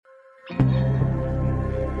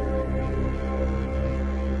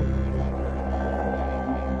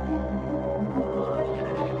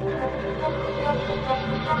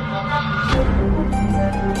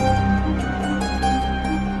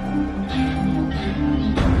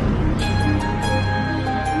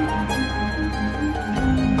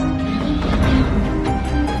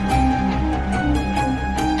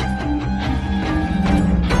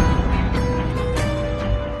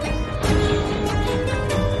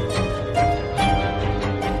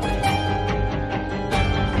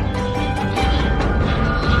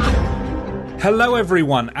Hello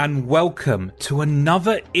everyone and welcome to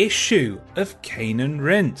another issue of Cane and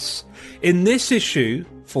Rinse. In this issue,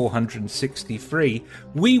 463,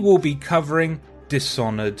 we will be covering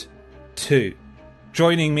Dishonored 2.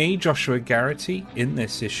 Joining me, Joshua Garrity, in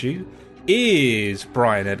this issue is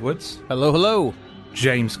Brian Edwards. Hello, hello.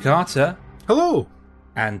 James Carter. Hello.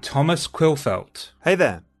 And Thomas Quillfelt. Hey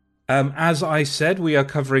there. As I said, we are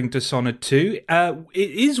covering Dishonored 2. It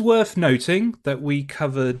is worth noting that we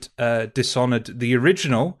covered Dishonored, the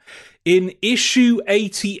original, in issue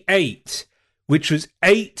 88, which was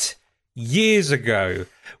 8 years ago,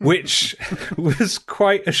 which was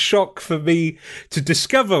quite a shock for me to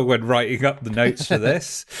discover when writing up the notes for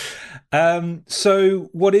this. So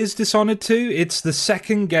what is Dishonored 2? It's the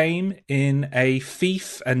second game in a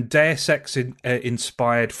Thief and Deus Ex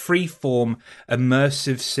inspired freeform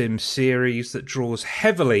immersive sim series that draws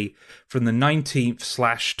heavily from the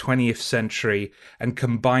 19th/20th century and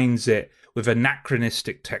combines it with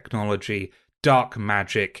anachronistic technology, dark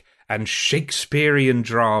magic, and Shakespearean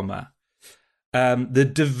drama. The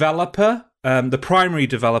primary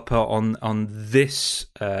developer on this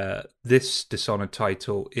Dishonored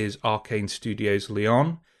title is Arcane Studios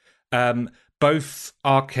Lyon. Both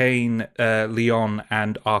Arcane Lyon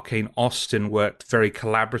and Arcane Austin worked very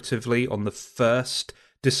collaboratively on the first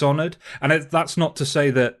Dishonored, and that's not to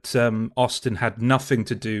say that Austin had nothing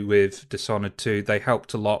to do with Dishonored 2. They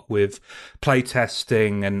helped a lot with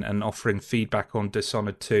playtesting and offering feedback on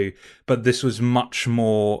Dishonored 2, but this was much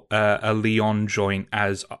more a Lyon joint,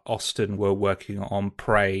 as Austin were working on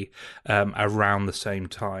Prey around the same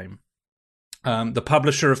time. The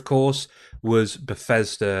publisher, of course, was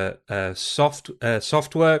Bethesda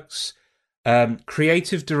Softworks.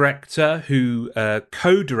 Creative director who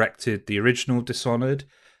co-directed the original Dishonored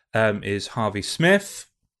is Harvey Smith.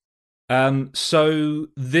 So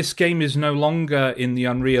this game is no longer in the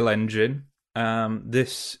Unreal Engine.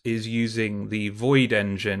 This is using the Void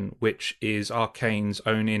engine, which is Arcane's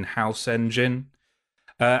own in-house engine.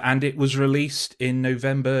 And it was released in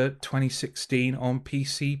November 2016 on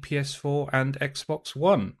PC, PS4, and Xbox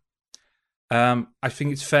One. I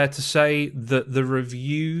think it's fair to say that the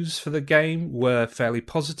reviews for the game were fairly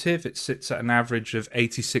positive. It sits at an average of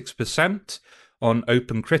 86% on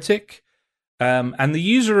OpenCritic. And the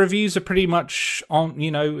user reviews are pretty much on,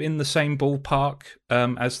 in the same ballpark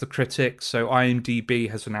as the critics. So IMDb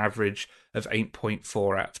has an average of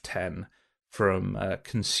 8.4 out of 10 from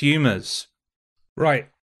consumers. Right,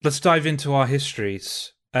 let's dive into our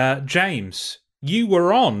histories. James, you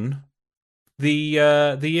were on the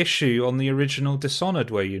issue on the original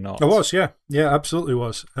Dishonored, were you not? I was, yeah. Yeah, absolutely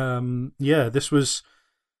was. This was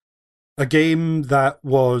a game that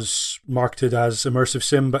was marketed as immersive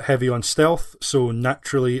sim but heavy on stealth, so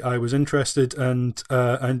naturally I was interested, and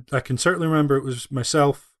I can certainly remember it was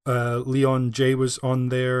myself, Leon J was on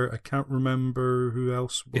there. I can't remember who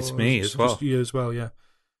else was. It's me as well. You as well, yeah.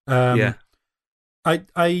 Yeah.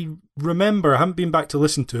 I remember, I haven't been back to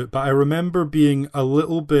listen to it, but I remember being a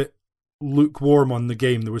little bit lukewarm on the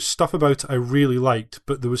game. There was stuff about it I really liked,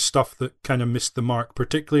 but there was stuff that kind of missed the mark,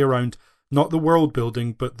 particularly around not the world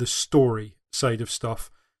building, but the story side of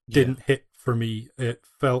stuff didn't hit for me. It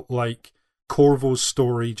felt like Corvo's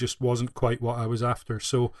story just wasn't quite what I was after.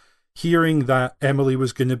 So hearing that Emily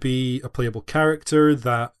was going to be a playable character,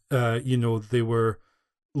 that they were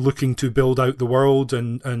looking to build out the world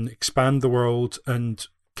and expand the world and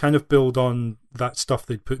kind of build on that stuff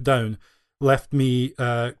they'd put down, left me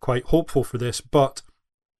quite hopeful for this. But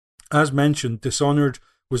as mentioned, Dishonored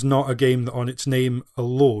was not a game that on its name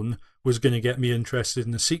alone was going to get me interested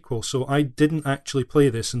in a sequel. So I didn't actually play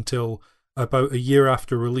this until about a year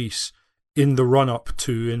after release, in the run-up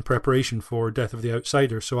to, in preparation for Death of the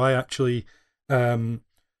Outsider. So I actually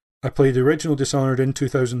I played the original Dishonored in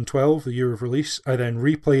 2012, the year of release. I then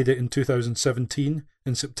replayed it in 2017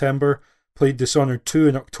 in September, played Dishonored 2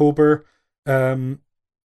 in October of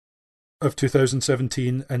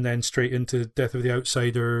 2017, and then straight into Death of the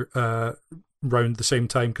Outsider around the same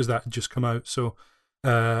time, because that had just come out. So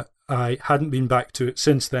I hadn't been back to it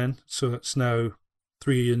since then, so it's now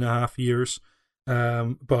 3.5 years.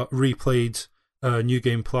 But replayed New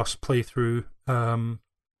Game Plus playthrough on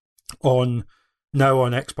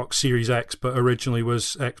Xbox Series X, but originally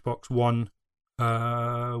was Xbox One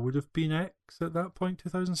Would have been X at that point,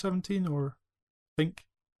 2017, or think,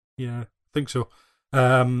 yeah, I think so.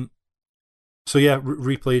 So yeah,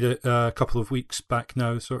 replayed it a couple of weeks back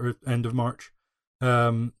now, sort of end of March,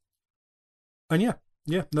 and yeah,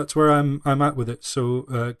 that's where I'm at with it.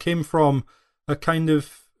 So came from a kind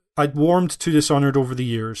of I'd warmed to Dishonored over the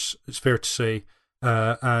years, it's fair to say,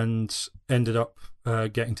 and ended up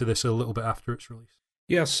getting to this a little bit after its release.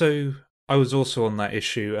 Yeah, so I was also on that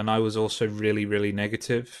issue, and I was also really, really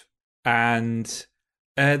negative. And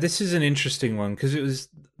this is an interesting one because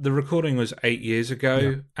the recording was 8 years Yeah,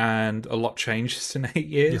 ago, and a lot changes in eight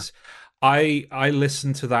yeah, years. I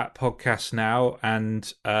listen to that podcast now,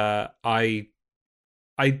 and I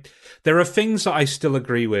there are things that I still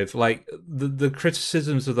agree with, like the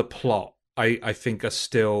criticisms of the plot. I think are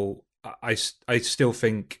still I still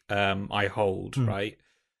think I hold mm, right.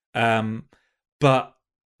 Um, but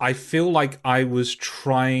I feel like I was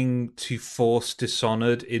trying to force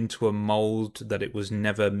Dishonored into a mold that it was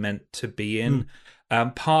never meant to be mm,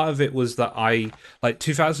 in. Part of it was that like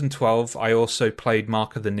 2012, I also played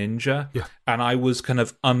Mark of the Ninja, yeah, and I was kind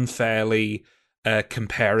of unfairly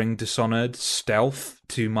comparing Dishonored stealth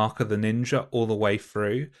to Mark of the Ninja all the way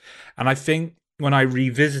through. And I think when I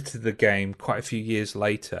revisited the game quite a few years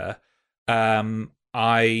later,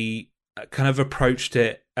 I kind of approached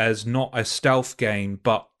it as not a stealth game,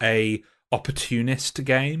 but a opportunist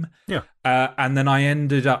game. yeah, And then I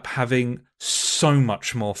ended up having so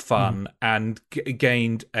much more mm, fun and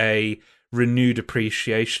gained a renewed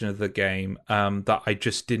appreciation of the game that I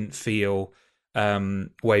just didn't feel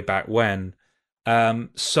way back when.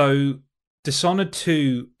 So Dishonored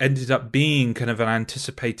 2 ended up being kind of an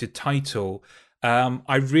anticipated title.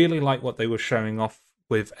 I really like what they were showing off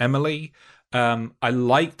with Emily. I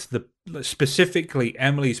liked specifically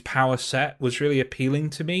Emily's power set was really appealing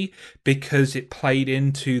to me because it played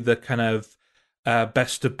into the kind of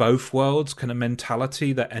best of both worlds kind of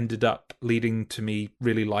mentality that ended up leading to me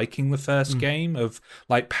really liking the first mm, game of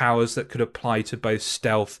like powers that could apply to both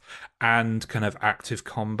stealth and kind of active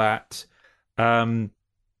combat. Um,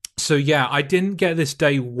 so yeah, I didn't get this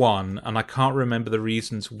day one, and I can't remember the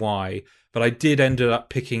reasons why, but I did end up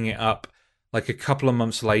picking it up like a couple of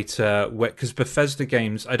months later, because Bethesda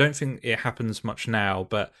games, I don't think it happens much now,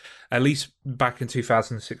 but at least back in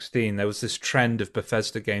 2016, there was this trend of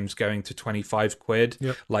Bethesda games going to 25 quid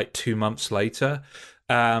yep, like 2 months later.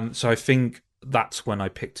 So I think that's when I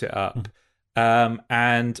picked it up. mm.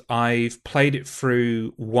 And I've played it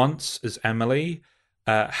through once as Emily,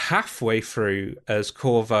 halfway through as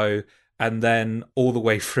Corvo, and then all the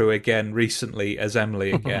way through again recently as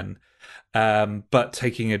Emily again. But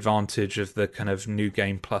taking advantage of the kind of new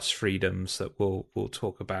game plus freedoms that we'll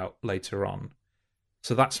talk about later on.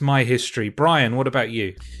 So that's my history. Brian, what about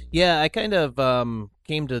you? Yeah, I kind of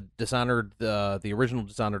came to Dishonored, the original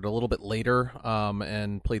Dishonored, a little bit later,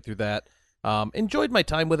 and played through that. Enjoyed my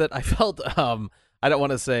time with it. I felt I don't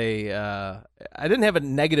want to say I didn't have a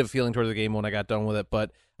negative feeling towards the game when I got done with it,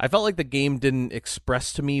 but I felt like the game didn't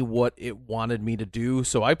express to me what it wanted me to do.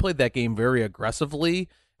 So I played that game very aggressively.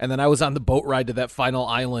 And then I was on the boat ride to that final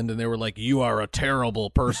island, and they were like, "You are a terrible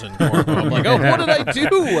person, Corvo." I'm like, "Oh, what did I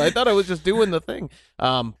do? I thought I was just doing the thing."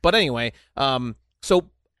 But anyway, so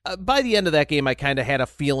by the end of that game, I kind of had a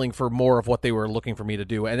feeling for more of what they were looking for me to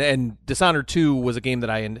do. And Dishonored 2 was a game that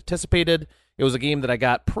I anticipated. It was a game that I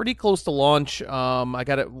got pretty close to launch. I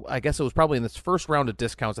got it. I guess it was probably in this first round of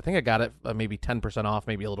discounts. I think I got it maybe 10% off,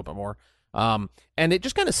 maybe a little bit more. And it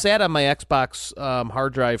just kind of sat on my Xbox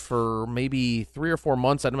hard drive for maybe 3 or 4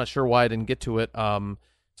 months. I'm not sure why I didn't get to it.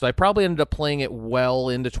 So I probably ended up playing it well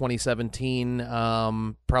into 2017,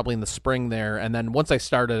 probably in the spring there. And then once I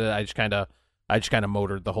started it, I just kind of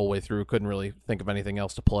motored the whole way through. Couldn't really think of anything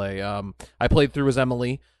else to play. I played through as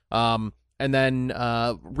Emily. And then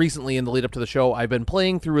recently, in the lead up to the show, I've been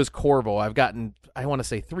playing through as Corvo. I've gotten, I want to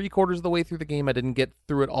say, 3/4 of the way through the game. I didn't get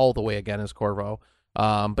through it all the way again as Corvo.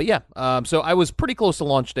 But yeah, so I was pretty close to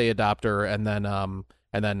launch day adopter, and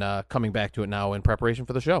then coming back to it now in preparation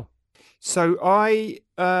for the show. So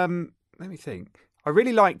let me think. I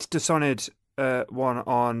really liked Dishonored one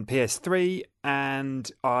on PS3,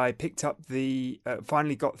 and I picked up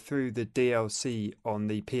finally got through the DLC on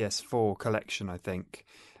the PS4 collection, I think.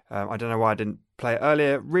 I don't know why I didn't play it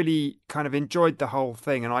earlier. Really kind of enjoyed the whole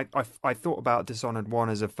thing, and I thought about Dishonored 1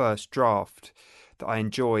 as a first draft that I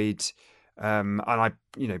enjoyed. And I,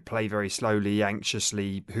 play very slowly,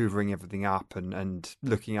 anxiously, hoovering everything up and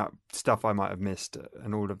looking up stuff I might have missed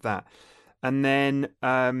and all of that. And then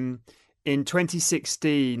in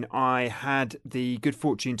 2016, I had the good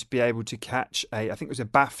fortune to be able to catch I think it was a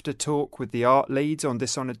BAFTA talk with the art leads on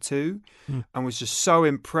Dishonored 2, and was just so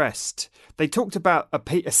impressed. They talked about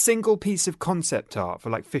a single piece of concept art for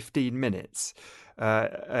like 15 minutes,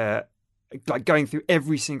 like going through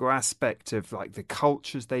every single aspect of like the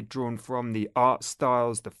cultures they'd drawn from, the art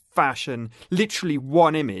styles, the fashion. Literally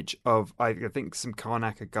one image of I think some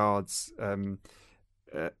Karnaka guards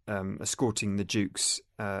escorting the Duke's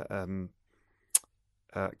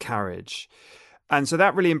carriage. And so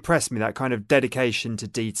that really impressed me, that kind of dedication to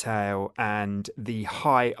detail and the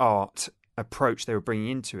high art approach they were bringing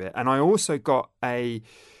into it. And I also got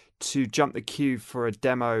to jump the queue for a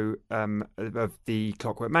demo of the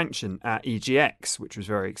Clockwork Mansion at EGX, which was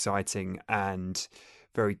very exciting and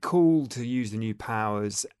very cool to use the new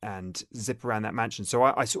powers and zip around that mansion. So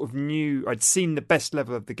I sort of knew I'd seen the best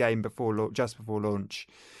level of the game just before launch.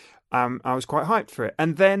 I was quite hyped for it,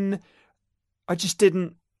 and then I just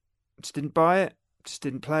didn't buy it, just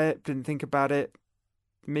didn't play it, didn't think about it.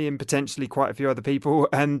 Me and potentially quite a few other people,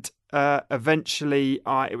 and eventually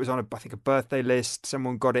it was on a birthday list.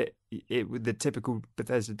 Someone got it with the typical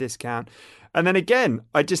Bethesda discount, and then again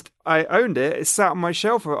I owned it. It sat on my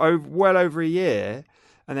shelf for well over a year,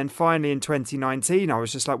 and then finally in 2019 I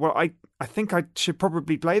was just like, well, I think I should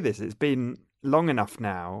probably play this. It's been long enough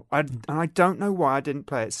now, and I don't know why I didn't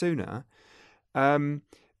play it sooner.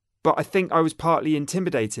 But I think I was partly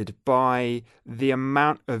intimidated by the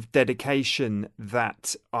amount of dedication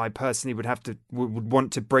that I personally would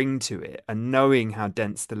want to bring to it, and knowing how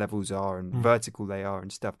dense the levels are and vertical they are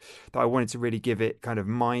and stuff, that I wanted to really give it kind of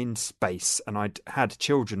mind space. And I'd had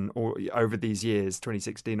children over these years,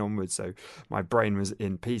 2016 onwards, so my brain was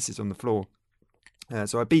in pieces on the floor.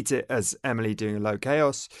 So I beat it as Emily doing a low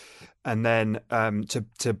chaos, and then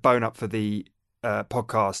to bone up for the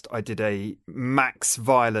podcast, I did a max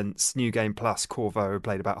violence New Game Plus Corvo,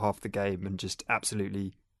 played about half the game and just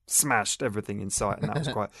absolutely smashed everything in sight. And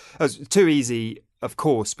that was too easy, of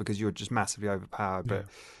course, because you're just massively overpowered, but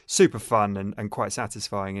super fun and quite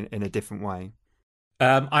satisfying in a different way.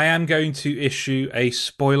 I am going to issue a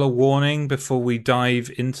spoiler warning before we dive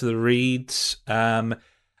into the reads.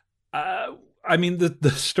 I mean,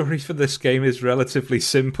 the story for this game is relatively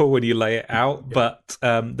simple when you lay it out, but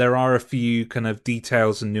there are a few kind of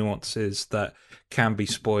details and nuances that can be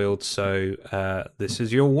spoiled, so this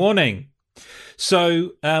is your warning.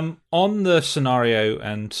 So, on the scenario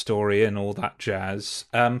and story and all that jazz,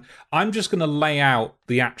 I'm just going to lay out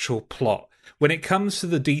the actual plot. When it comes to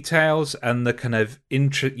the details and the kind of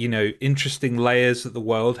interesting layers that the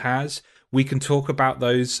world has, we can talk about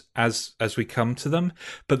those as we come to them,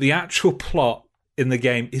 but the actual plot in the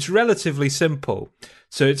game is relatively simple.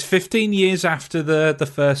 So it's 15 years after the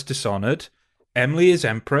first Dishonored. Emily is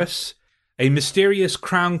Empress. A mysterious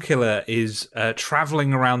crown killer is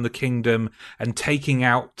traveling around the kingdom and taking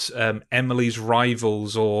out Emily's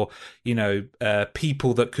rivals, or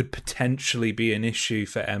people that could potentially be an issue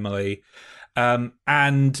for Emily.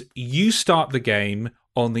 And you start the game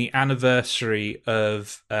on the anniversary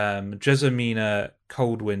of Jessamina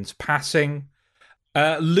Coldwind's passing.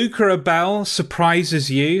 Luca Abel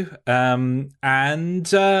surprises you and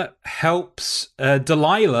helps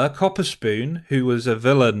Delilah Copperspoon, who was a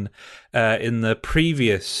villain in the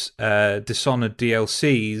previous Dishonored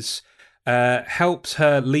DLCs, helps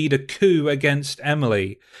her lead a coup against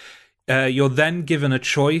Emily. You're then given a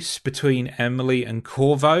choice between Emily and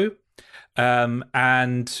Corvo,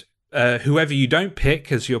 and whoever you don't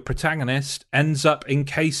pick as your protagonist ends up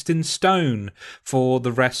encased in stone for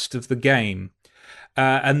the rest of the game.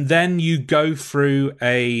 And then you go through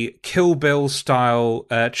a Kill Bill style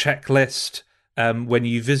checklist when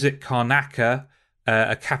you visit Karnaka,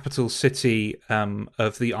 a capital city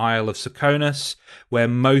of the Isle of Serkonos, where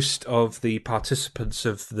most of the participants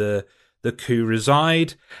of the coup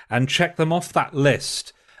reside, and check them off that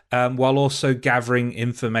list, while also gathering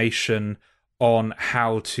information on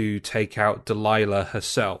how to take out Delilah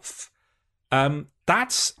herself.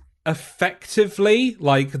 That's effectively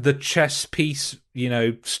like the chess piece,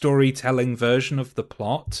 storytelling version of the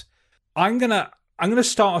plot. I'm gonna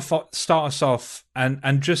start us off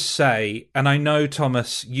and just say, and I know,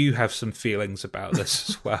 Thomas, you have some feelings about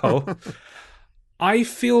this as well. I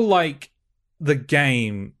feel like the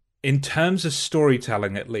game, in terms of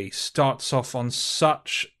storytelling at least, starts off on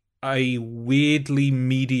such a weirdly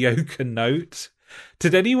mediocre note.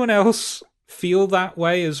 Did anyone else feel that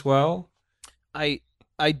way as well? I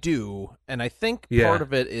do, and I think part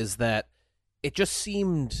of it is that it just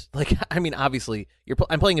seemed like, I mean, obviously,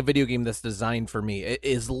 I'm playing a video game that's designed for me. It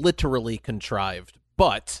is literally contrived,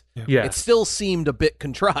 but it still seemed a bit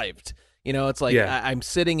contrived. It's like Yeah. I'm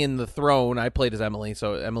sitting in the throne. I played as Emily,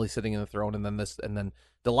 so Emily's sitting in the throne, and then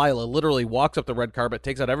Delilah literally walks up the red carpet,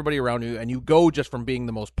 takes out everybody around you, and you go just from being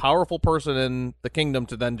the most powerful person in the kingdom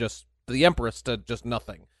to then just the empress to just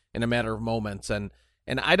nothing in a matter of moments. And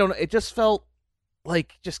I don't. It just felt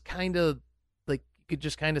like just kind of like you could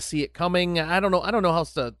just kind of see it coming. I don't know how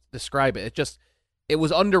else to describe it. It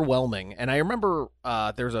was underwhelming. And I remember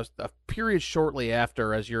there's a period shortly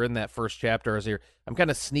after, as you're in that first chapter, I'm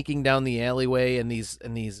kind of sneaking down the alleyway, and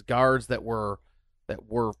these guards that were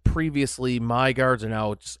previously my guards are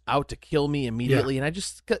now just out to kill me immediately. And I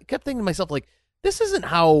just kept thinking to myself, like, this isn't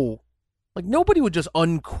how, like, nobody would just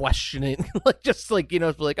unquestioning, like, just like,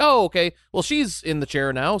 like, oh, okay, well, she's in the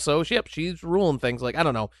chair now, so she's ruling things. Like, I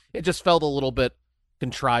don't know. It just felt a little bit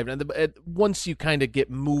contrived. And once you kind of get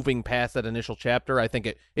moving past that initial chapter, I think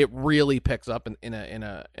it really picks up in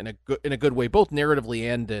a good way, both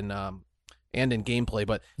narratively and in gameplay.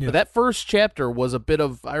 But that first chapter was a bit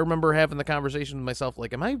of, I remember having the conversation with myself,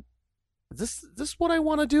 like, is this what I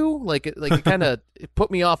want to do? Like it kind of it put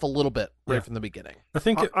me off a little bit right from the beginning. I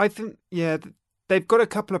think they've got a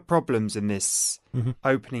couple of problems in this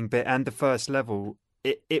opening bit and the first level.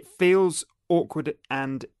 It feels awkward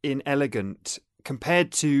and inelegant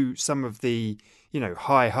compared to some of the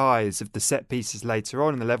high highs of the set pieces later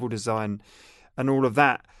on in the level design and all of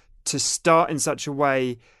that. To start in such a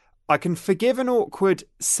way, I can forgive an awkward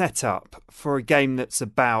setup for a game that's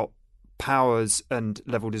about powers and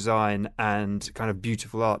level design and kind of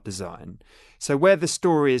beautiful art design. So where the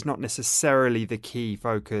story is not necessarily the key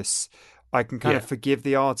focus, I can kind of forgive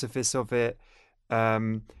the artifice of it.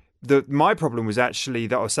 My problem was actually,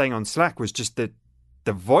 that I was saying on Slack, was just that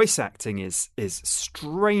the voice acting is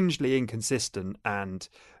strangely inconsistent and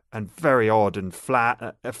very odd and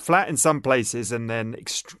flat in some places, and then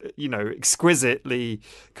exquisitely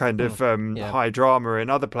kind of high drama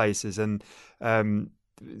in other places. And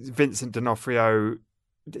Vincent D'Onofrio,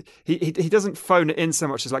 he doesn't phone it in so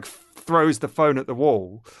much as like throws the phone at the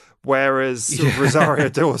wall, whereas sort of Rosario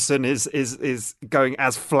Dawson is going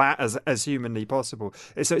as flat as humanly possible.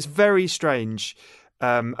 So it's very strange,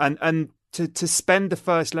 and to spend the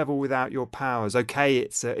first level without your powers, okay,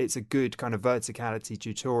 it's a good kind of verticality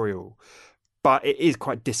tutorial, but it is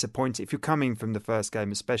quite disappointing. If you're coming from the first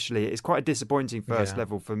game especially, it's quite a disappointing first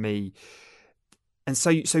level for me. And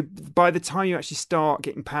so by the time you actually start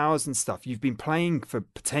getting powers and stuff, you've been playing for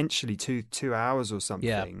potentially two hours or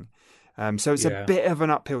something. So it's a bit of an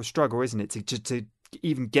uphill struggle, isn't it, to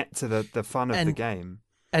even get to the fun of the game.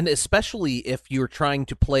 And especially if you're trying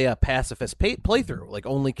to play a pacifist playthrough, like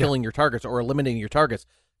only killing your targets or eliminating your targets,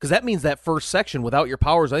 because that means that first section without your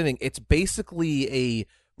powers, I think it's basically a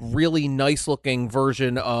really nice-looking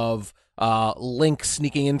version of Link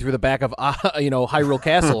sneaking in through the back of Hyrule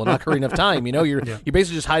Castle in Ocarina of Time. You're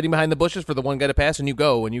basically just hiding behind the bushes for the one guy to pass, and you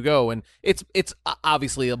go, and it's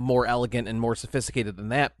obviously more elegant and more sophisticated than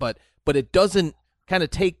that, but it doesn't kind of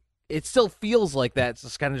take. It still feels like that. It's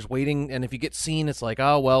just kind of just waiting, and if you get seen, it's like,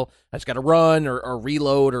 oh well, I just got to run or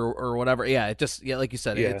reload or whatever. Yeah, it just like you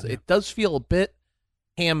said, it does feel a bit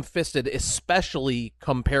ham-fisted, especially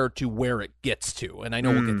compared to where it gets to, and I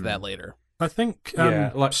know we'll get to that later. I think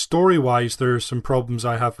story-wise, there are some problems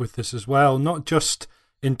I have with this as well. Not just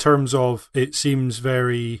in terms of it seems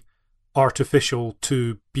very artificial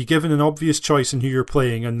to be given an obvious choice in who you're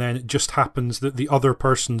playing, and then it just happens that the other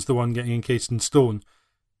person's the one getting encased in stone.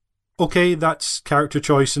 Okay, that's character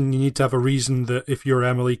choice, and you need to have a reason that if you're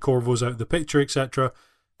Emily, Corvo's out of the picture, etc.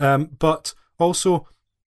 But also,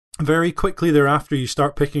 very quickly thereafter, you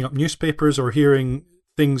start picking up newspapers or hearing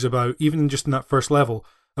things about, even just in that first level,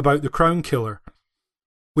 about the Crown Killer.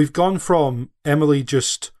 We've gone from Emily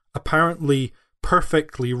just apparently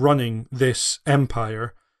perfectly running this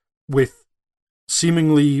empire with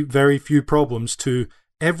seemingly very few problems to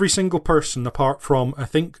every single person apart from, I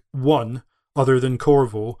think, one other than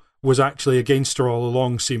Corvo was actually against her all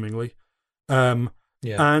along, seemingly. And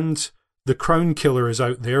the Crown Killer is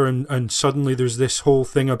out there, and suddenly there's this whole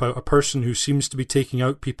thing about a person who seems to be taking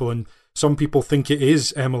out people, and some people think it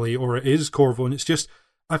is Emily or it is Corvo, and it's just,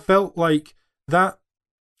 I felt like that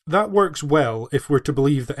works well if we're to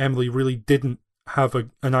believe that Emily really didn't have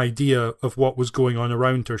an idea of what was going on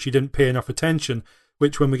around her. She didn't pay enough attention,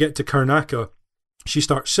 which when we get to Karnaka, she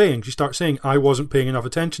starts saying, I wasn't paying enough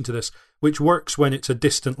attention to this, which works when it's a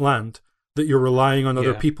distant land that you're relying on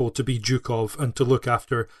other people to be Duke of and to look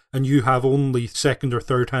after, and you have only second or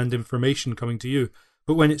third hand information coming to you.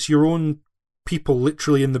 But when it's your own people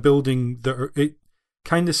literally in the building, it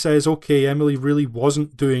kind of says, okay, Emily really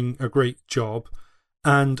wasn't doing a great job.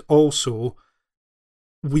 And also,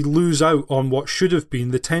 we lose out on what should have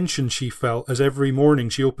been the tension she felt as every morning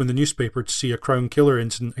she opened the newspaper to see a Crown Killer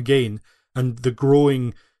incident again, and the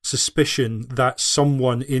growing suspicion that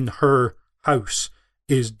someone in her house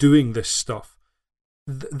is doing this stuff.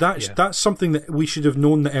 That's something that we should have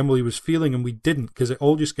known that Emily was feeling, and we didn't, because it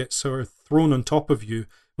all just gets sort of thrown on top of you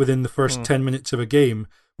within the first 10 minutes of a game,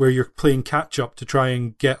 where you're playing catch up to try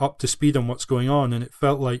and get up to speed on what's going on. And it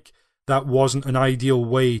felt like that wasn't an ideal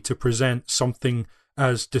way to present something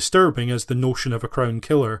as disturbing as the notion of a Crown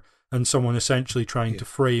Killer and someone essentially trying to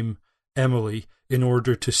frame Emily in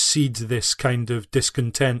order to seed this kind of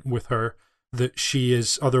discontent with her that she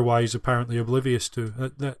is otherwise apparently oblivious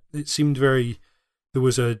to. That it seemed very... There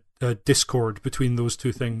was a discord between those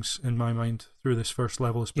two things in my mind through this first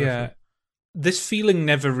level especially. Yeah. This feeling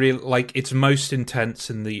never really... Like, it's most intense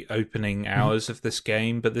in the opening hours of this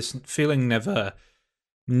game, but this feeling never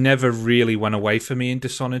really went away for me in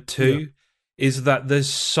Dishonored 2, is that there's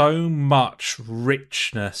so much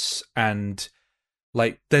richness and,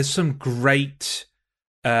 like, there's some great...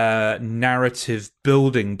 narrative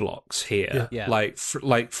building blocks here. Like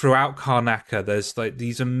throughout Karnaca, there's like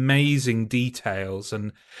these amazing details,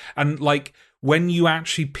 and like when you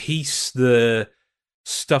actually piece the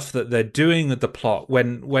stuff that they're doing with the plot,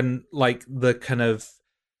 when like the kind of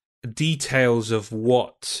details of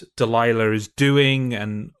what Delilah is doing,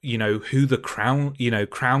 and you know who the crown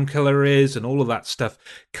killer is, and all of that stuff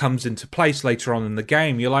comes into place later on in the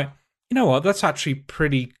game, you're like, you know what, that's actually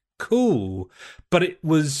pretty cool, but it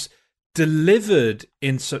was delivered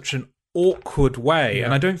in such an awkward way,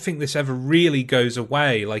 and I don't think this ever really goes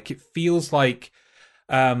away. Like, it feels like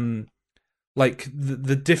the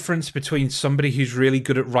difference between somebody who's really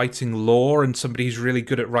good at writing lore and somebody who's really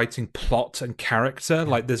good at writing plot and character.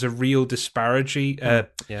 Like, there's a real disparity.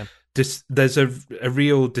 There's a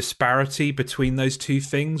real disparity between those two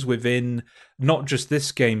things within not just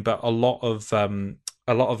this game, but a lot of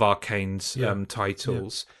Arcane's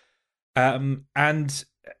titles. And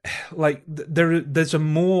like there's a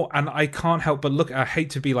more, and I can't help but look, I hate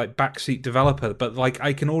to be like backseat developer, but like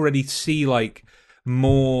I can already see like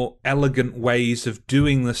more elegant ways of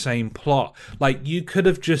doing the same plot. Like, you could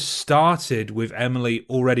have just started with Emily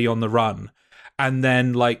already on the run, and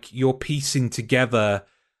then like you're piecing together,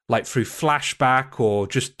 like through flashback or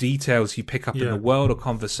just details you pick up in the world or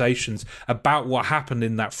conversations about what happened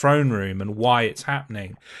in that throne room and why it's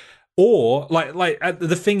happening. Or like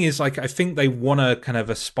the thing is, like, I think they want to kind of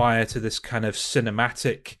aspire to this kind of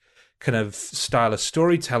cinematic kind of style of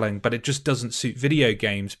storytelling, but it just doesn't suit video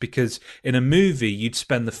games, because in a movie you'd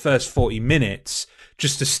spend the first 40 minutes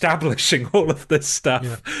just establishing all of this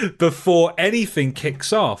stuff before anything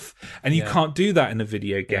kicks off, and you can't do that in a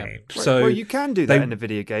video game. So well, you can do that in a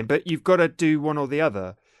video game, but you've got to do one or the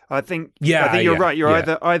other. I think you're right.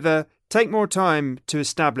 You're either take more time to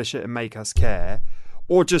establish it and make us care,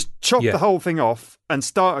 or just chop the whole thing off and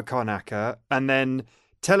start a Karnaca and then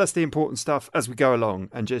tell us the important stuff as we go along,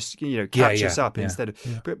 and just catch us up instead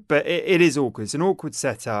of. But it is awkward. It's an awkward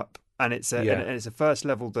setup, and it's a first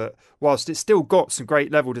level that, whilst it's still got some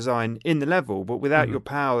great level design in the level, but without your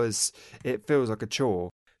powers, it feels like a chore.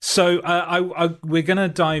 So we're going to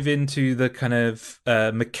dive into the kind of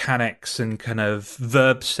mechanics and kind of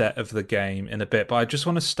verb set of the game in a bit, but I just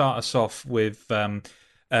want to start us off with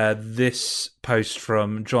this post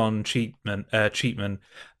from John Cheatman,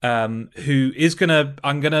 who is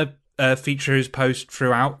I'm going to feature his post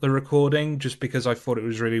throughout the recording, just because I thought it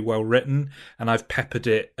was really well written, and I've peppered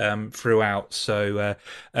it throughout. So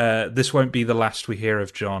this won't be the last we hear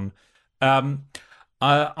of John.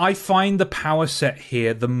 I find the power set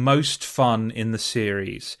here the most fun in the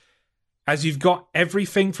series, as you've got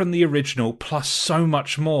everything from the original plus so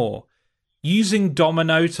much more. Using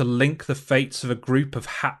Domino to link the fates of a group of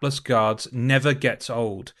hapless guards never gets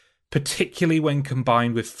old, particularly when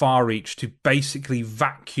combined with Far Reach to basically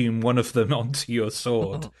vacuum one of them onto your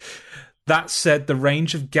sword. That said, the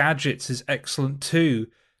range of gadgets is excellent too,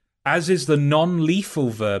 as is the non-lethal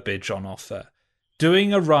verbiage on offer.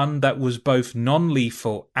 Doing a run that was both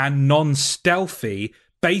non-lethal and non-stealthy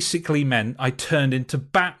basically meant I turned into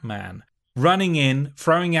Batman, running in,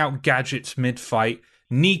 throwing out gadgets mid-fight,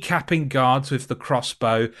 kneecapping guards with the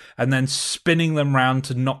crossbow, and then spinning them round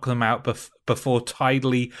to knock them out before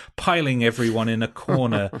tidily piling everyone in a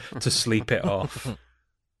corner to sleep it off.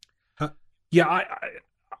 Yeah,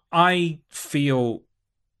 I feel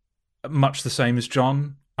much the same as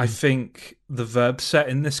John. I think the verb set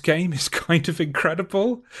in this game is kind of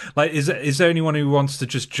incredible. Like, is there anyone who wants to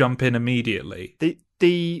just jump in immediately?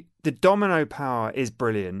 The domino power is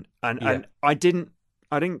brilliant, and I didn't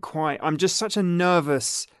quite. I'm just such a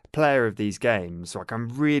nervous player of these games. Like I'm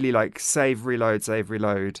really like save, reload.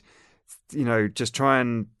 Just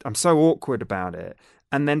I'm so awkward about it.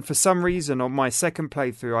 And then for some reason on my second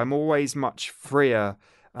playthrough, I'm always much freer.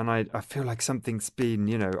 And I feel like something's been,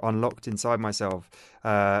 unlocked inside myself,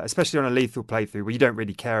 especially on a lethal playthrough where you don't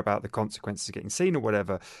really care about the consequences of getting seen or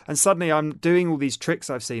whatever. And suddenly I'm doing all these tricks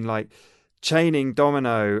I've seen, like chaining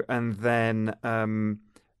domino and then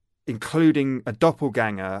including a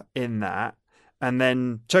doppelganger in that, and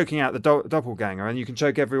then choking out the doppelganger, and you can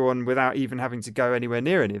choke everyone without even having to go anywhere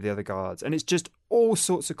near any of the other guards. And it's just all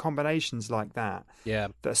sorts of combinations like that. Yeah,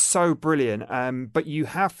 that's so brilliant. But you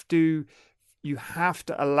have to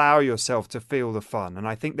allow yourself to feel the fun, and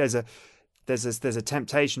I think there's a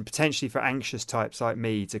temptation potentially for anxious types like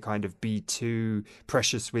me to kind of be too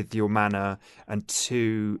precious with your mana and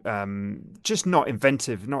too just not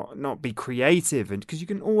inventive, not be creative, and because you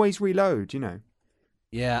can always reload.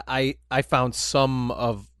 Yeah, I found some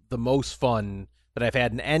of the most fun that I've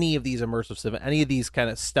had in any of these immersive sim, any of these kind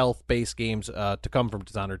of stealth-based games to come from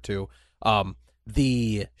Dishonored 2.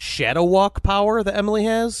 The Shadow Walk power that Emily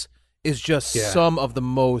has is just some of the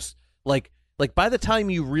most, like by the time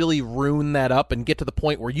you really ruin that up and get to the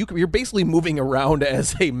point where you're basically moving around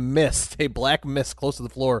as a black mist close to the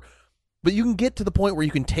floor, but you can get to the point where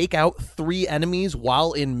you can take out 3 enemies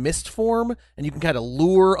while in mist form, and you can kind of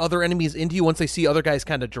lure other enemies into you once they see other guys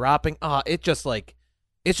kind of dropping. It's just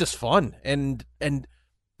fun. And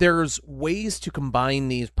there's ways to combine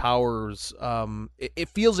these powers. It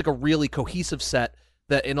feels like a really cohesive set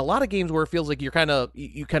that in a lot of games where it feels like you kind of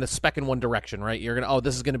spec in one direction, right? You're going to,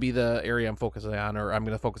 this is going to be the area I'm focusing on, or I'm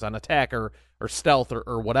going to focus on attack or stealth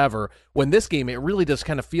or whatever. When this game, it really does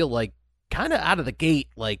kind of feel like kind of out of the gate,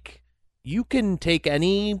 like, you can take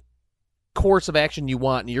any course of action you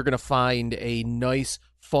want, and you're going to find a nice,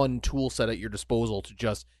 fun tool set at your disposal to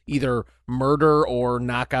just either murder or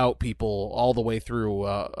knock out people all the way through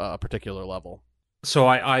a particular level. So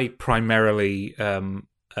I primarily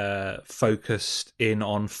focused in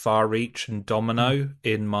on Far Reach and Domino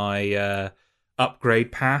in my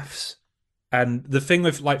upgrade paths. And the thing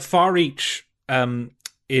with like Far Reach in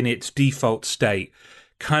its default state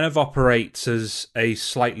kind of operates as a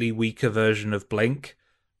slightly weaker version of Blink,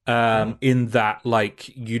 in that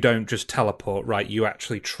like you don't just teleport, right? You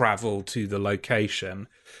actually travel to the location.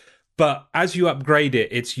 But as you upgrade it,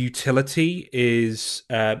 its utility is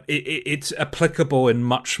it's applicable in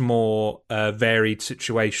much more varied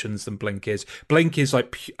situations than Blink is. Blink is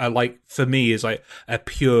like for me is like a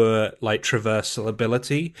pure like traversal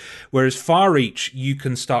ability, whereas Far Reach you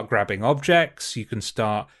can start grabbing objects, you can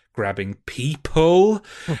start grabbing people,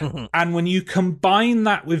 and when you combine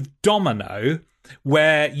that with Domino,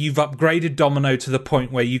 where you've upgraded Domino to the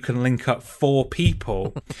point where you can link up 4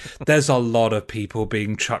 people, there's a lot of people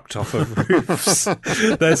being chucked off of roofs.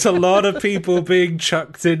 There's a lot of people being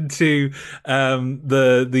chucked into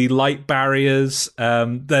the light barriers.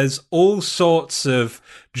 There's all sorts of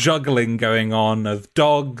juggling going on of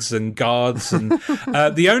dogs and guards, and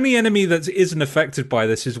the only enemy that isn't affected by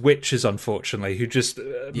this is witches, unfortunately, who just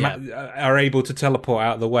are able to teleport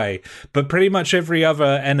out of the way. But pretty much every other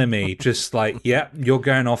enemy just like, you're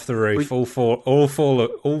going off the roof. All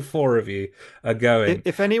four of you are going.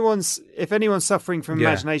 If anyone's suffering from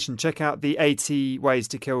imagination, check out the 80 ways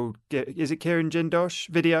to kill. Is it Kieran Jindosh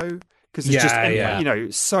video? Because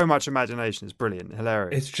it's so much imagination. It's brilliant,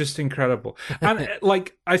 hilarious. It's just incredible. And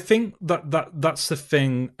like, I think that's the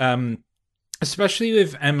thing, especially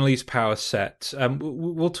with Emily's power set.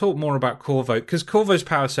 We'll talk more about Corvo, because Corvo's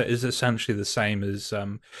power set is essentially the same as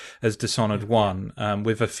Dishonored 1,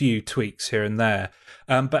 with a few tweaks here and there.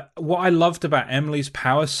 But what I loved about Emily's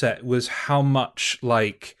power set was how much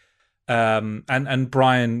like and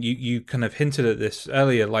Brian, you kind of hinted at this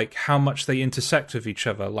earlier, like how much they intersect with each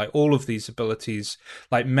other. Like all of these abilities,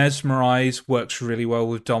 like Mesmerize works really well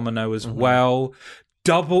with Domino as well.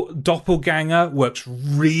 Doppelganger works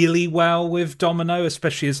really well with Domino,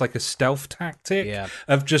 especially as like a stealth tactic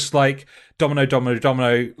of just like Domino,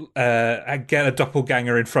 get a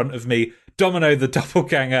doppelganger in front of me, Domino the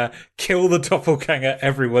doppelganger, kill the doppelganger,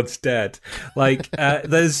 everyone's dead. Like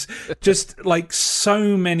there's just like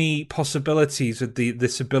so many possibilities with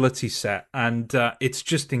this ability set, and it's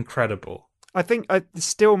just incredible. I think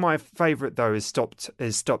still my favourite though is stop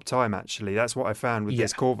time. Actually, that's what I found with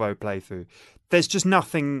this Corvo playthrough. There's just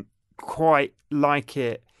nothing quite like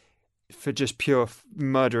it for just pure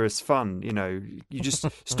murderous fun. You just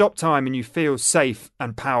stop time and you feel safe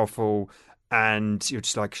and powerful And you're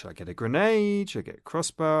just like, should I get a grenade? Should I get a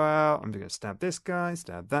crossbow out? I'm going to stab this guy,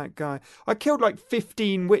 stab that guy. I killed like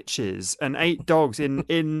 15 witches and 8 dogs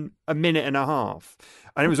in a minute and a half.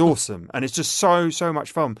 And it was awesome. And it's just so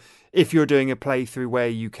much fun if you're doing a playthrough where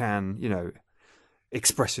you can,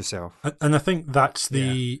 express yourself. And I think that's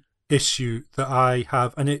the issue that I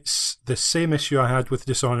have. And it's the same issue I had with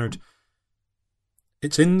Dishonored.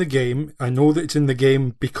 It's in the game. I know that it's in the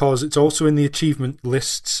game because it's also in the achievement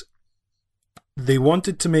lists. They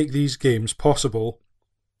wanted to make these games possible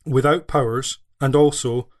without powers and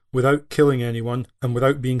also without killing anyone and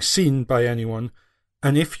without being seen by anyone.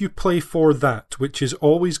 And if you play for that, which is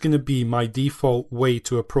always going to be my default way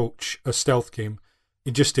to approach a stealth game,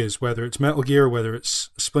 it just is, whether it's Metal Gear, whether it's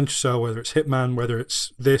Splinter Cell, whether it's Hitman, whether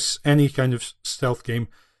it's this, any kind of stealth game,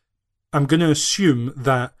 I'm going to assume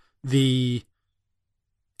that if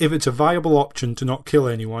it's a viable option to not kill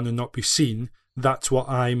anyone and not be seen, that's what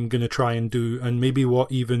I'm going to try and do, and maybe what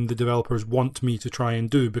even the developers want me to try and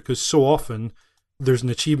do, because so often there's an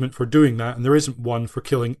achievement for doing that, and there isn't one for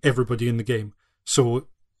killing everybody in the game. So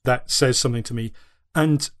that says something to me.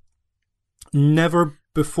 And never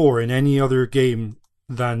before in any other game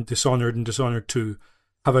than Dishonored and Dishonored 2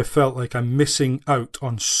 have I felt like I'm missing out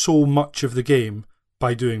on so much of the game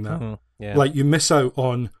by doing that. Mm-hmm. Yeah. Like, you miss out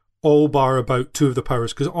on all bar about 2 of the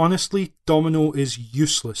powers, because honestly, Domino is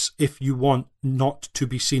useless if you want not to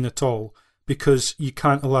be seen at all, because you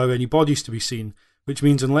can't allow any bodies to be seen, which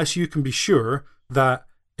means unless you can be sure that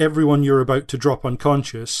everyone you're about to drop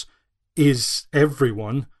unconscious is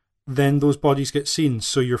everyone, then those bodies get seen,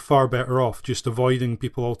 so you're far better off just avoiding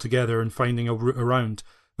people altogether and finding a route around,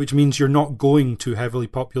 which means you're not going to heavily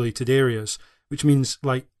populated areas, which means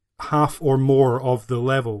like half or more of the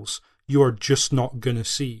levels you are just not going to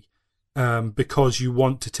see. Because you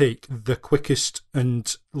want to take the quickest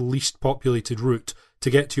and least populated route to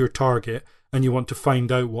get to your target, and you want to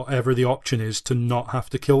find out whatever the option is to not have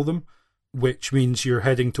to kill them, which means you're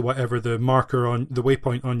heading to whatever the marker on the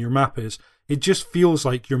waypoint on your map is. It just feels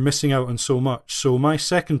like you're missing out on so much. So my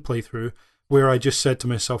second playthrough, where I just said to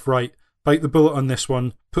myself, right, bite the bullet on this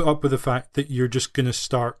one, put up with the fact that you're just going to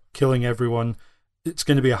start killing everyone. It's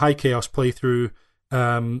going to be a high chaos playthrough.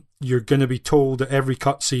 You're going to be told at every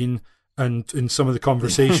cutscene and in some of the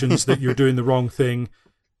conversations that you're doing the wrong thing.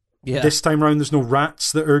 Yeah. This time around, there's no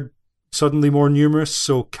rats that are suddenly more numerous,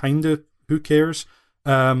 so kind of, who cares?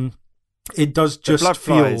 It does just blood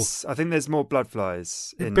feel... flies. I think there's more blood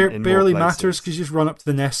flies in barely more matters, places. because you just run up to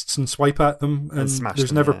the nests and swipe at them, and smash there's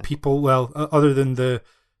them, never yeah. people... Well, other than the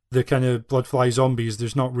kind of blood fly zombies,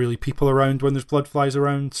 there's not really people around when there's blood flies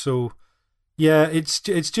around, so... Yeah, it's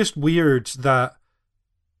just weird that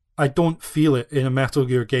I don't feel it in a Metal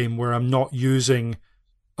Gear game where I'm not using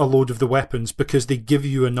a load of the weapons, because they give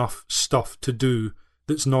you enough stuff to do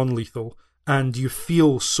that's non-lethal, and you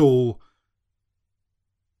feel so...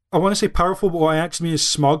 I want to say powerful, but what I actually mean is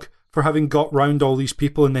smug for having got round all these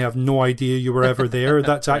people and they have no idea you were ever there.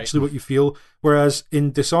 That's actually what you feel. Whereas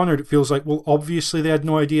in Dishonored, it feels like, well, obviously they had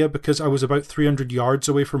no idea, because I was about 300 yards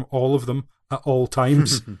away from all of them at all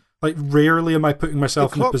times. Like, rarely am I putting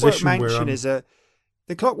myself in a position where I'm...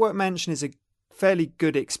 The Clockwork Mansion is a fairly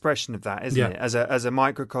good expression of that, isn't it? As a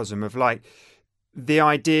microcosm of, like, the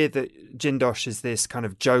idea that Jindosh is this kind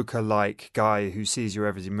of Joker-like guy who sees your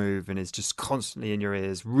every move and is just constantly in your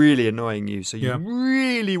ears, really annoying you, so you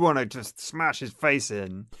really want to just smash his face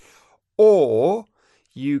in. Or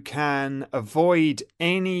you can avoid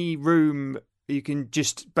any room, you can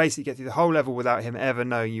just basically get through the whole level without him ever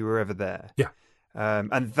knowing you were ever there. Yeah.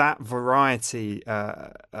 And that variety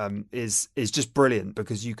is just brilliant,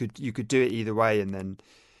 because you could do it either way and then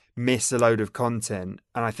miss a load of content.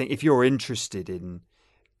 And I think if you're interested in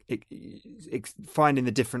finding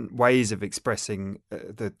the different ways of expressing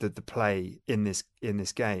the play in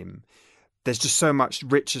this game, there's just so much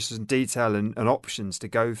richness and detail and options to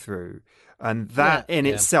go through. And that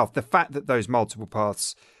itself, the fact that those multiple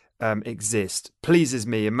paths exist, pleases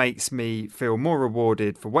me and makes me feel more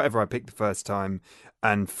rewarded for whatever I picked the first time,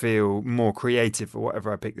 and feel more creative for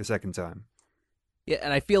whatever I pick the second time. Yeah,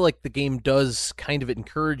 and I feel like the game does kind of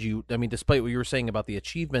encourage you. I mean, despite what you were saying about the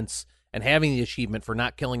achievements and having the achievement for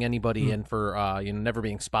not killing anybody and for never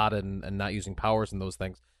being spotted and not using powers and those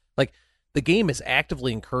things, like, the game is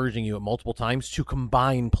actively encouraging you at multiple times to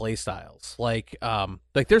combine play styles. Like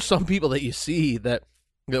there's some people that you see that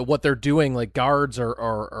what they're doing, like guards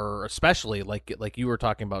or especially like you were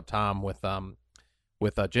talking about, Tom, with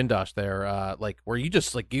Jindosh there, like, where you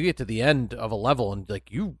just, like, you get to the end of a level and, like,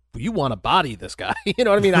 you want to body this guy. You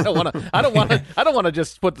know what I mean? I don't want to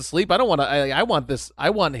just put to sleep. I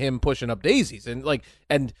want him pushing up daisies, and like,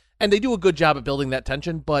 and they do a good job at building that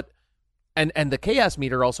tension. But And the chaos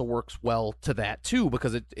meter also works well to that too,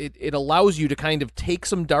 because it allows you to kind of take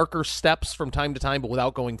some darker steps from time to time, but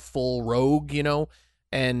without going full rogue,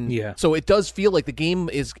 And Yeah. so it does feel like the game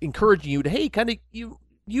is encouraging you to, hey, kind of you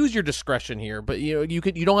use your discretion here, but you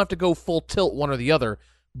don't have to go full tilt one or the other,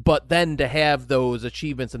 but then to have those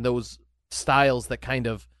achievements and those styles that kind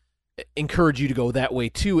of encourage you to go that way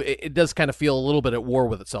too, it does kind of feel a little bit at war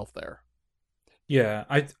with itself there. Yeah,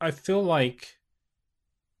 I feel like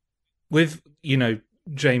with,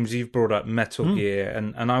 James, you've brought up Metal Gear,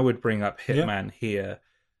 and I would bring up Hitman here.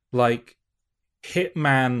 Like,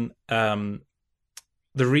 Hitman, the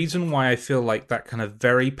reason why I feel like that kind of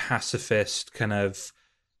very pacifist, kind of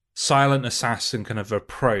silent assassin kind of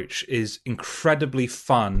approach is incredibly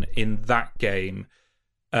fun in that game,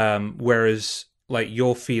 whereas, like,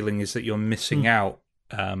 your feeling is that you're missing out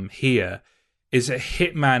here, is that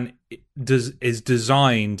Hitman is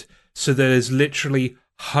designed so there's literally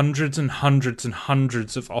hundreds and hundreds and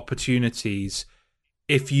hundreds of opportunities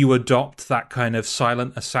if you adopt that kind of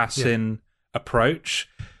silent assassin approach.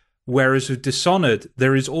 Whereas with Dishonored,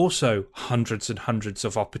 there is also hundreds and hundreds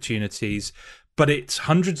of opportunities, but it's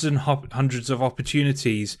hundreds and hundreds of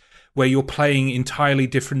opportunities where you're playing entirely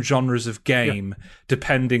different genres of game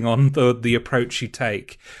depending on the approach you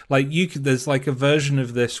take. Like, there's like a version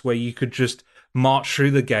of this where you could just march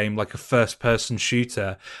through the game like a first-person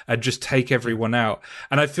shooter and just take everyone out.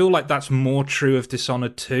 And I feel like that's more true of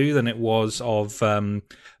Dishonored 2 than it was of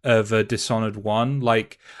Dishonored 1.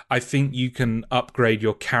 Like, I think you can upgrade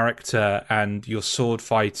your character and your sword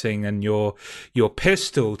fighting and your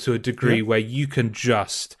pistol to a degree where you can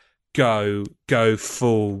just go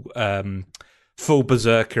full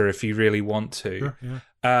berserker if you really want to. Sure, yeah.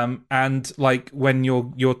 And like when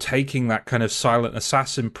you're taking that kind of silent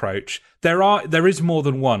assassin approach, there is more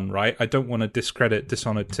than one, right? I don't want to discredit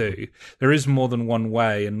Dishonored 2. There is more than one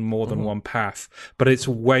way and more than one path, but it's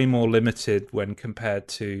way more limited when compared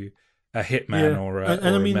to a Hitman or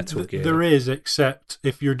a Metal Gear. There is, except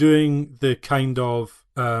if you're doing the kind of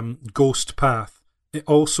ghost path, it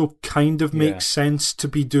also kind of makes sense to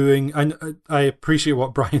be doing, and I appreciate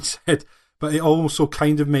what Brian said, but it also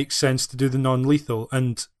kind of makes sense to do the non-lethal,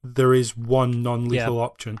 and there is one non-lethal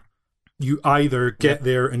option. You either get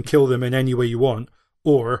there and kill them in any way you want,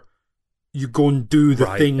 or you go and do the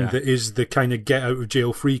thing that is the kind of get out of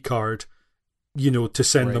jail free card, to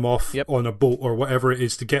send them off on a boat or whatever it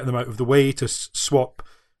is to get them out of the way, to swap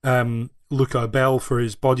Luca Bell for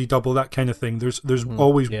his body double, that kind of thing. There's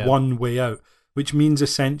always one way out, which means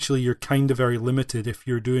essentially you're kind of very limited if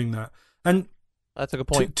you're doing that. And that's a good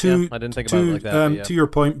point. I didn't think about it like that. To your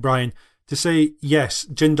point, Brian, to say, yes,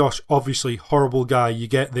 Jindosh, obviously, horrible guy, you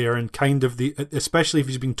get there and kind of especially if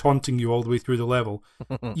he's been taunting you all the way through the level,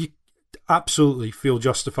 you absolutely feel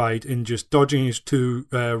justified in just dodging his two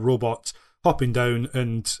robots, hopping down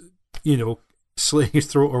and, slitting his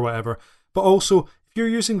throat or whatever. But also, if you're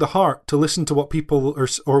using the heart to listen to what people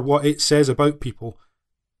or what it says about people,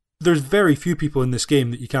 there's very few people in this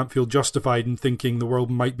game that you can't feel justified in thinking the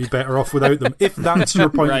world might be better off without them, if that's your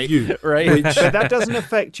point of view. Right. But that doesn't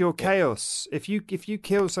affect your chaos. If you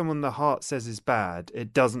kill someone the heart says is bad,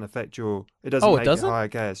 it doesn't affect your. It doesn't make it higher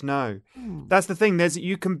chaos. No, that's the thing.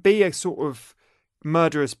 You can be a sort of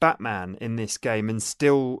murderous Batman in this game and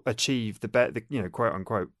still achieve the quote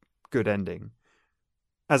unquote good ending,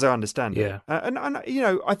 as I understand it. And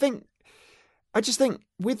I just think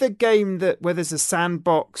with a game where there's a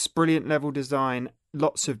sandbox, brilliant level design,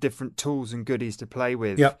 lots of different tools and goodies to play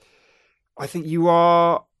with, I think you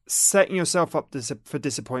are setting yourself up for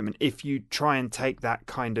disappointment if you try and take that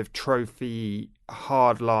kind of trophy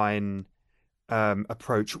hardline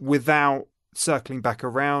approach without circling back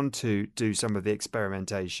around to do some of the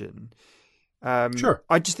experimentation. Sure.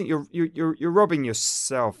 I just think you're robbing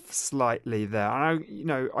yourself slightly there.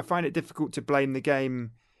 And I find it difficult to blame the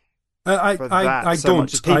game. I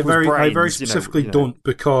don't. I very specifically don't,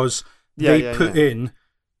 because they put in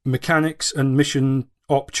mechanics and mission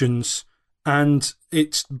options, and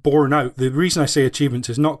it's borne out. The reason I say achievements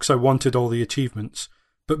is not because I wanted all the achievements,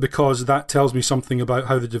 but because that tells me something about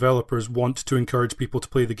how the developers want to encourage people to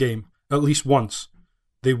play the game at least once.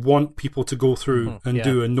 They want people to go through and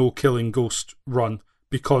do a no-killing ghost run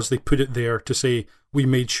because they put it there to say, we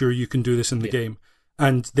made sure you can do this in the game.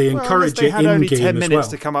 And they encourage it in-game as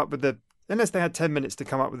well. Unless they had 10 minutes to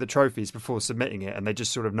come up with the trophies before submitting it, and they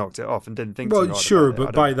just sort of knocked it off and didn't think. Well, sure,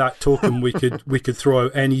 but by that token, we could throw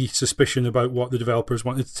out any suspicion about what the developers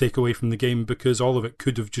wanted to take away from the game, because all of it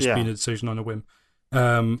could have just been a decision on a whim.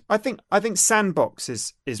 I think sandbox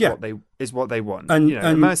is Yeah. what they want. And- you know,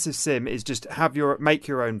 and- immersive sim is just make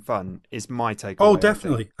your own fun. Is my takeaway. Oh, I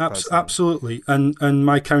definitely, think, personally. absolutely. And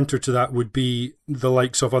my counter to that would be the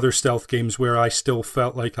likes of other stealth games where I still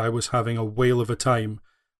felt like I was having a whale of a time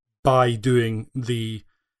by doing the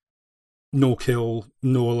no kill,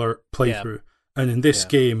 no alert playthrough. And in this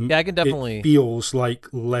game, I can definitely... it feels like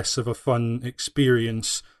less of a fun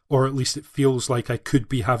experience, or at least it feels like I could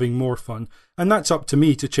be having more fun. And that's up to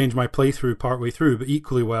me to change my playthrough partway through, but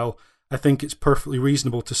equally well, I think it's perfectly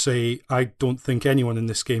reasonable to say I don't think anyone in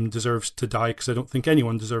this game deserves to die, because I don't think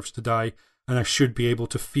anyone deserves to die, and I should be able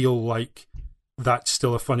to feel like that's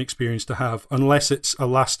still a fun experience to have, unless it's a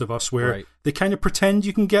Last of Us where they kind of pretend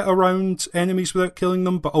you can get around enemies without killing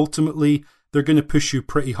them, but ultimately they're going to push you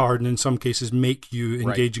pretty hard and in some cases make you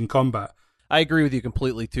engage in combat. I agree with you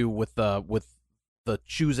completely too with the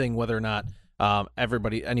choosing whether or not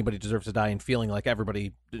anybody deserves to die and feeling like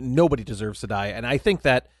nobody deserves to die. And I think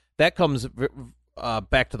that comes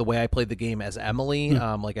back to the way I played the game as Emily.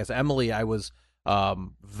 Like as Emily, I was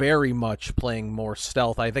very much playing more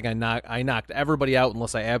stealth. I think I knocked everybody out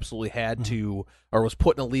unless I absolutely had to, or was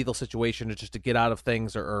put in a lethal situation just to get out of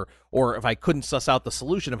things, or if I couldn't suss out the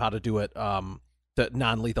solution of how to do it,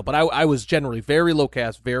 non-lethal. But I was generally very low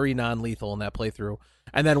cast, very non-lethal in that playthrough.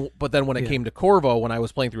 And then when it came to Corvo, when I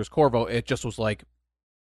was playing through as Corvo, it just was like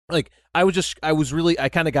I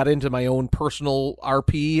kind of got into my own personal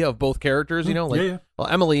RP of both characters, you know, well,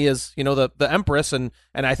 Emily is, you know, the Empress, and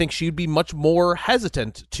I think she'd be much more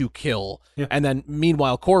hesitant to kill. Yeah. And then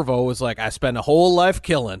meanwhile, Corvo is like, I spent a whole life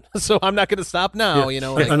killing, so I'm not going to stop now, you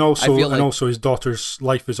know. Like, and also his daughter's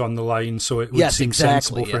life is on the line, so it would seem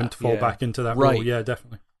sensible for him to fall back into that role. Yeah,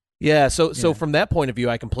 definitely. Yeah, so from that point of view,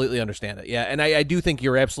 I completely understand it. Yeah, and I do think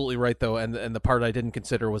you're absolutely right, though, and the part I didn't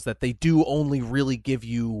consider was that they do only really give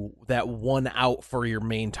you that one out for your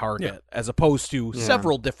main target, as opposed to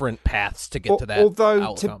several different paths to get to that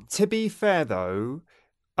outcome. To be fair, though,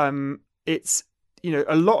 it's, you know,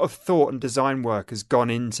 a lot of thought and design work has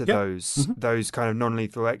gone into those kind of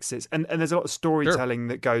non-lethal exits, and there's a lot of storytelling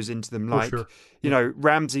that goes into them. Like, you know,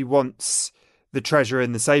 Ramsey wants the treasure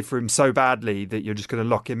in the safe room so badly that you're just going to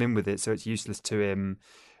lock him in with it, so it's useless to him.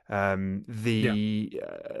 Hypatia,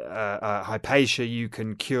 you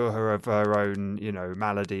can cure her of her own, you know,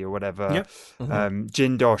 malady or whatever.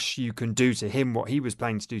 Jindosh, you can do to him what he was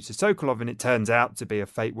planning to do to Sokolov, and it turns out to be a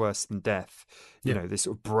fate worse than death. You know, this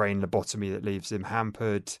sort of brain lobotomy that leaves him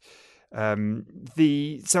hampered. So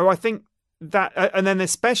I think that, and then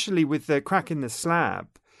especially with the crack in the slab,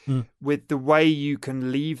 with the way you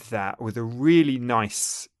can leave that with a really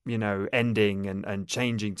nice, you know, ending and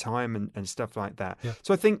changing time and stuff like that. Yeah.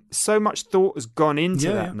 So I think so much thought has gone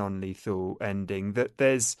into that non-lethal ending that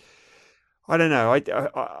there's, I don't know,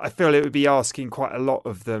 I feel it would be asking quite a lot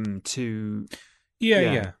of them to...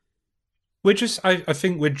 Yeah. We're just, I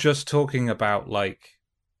think we're just talking about, like,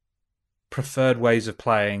 preferred ways of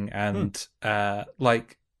playing and,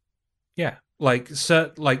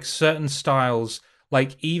 certain styles.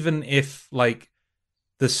 Like, even if, like,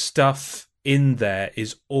 the stuff in there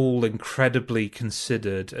is all incredibly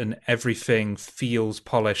considered and everything feels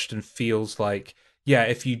polished and feels like, yeah,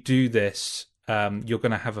 if you do this, you're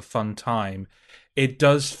going to have a fun time. It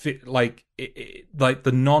does feel like, like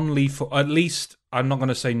the non-lethal, at least I'm not going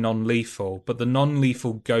to say non-lethal, but the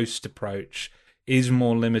non-lethal Ghost approach is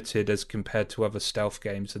more limited as compared to other stealth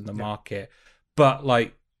games in the market. But,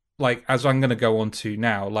 like as I'm going to go on to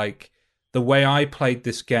now, like, the way I played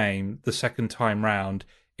this game the second time round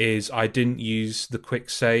is I didn't use the quick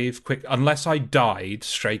save, unless I died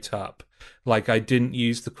straight up. Like, I didn't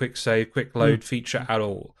use the quick save, quick load feature at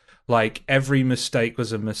all. Like, every mistake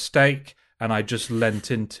was a mistake, and I just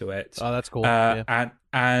lent into it. Oh, that's cool. And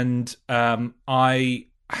I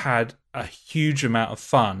had a huge amount of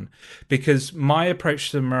fun, because my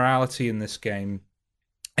approach to morality in this game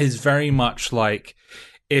is very much like,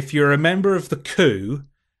 if you're a member of the coup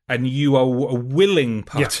and you are a willing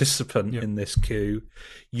participant in this coup,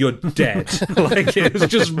 you're dead. Like, it was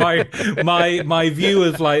just my view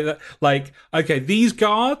of like, okay, these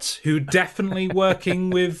guards who are definitely working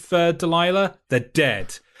with Delilah, they're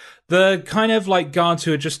dead. The kind of, like, guards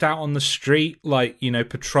who are just out on the street, like, you know,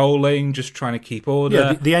 patrolling, just trying to keep order.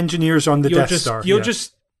 Yeah, the engineers on the Death Star. You're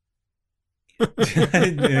just...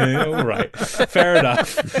 Yeah, all right, fair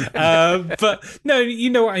enough. But no,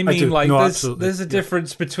 you know what I mean. Like, there's a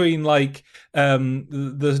difference between, like,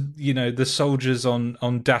 the soldiers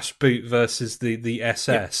on Das Boot versus the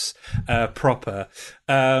SS proper.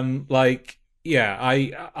 Like, yeah,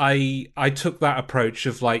 I took that approach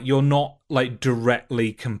of like you're not like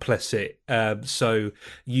directly complicit, so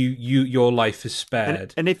your life is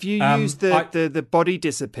spared. And if you use I the body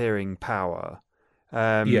disappearing power,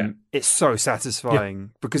 Yeah. it's so Yeah,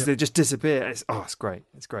 satisfying because yeah, they just disappear. It's great.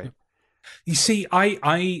 It's great. You see,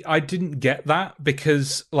 I didn't get that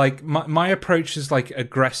because like my approach is like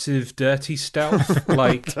aggressive, dirty stealth.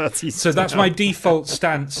 Like Dirty so that's my stuff. default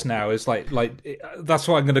stance now. Is like that's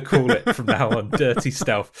what I'm going to call it from now on, dirty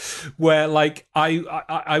stealth. Where like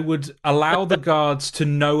I would allow the guards to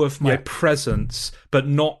know of my yeah. presence, but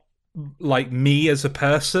not like me as a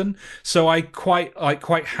person. So I quite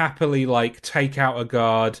happily like take out a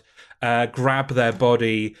guard, grab their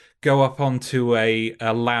body, go up onto a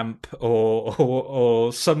lamp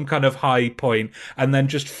or some kind of high point, and then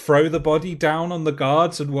just throw the body down on the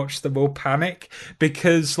guards and watch them all panic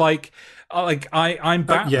because I'm Yeah, I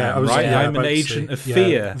Batman, was right? I'm an about to agent say, of yeah,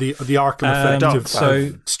 fear. the Arkham effect Dark of, side.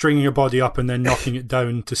 of stringing your body up and then knocking it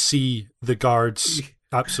down to see the guards.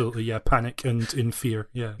 Absolutely, yeah, panic and in fear.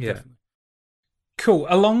 Yeah, Yeah. definitely. Cool.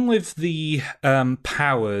 Along with the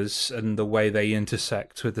powers and the way they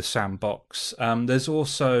intersect with the sandbox, there's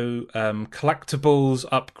also collectibles,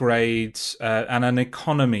 upgrades, and an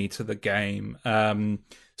economy to the game.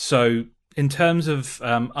 So, in terms of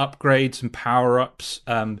upgrades and power ups,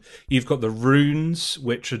 you've got the runes,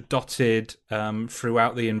 which are dotted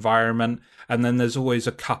throughout the environment, and then there's always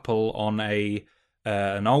a couple on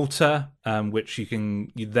an altar, which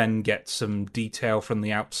you then get some detail from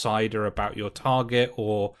the outsider about your target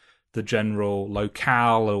or the general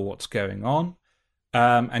locale or what's going on.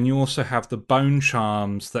 And you also have the bone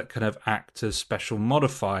charms that kind of act as special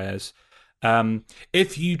modifiers.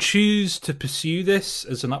 If you choose to pursue this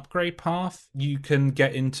as an upgrade path, you can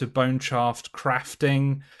get into bone shaft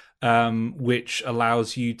crafting, which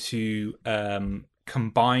allows you to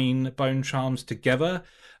combine bone charms together,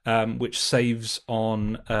 which saves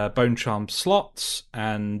on bone charm slots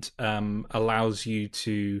and allows you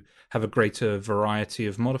to have a greater variety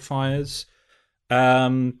of modifiers.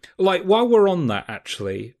 Like while we're on that,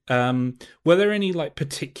 actually, were there any like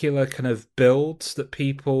particular kind of builds that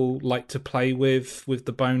people like to play with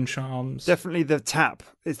the bone charms? Definitely the tap.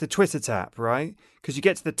 It's the Twitter tap, right? Because you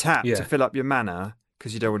get to the tap to Yeah. fill up your mana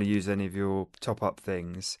because you don't want to use any of your top up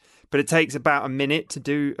things. But it takes about a minute to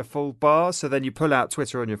do a full bar. So then you pull out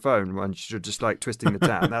Twitter on your phone and you're just like twisting the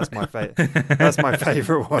tap. That's my That's my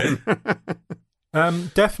favorite one.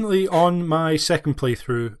 Definitely on my second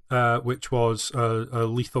playthrough, which was a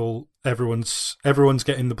lethal. Everyone's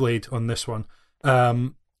getting the blade on this one.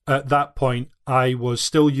 At that point, I was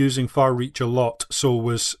still using far reach a lot, so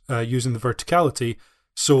was using the verticality.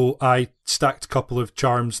 So I stacked a couple of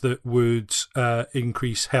charms that would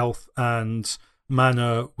increase health and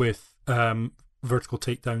mana with vertical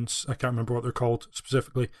takedowns. I can't remember what they're called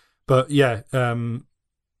specifically, but yeah,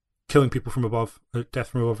 killing people from above, death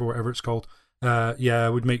from above, or whatever it's called. I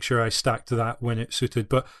would make sure I stacked that when it suited.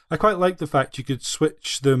 But I quite like the fact you could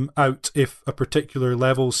switch them out if a particular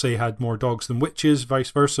level, say, had more dogs than witches,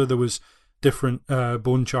 vice versa. There was different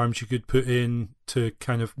bone charms you could put in to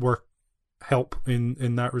kind of help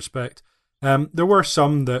in that respect. There were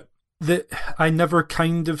some that I never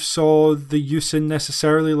kind of saw the use in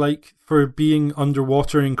necessarily, like for being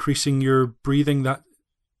underwater, increasing your breathing.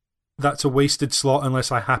 That's a wasted slot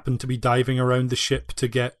unless I happen to be diving around the ship to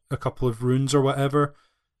get a couple of runes or whatever,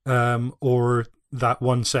 or that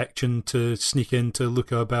one section to sneak into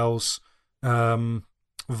Luca Bell's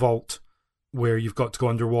vault where you've got to go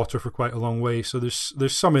underwater for quite a long way. So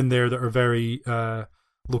there's some in there that are very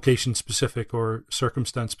location specific or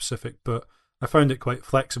circumstance specific, but I found it quite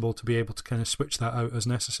flexible to be able to kind of switch that out as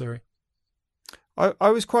necessary. I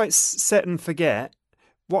was quite set and forget.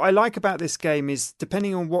 What I like about this game is,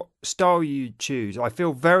 depending on what style you choose, I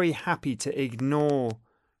feel very happy to ignore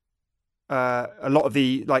a lot of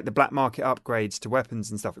the black market upgrades to weapons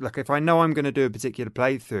and stuff. Like if I know I'm going to do a particular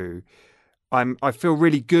playthrough, I feel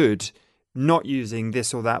really good not using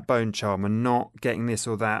this or that bone charm and not getting this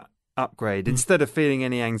or that upgrade, instead of feeling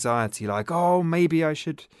any anxiety like, oh, maybe I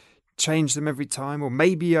should change them every time, or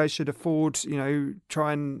maybe I should afford,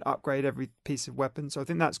 try and upgrade every piece of weapon. So I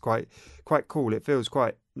think that's quite cool. It feels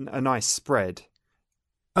quite a nice spread.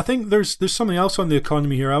 I think there's something else on the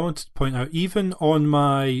economy here I wanted to point out. Even on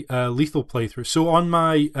my lethal playthrough, so on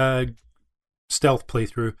my stealth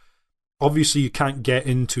playthrough, obviously you can't get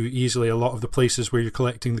into easily a lot of the places where you're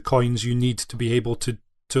collecting the coins you need to be able to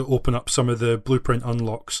open up some of the blueprint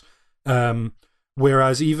unlocks.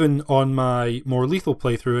 Whereas even on my more lethal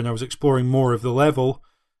playthrough, and I was exploring more of the level,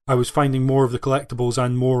 I was finding more of the collectibles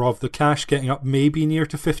and more of the cash, getting up maybe near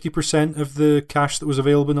to 50% of the cash that was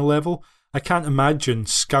available in a level. I can't imagine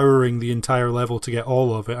scouring the entire level to get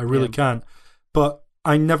all of it. I really can't. But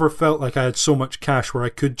I never felt like I had so much cash where I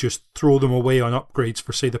could just throw them away on upgrades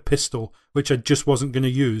for, say, the pistol, which I just wasn't going to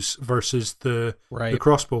use, versus the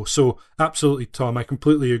crossbow. So, absolutely, Tom, I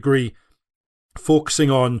completely agree. Focusing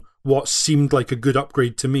on what seemed like a good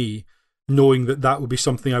upgrade to me, knowing that that would be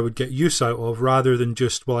something I would get use out of, rather than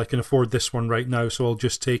just, well, I can afford this one right now, so I'll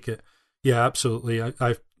just take it. Yeah, absolutely.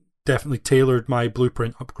 I've definitely tailored my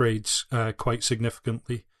blueprint upgrades quite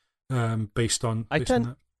significantly based on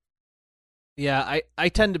that. Yeah, I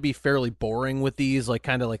tend to be fairly boring with these, like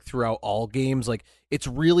kind of like throughout all games. Like it's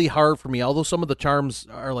really hard for me, although some of the charms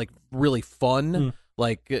are like really fun,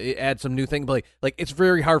 like add some new thing, but like it's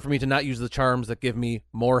very hard for me to not use the charms that give me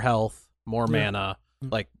more health, more mana,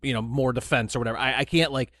 like, you know, more defense or whatever. I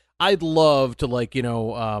can't, like, I'd love to, like, you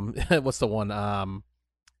know, what's the one?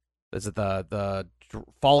 Is it the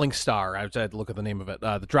Falling Star? I had to look at the name of it.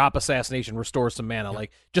 The drop assassination restores some mana,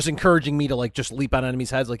 like just encouraging me to like just leap on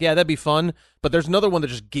enemies' heads. Like, yeah, that'd be fun. But there's another one that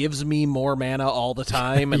just gives me more mana all the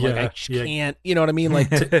time, and like I just can't. You know what I mean? Like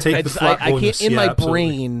take the flat bonus. I can't in my absolutely.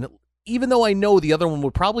 brain. Even though I know the other one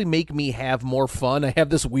would probably make me have more fun, I have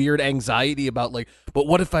this weird anxiety about, like, but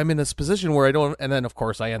what if I'm in this position where I don't? And then, of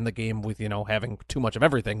course, I end the game with, you know, having too much of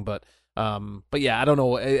everything. But yeah, I don't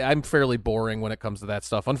know. I'm fairly boring when it comes to that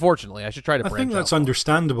stuff. Unfortunately, I should try to branch out. I think that's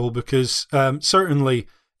understandable because certainly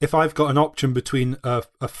if I've got an option between a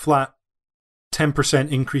flat 10%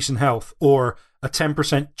 increase in health or a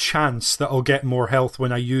 10% chance that I'll get more health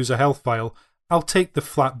when I use a health vial, I'll take the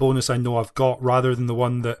flat bonus I know I've got rather than the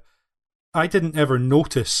one that I didn't ever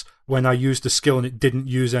notice when I used a skill and it didn't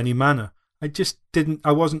use any mana.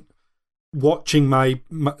 I wasn't watching my,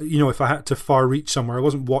 you know, if I had to far reach somewhere, I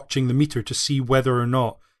wasn't watching the meter to see whether or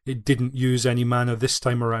not it didn't use any mana this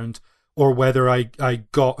time around, or whether I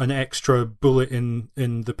got an extra bullet in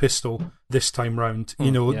the pistol this time round.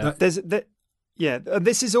 You know,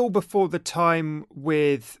 this is all before the time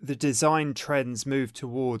with the design trends move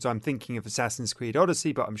towards, I'm thinking of Assassin's Creed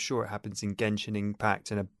Odyssey, but I'm sure it happens in Genshin Impact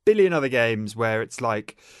and a billion other games where it's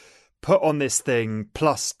like, put on this thing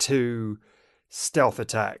 +2 stealth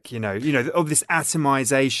attack, you know, of this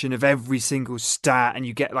atomization of every single stat, and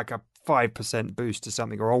you get like a 5% boost to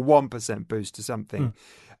something or a 1% boost to something.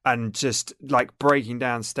 And just like breaking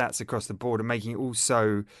down stats across the board and making it all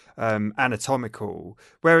so anatomical.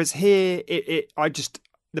 Whereas here,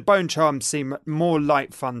 the bone charms seem more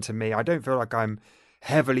light fun to me. I don't feel like I'm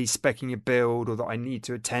heavily speccing a build or that I need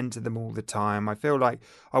to attend to them all the time. I feel like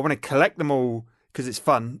I want to collect them all because it's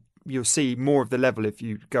fun. You'll see more of the level if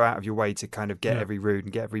you go out of your way to kind of get every rune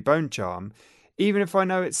and get every bone charm. Even if I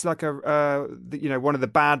know it's like one of the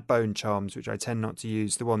bad bone charms, which I tend not to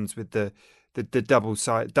use, the ones with the double-edged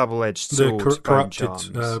sword, the corrupted bone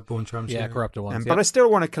charms. Corrupted ones. But I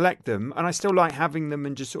still want to collect them, and I still like having them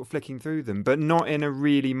and just sort of flicking through them, but not in a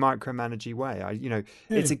really micromanagey way.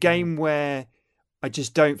 It's a game where I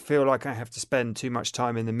just don't feel like I have to spend too much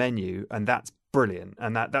time in the menu, and that's brilliant,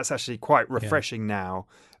 and that's actually quite refreshing now.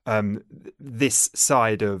 This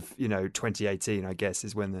side of 2018, I guess,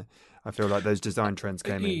 is when I feel like those design trends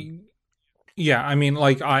came in. Yeah, I mean,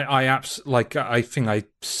 like I think I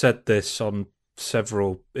said this on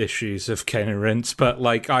several issues of Cane and Rinse, but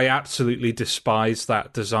like I absolutely despise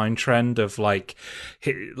that design trend of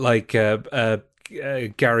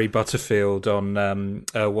Gary Butterfield on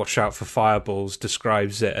Watch Out for Fireballs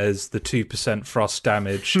describes it as the 2% frost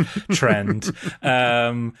damage trend.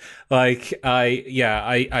 I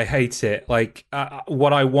hate it. Like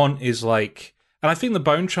what I want is like. And I think the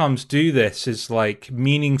Bone Charms do this, is like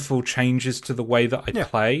meaningful changes to the way that I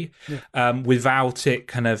play, without it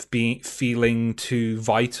kind of feeling too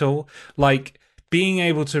vital. Like being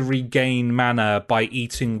able to regain mana by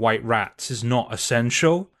eating white rats is not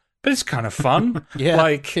essential, but it's kind of fun.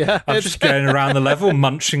 I'm just going around the level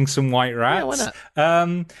munching some white rats. Yeah, why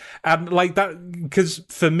not? And like that, because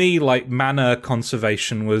for me, like mana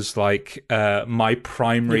conservation was like my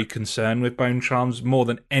primary concern with Bone Charms more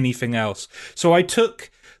than anything else. So I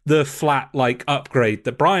took the flat like upgrade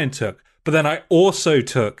that Brian took, but then I also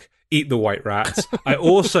took eat the white rats. I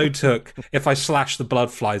also took, if I slash the blood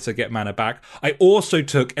flies, I get mana back. I also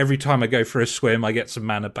took, every time I go for a swim, I get some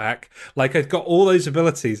mana back. Like, I've got all those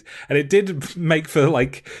abilities, and it did make for,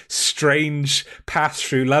 like, strange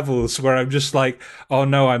pass-through levels where I'm just like, oh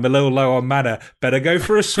no, I'm a little low on mana, better go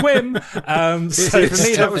for a swim. For me,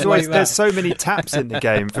 that was always, there's so many taps in the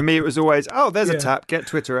game. For me, it was always, oh, there's a tap, get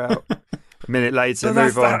Twitter out. A minute later,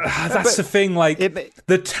 move on. That's the thing, like,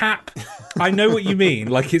 the tap I know what you mean.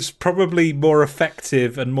 Like, it's probably more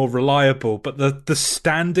effective and more reliable, but the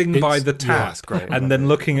standing by the tap That's great. I and love then it.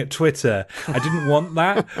 looking at Twitter, I didn't want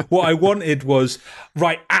that. What I wanted was,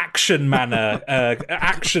 right, action mana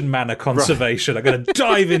conservation. I'm going to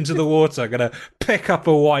dive into the water. I'm going to pick up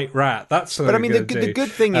a white rat. That's what But I I'm mean, going to the do.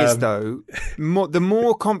 good thing is, though, the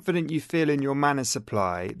more confident you feel in your mana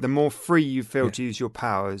supply, the more free you feel to use your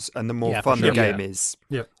powers, and the more Yeah, for fun the sure. game Yeah. is,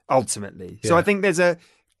 Yeah. ultimately. So Yeah. I think there's a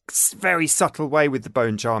very subtle way with the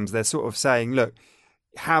bone charms. They're sort of saying, look,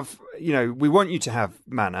 we want you to have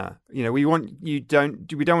mana. We don't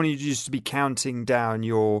want you just to be counting down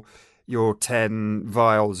your 10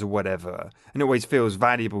 vials or whatever, and it always feels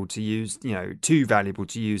valuable to use, too valuable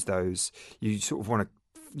to use those. You sort of want to,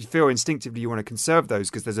 you feel instinctively you want to conserve those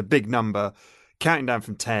because there's a big number counting down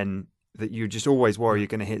from 10 that you just always worry you're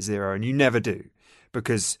going to hit 0, and you never do,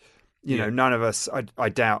 because none of us, I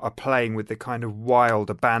doubt, are playing with the kind of wild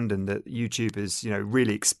abandon that YouTubers,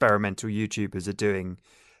 really experimental YouTubers are doing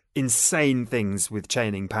insane things with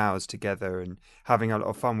chaining powers together and having a lot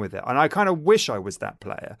of fun with it. And I kind of wish I was that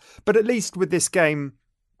player. But at least with this game,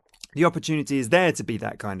 the opportunity is there to be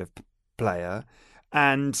that kind of player.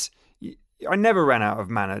 And I never ran out of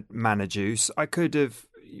mana juice. I could have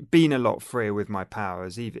been a lot freer with my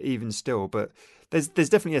powers, even still, but there's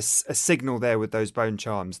definitely a signal there with those bone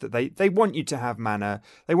charms that they want you to have mana.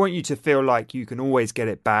 They want you to feel like you can always get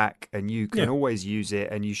it back and you can always use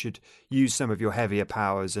it, and you should use some of your heavier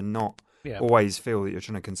powers and not always feel that you're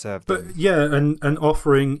trying to conserve them. But yeah, and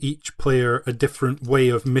offering each player a different way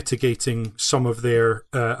of mitigating some of their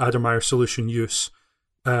Addermire solution use,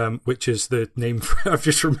 which is the name I've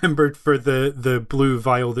just remembered for the blue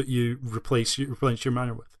vial that you replenish your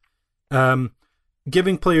mana with.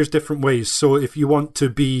 Giving players different ways. So if you want to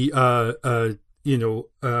be, if you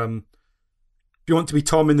want to be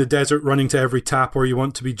Tom in the desert running to every tap, or you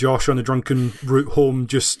want to be Josh on a drunken route home,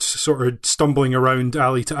 just sort of stumbling around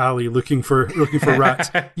alley to alley looking for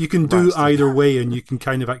rats, you can do either way, and you can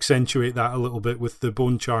kind of accentuate that a little bit with the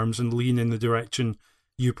bone charms and lean in the direction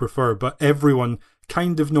you prefer. But everyone,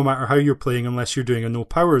 kind of, no matter how you're playing, unless you're doing a no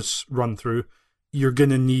powers run through, you're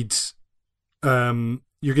gonna need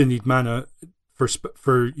mana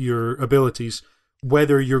for your abilities,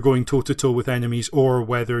 whether you're going toe to toe with enemies or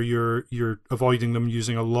whether you're avoiding them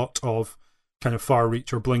using a lot of kind of far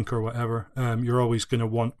reach or blink or whatever. You're always going to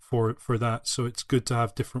want for that. So it's good to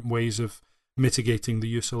have different ways of mitigating the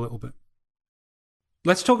use a little bit.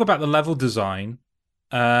 Let's talk about the level design,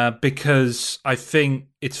 because I think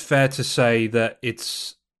it's fair to say that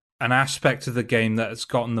it's an aspect of the game that has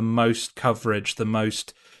gotten the most coverage, the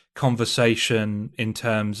most conversation in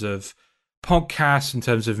terms of podcasts, in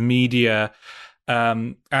terms of media,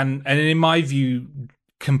 and in my view,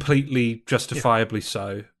 completely justifiably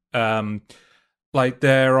so. Like,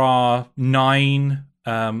 there are 9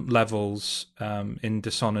 levels in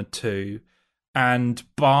Dishonored 2, and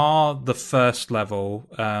bar the first level,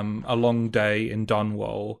 A Long Day in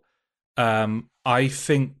Dunwall, I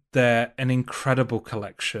think they're an incredible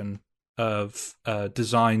collection of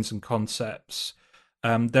designs and concepts.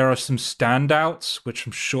 There are some standouts, which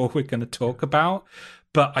I'm sure we're going to talk about,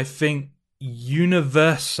 but I think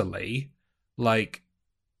universally, like,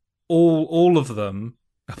 all of them,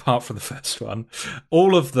 apart from the first one,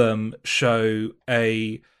 all of them show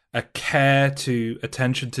a care to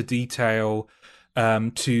attention to detail,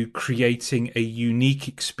 to creating a unique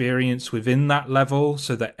experience within that level,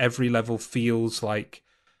 so that every level feels like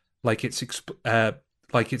it's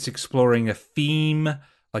exploring a theme,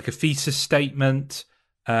 like a thesis statement.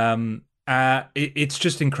 It's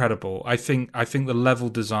just incredible. I think the level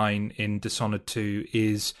design in Dishonored 2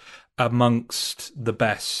 is amongst the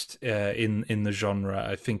best in the genre.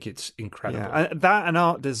 I think it's incredible. Yeah, that and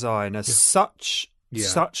art design are such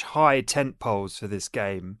high tent poles for this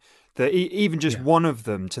game that even just one of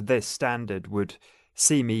them to this standard would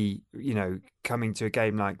see me, coming to a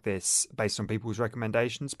game like this based on people's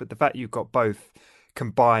recommendations. But the fact you've got both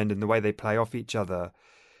combined and the way they play off each other,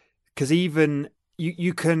 because even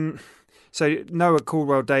you can. So Noah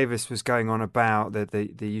Caldwell Davis was going on about the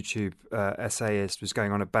YouTube essayist was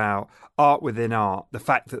going on about art within art. The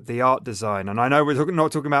fact that the art design, and I know we're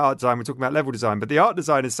not talking about art design, we're talking about level design, but the art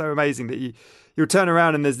design is so amazing that you'll turn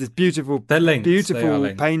around and there's this beautiful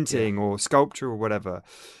painting or sculpture or whatever.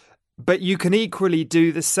 But you can equally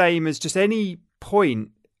do the same as just any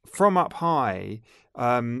point from up high.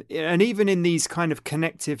 And even in these kind of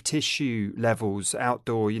connective tissue levels,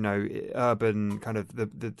 outdoor, urban, kind of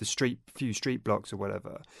the few street blocks or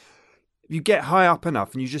whatever, you get high up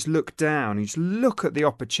enough and you just look down, you just look at the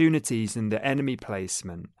opportunities and the enemy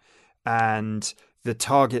placement and the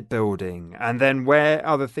target building, and then where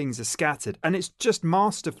other things are scattered. And it's just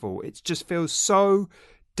masterful. It just feels so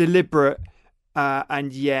deliberate,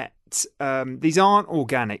 and yet these aren't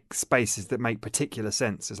organic spaces that make particular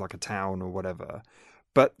sense as like a town or whatever.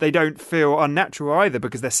 But they don't feel unnatural either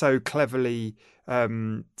because they're so cleverly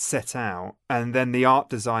set out. And then the art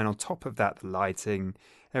design on top of that, the lighting,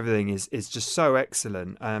 everything is just so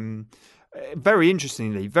excellent. Very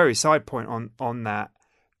interestingly, very side point on that,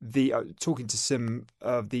 the talking to some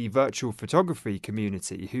of the virtual photography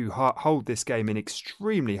community who hold this game in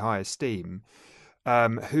extremely high esteem,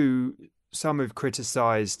 who some have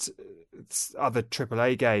criticised other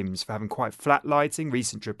AAA games for having quite flat lighting,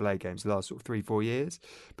 recent AAA games, the last sort of 3-4 years,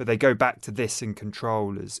 but they go back to this in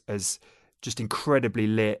Control as just incredibly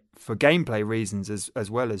lit for gameplay reasons as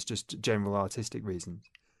well as just general artistic reasons.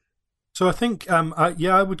 So I think,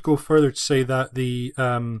 I would go further to say that the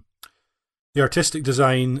artistic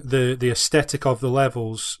design, the aesthetic of the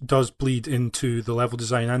levels does bleed into the level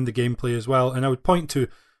design and the gameplay as well. And I would point to,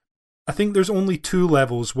 I think there's only 2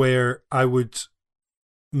 levels where I would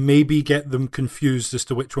maybe get them confused as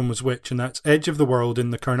to which one was which, and that's Edge of the World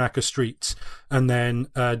in the Karnaka streets, and then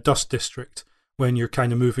Dust District when you're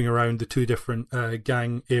kind of moving around the 2 different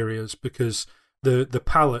gang areas, because the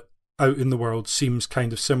palette out in the world seems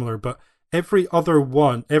kind of similar, but every other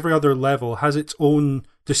level has its own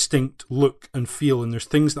distinct look and feel, and there's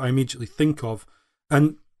things that I immediately think of,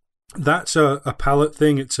 and that's a palette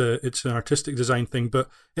thing. It's an artistic design thing, but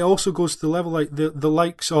it also goes to the level like the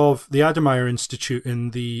likes of the Adamire Institute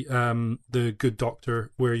in the Good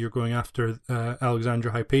Doctor, where you're going after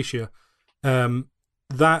Alexandra Hypatia.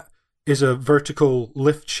 That is a vertical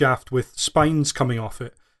lift shaft with spines coming off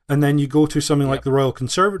it. And then you go to something like the Royal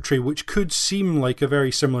Conservatory, which could seem like a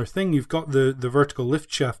very similar thing. You've got the vertical lift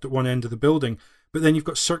shaft at one end of the building, but then you've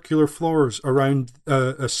got circular floors around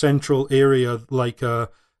a central area like a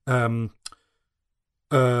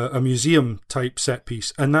museum type set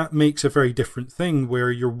piece, and that makes a very different thing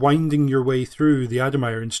where you're winding your way through the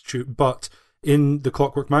Adamire Institute. But in the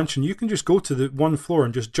Clockwork Mansion, you can just go to the one floor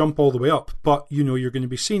and just jump all the way up, but you know you're going to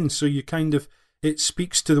be seen, so you kind of, it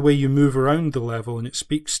speaks to the way you move around the level, and it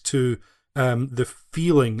speaks to the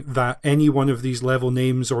feeling that any one of these level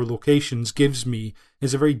names or locations gives me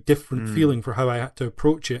is a very different feeling for how I had to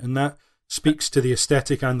approach it, and that speaks to the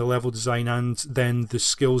aesthetic and the level design and then the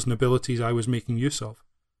skills and abilities I was making use of.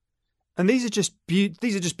 And these are just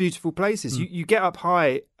beautiful places. You get up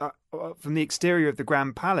high from the exterior of the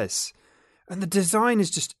Grand Palace, and the design is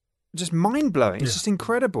just mind blowing. It's just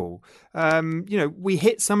incredible. We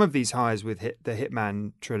hit some of these highs with the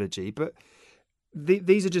Hitman trilogy, but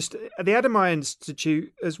these are just the Adamire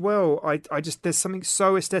Institute as well. I just, there's something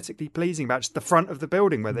so aesthetically pleasing about just the front of the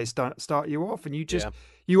building where they start you off, and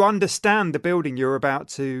you understand the building you're about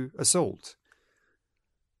to assault.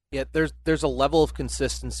 Yeah, there's a level of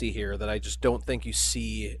consistency here that I just don't think you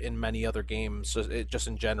see in many other games, just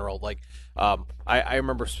in general. Like, I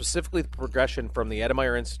remember specifically the progression from the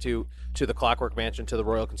Adamire Institute to the Clockwork Mansion to the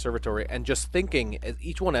Royal Conservatory, and just thinking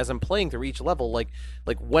each one as I'm playing through each level, like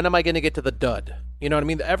when am I going to get to the dud? You know what I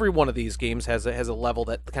mean? Every one of these games has a level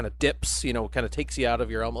that kind of dips, kind of takes you out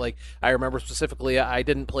of your element. Like, I remember specifically, I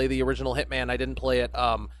didn't play the original Hitman. I didn't play it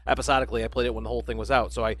episodically. I played it when the whole thing was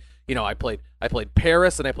out. So I played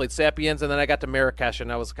Paris and I played Sapiens, and then I got to Marrakesh,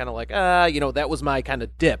 and I was kind of like, that was my kind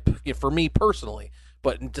of dip for me personally.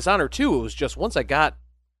 But in Dishonored 2, it was just once I got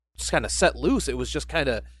just kind of set loose, it was just kind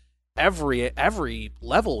of every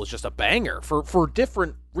level was just a banger for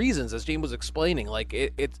different reasons, as James was explaining. Like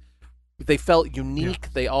they felt unique. Yeah.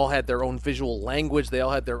 They all had their own visual language. They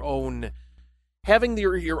all had their own. Having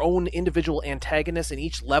your own individual antagonist in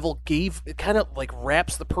each level it kind of like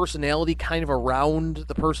wraps the personality kind of around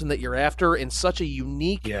the person that you're after in such a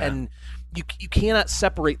unique, and you cannot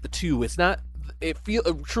separate the two. It's not. It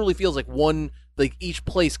truly feels like one. Like each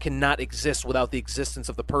place cannot exist without the existence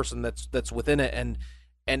of the person that's within it,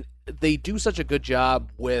 and they do such a good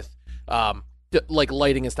job with like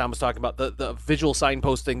lighting, as Tom was talking about, the visual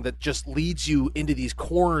signposting that just leads you into these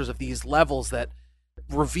corners of these levels that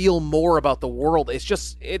reveal more about the world. It's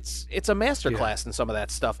just it's a masterclass in some of that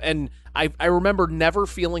stuff, and I remember never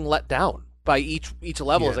feeling let down by each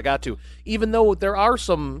level as I got to, even though there are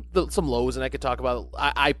some lows, and I could talk about.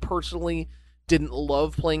 I personally didn't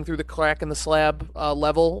love playing through the Crack in the Slab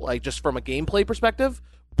level, like just from a gameplay perspective,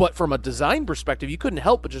 but from a design perspective, you couldn't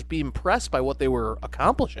help but just be impressed by what they were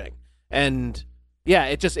accomplishing. And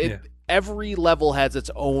every level has its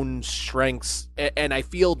own strengths, and I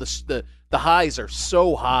feel the highs are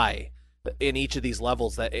so high in each of these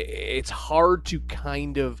levels that it's hard to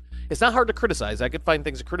kind of, it's not hard to criticize. I could find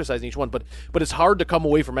things to criticize in each one, but it's hard to come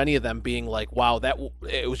away from any of them being like, wow,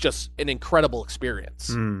 it was just an incredible experience.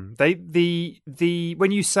 The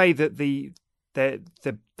when you say that the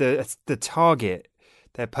target,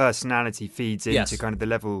 their personality feeds into kind of the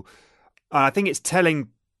level, I think it's telling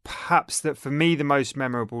perhaps that for me the most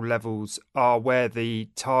memorable levels are where the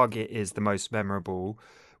target is the most memorable,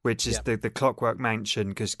 which is the Clockwork Mansion,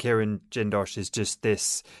 because Kieran Jindosh is just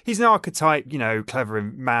this. He's an archetype, clever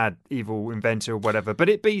and mad, evil inventor or whatever, but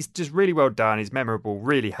he's just really well done. He's memorable,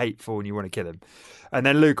 really hateful, and you want to kill him. And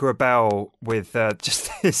then Luca Abel with just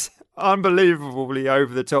this unbelievably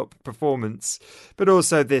over-the-top performance, but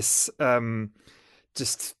also this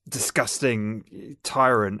just disgusting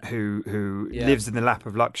tyrant who lives in the lap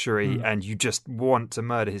of luxury, and you just want to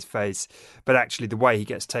murder his face, but actually the way he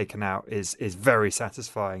gets taken out is very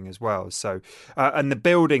satisfying as well. So and the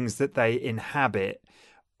buildings that they inhabit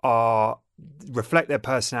reflect their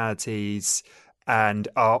personalities and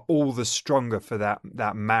are all the stronger for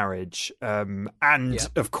that marriage.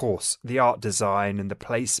 Of course, the art design and the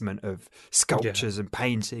placement of sculptures and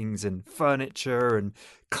paintings and furniture and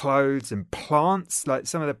clothes and plants, like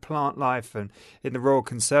some of the plant life and in the Royal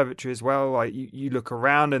Conservatory as well. Like you look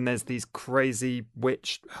around and there's these crazy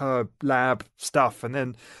witch herb lab stuff, and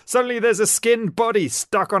then suddenly there's a skinned body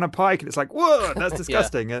stuck on a pike, and it's like, whoa, that's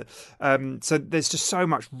disgusting. So there's just so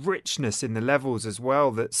much richness in the levels as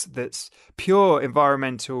well. That's pure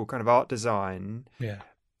environmental kind of art design. Yeah,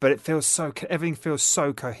 but everything feels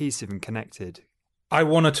so cohesive and connected. I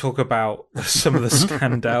want to talk about some of the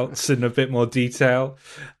standouts in a bit more detail.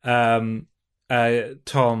 Tom,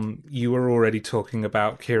 you were already talking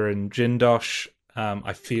about Kieran Jindosh.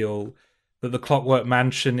 I feel that the Clockwork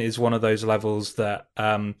Mansion is one of those levels that,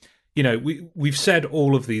 we've said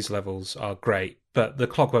all of these levels are great, but the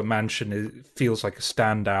Clockwork Mansion feels like a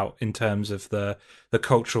standout in terms of the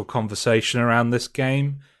cultural conversation around this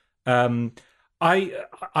game.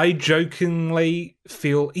 I jokingly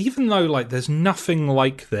feel, even though like there's nothing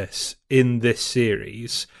like this in this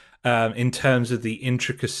series, in terms of the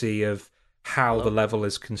intricacy of how the level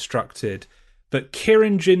is constructed, but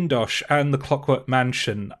Kieran Jindosh and the Clockwork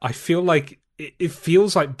Mansion, I feel like it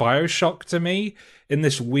feels like BioShock to me in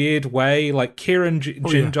this weird way. Like Kieran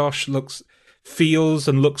Jindosh feels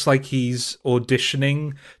and looks like he's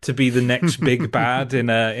auditioning to be the next big bad in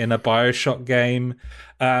a BioShock game.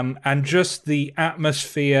 And just the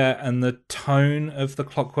atmosphere and the tone of the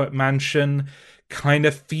Clockwork Mansion kind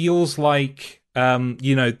of feels like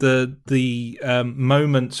the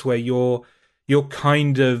moments where you're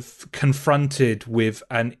kind of confronted with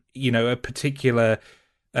a particular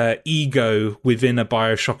ego within a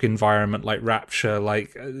BioShock environment like Rapture.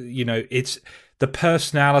 Like it's the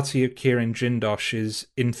personality of Kieran Jindosh is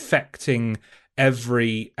infecting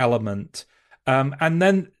every element, and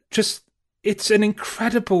then just. It's an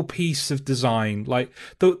incredible piece of design, like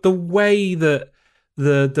the way that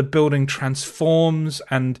the building transforms,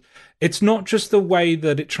 and it's not just the way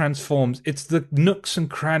that it transforms; it's the nooks and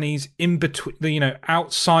crannies in between,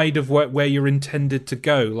 outside of where you're intended to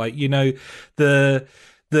go. Like the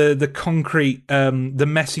concrete, the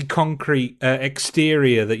messy concrete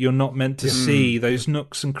exterior that you're not meant to see. Those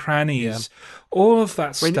nooks and crannies. All of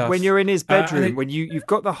that stuff. When you're in his bedroom, when you've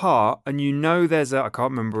got the heart and there's I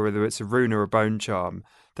can't remember whether it's a rune or a bone charm.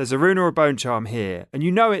 There's a rune or a bone charm here, and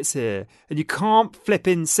it's here, and you can't flip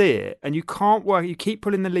in see it, and you can't work. You keep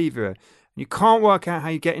pulling the lever, and you can't work out how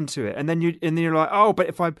you get into it, and then you're like, oh, but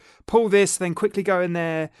if I pull this, then quickly go in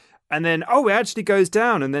there, and then it actually goes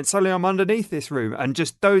down, and then suddenly I'm underneath this room, and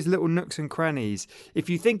just those little nooks and crannies. If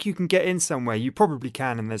you think you can get in somewhere, you probably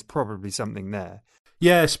can, and there's probably something there.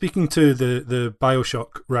 Yeah, speaking to the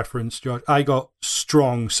BioShock reference, George, I got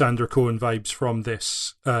strong Sander Cohen vibes from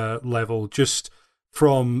this level, just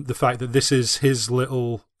from the fact that this is his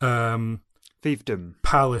little fiefdom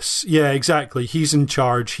palace. Yeah, exactly. He's in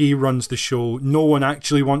charge. He runs the show. No one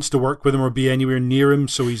actually wants to work with him or be anywhere near him,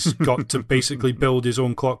 so he's got to basically build his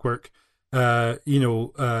own clockwork,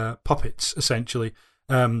 puppets, essentially.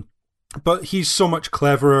 But he's so much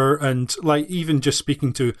cleverer, and like even just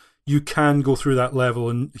speaking to... You can go through that level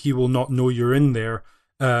and he will not know you're in there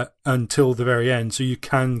until the very end. So you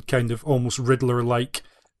can kind of almost Riddler-like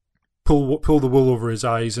pull the wool over his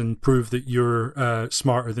eyes and prove that you're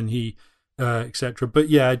smarter than he, etc. But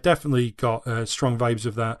yeah, I definitely got strong vibes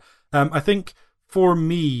of that. I think for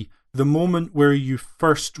me, the moment where you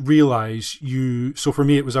first realise so for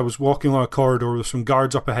me it was I was walking along a corridor with some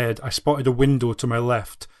guards up ahead. I spotted a window to my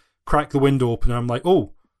left, cracked the window open, and I'm like,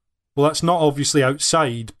 oh, well, that's not obviously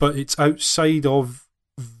outside, but it's outside of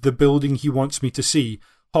the building he wants me to see.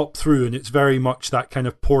 Hop through, and it's very much that kind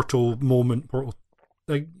of portal moment, portal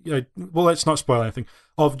well, let's not spoil anything,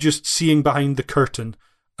 of just seeing behind the curtain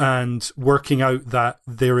and working out that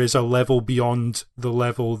there is a level beyond the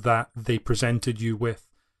level that they presented you with.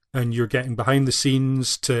 And you're getting behind the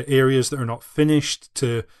scenes to areas that are not finished,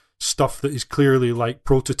 to stuff that is clearly like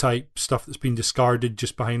prototype, stuff that's been discarded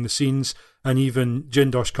just behind the scenes. And even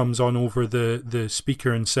Jindosh comes on over the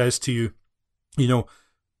speaker and says to you, you know,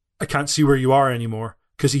 I can't see where you are anymore,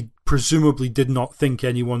 because he presumably did not think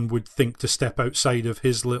anyone would think to step outside of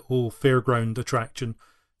his little fairground attraction.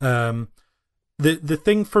 The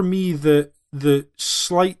thing for me that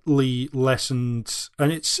slightly lessened,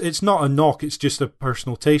 and it's not a knock, it's just a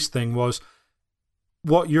personal taste thing, was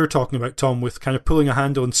what you're talking about, Tom, with kind of pulling a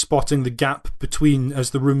handle and spotting the gap between, as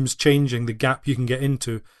the room's changing, the gap you can get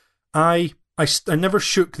into. I never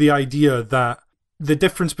shook the idea that the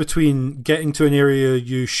difference between getting to an area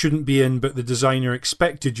you shouldn't be in but the designer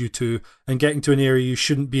expected you to, and getting to an area you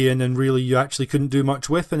shouldn't be in and really you actually couldn't do much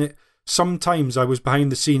with. And sometimes I was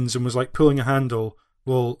behind the scenes and was like pulling a handle,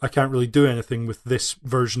 well, I can't really do anything with this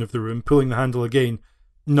version of the room. Pulling the handle again,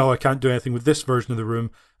 no, I can't do anything with this version of the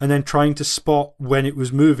room. And then trying to spot when it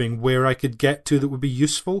was moving where I could get to that would be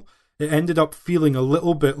useful. It ended up feeling a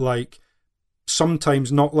little bit like,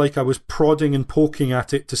 sometimes not like I was prodding and poking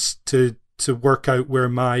at it to work out where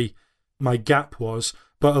my gap was,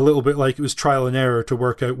 but a little bit like it was trial and error to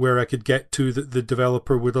work out where I could get to that the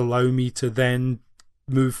developer would allow me to then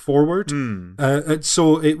move forward. And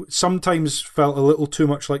so it sometimes felt a little too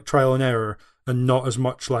much like trial and error and not as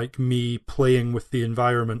much like me playing with the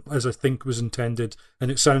environment as I think was intended, and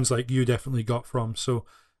it sounds like you definitely got from. So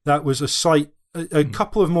that was a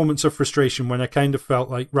couple of moments of frustration when I kind of felt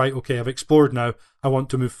like, right, okay, I've explored now, I want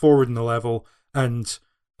to move forward in the level, and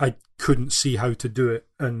I couldn't see how to do it,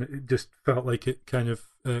 and it just felt like it kind of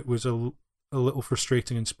was a little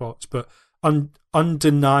frustrating in spots, but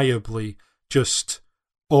undeniably just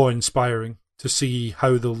awe-inspiring to see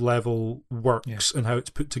how the level works and how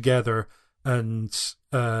it's put together, and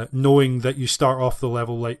knowing that you start off the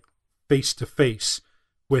level like face to face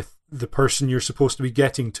with the person you're supposed to be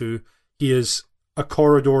getting to. He is a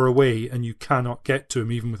corridor away and you cannot get to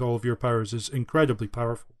him even with all of your powers is incredibly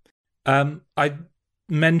powerful. I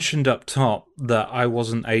mentioned up top that I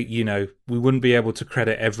wasn't we wouldn't be able to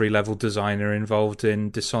credit every level designer involved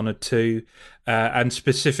in Dishonored 2, and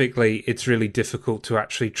specifically it's really difficult to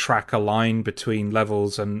actually track a line between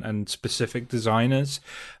levels and specific designers,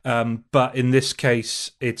 but in this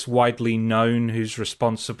case it's widely known who's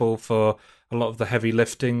responsible for a lot of the heavy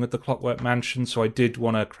lifting with the Clockwork Mansion, so I did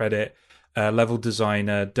want to credit level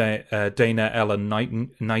designer Dana Ellen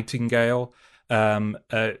Nightingale.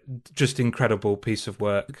 Just incredible piece of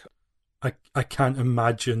work. I can't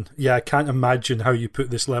imagine. Yeah, I can't imagine how you put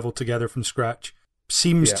this level together from scratch.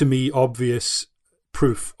 Seems to me obvious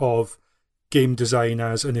proof of game design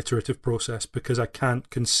as an iterative process, because I can't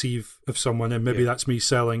conceive of someone, and maybe that's me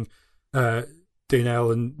selling Dana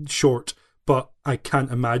Ellen short, but I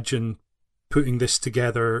can't imagine putting this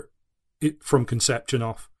together from conception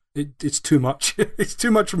off. It's too much. It's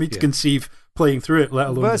too much for me to conceive playing through it, let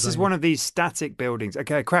alone versus design. One of these static buildings.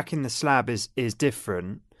 Okay, cracking the slab is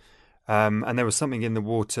different, and there was something in the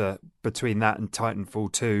water between that and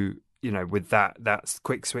Titanfall 2. With that's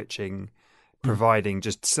quick switching, providing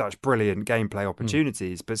just such brilliant gameplay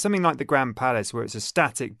opportunities. But something like the Grand Palace, where it's a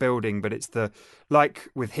static building, but it's like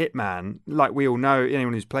with Hitman, like we all know,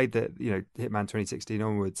 anyone who's played Hitman 2016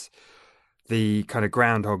 onwards. The kind of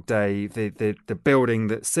Groundhog Day, the building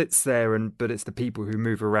that sits there, but it's the people who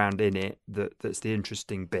move around in it that's the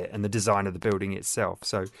interesting bit, and the design of the building itself.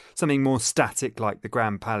 So something more static like the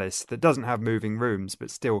Grand Palace that doesn't have moving rooms, but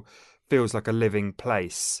still feels like a living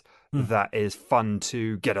place that is fun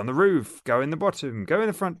to get on the roof, go in the bottom, go in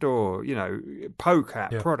the front door, poke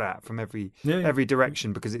at, prod at from every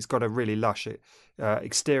direction, because it's got a really lush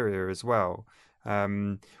exterior as well.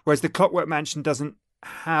 Whereas the Clockwork Mansion doesn't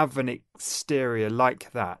have an exterior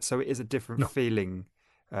like that, so it is a different feeling.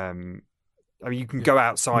 You can go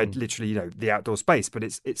outside, literally, the outdoor space, but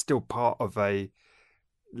it's still part of a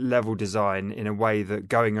level design in a way that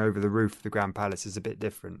going over the roof of the Grand Palace is a bit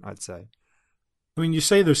different, I'd say. I mean, you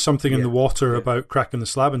say there's something in the water about cracking the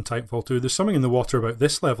slab in Titanfall 2. There's something in the water about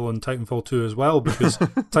this level in Titanfall 2 as well, because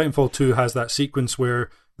Titanfall 2 has that sequence where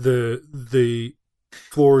the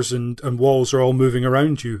floors and walls are all moving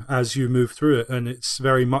around you as you move through it, and it's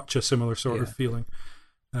very much a similar sort of feeling.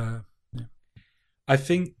 I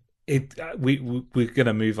think we're going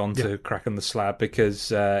to move on to Cracking the Slab, because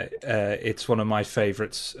it's one of my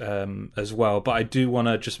favourites as well. But I do want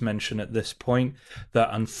to just mention at this point that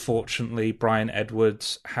unfortunately Brian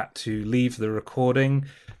Edwards had to leave the recording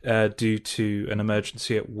due to an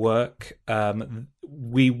emergency at work.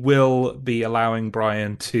 We will be allowing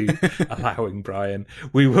Brian.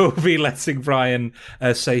 We will be letting Brian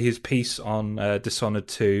say his piece on Dishonored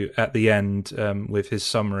 2 at the end with his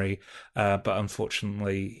summary, but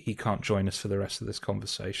unfortunately he can't join us for the rest of this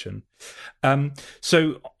conversation.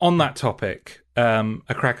 So on that topic,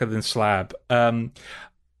 A Cracker Than Slab,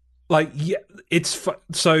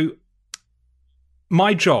 so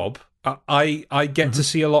my job, I get to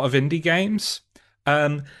see a lot of indie games.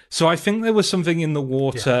 So I think there was something in the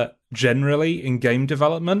water generally in game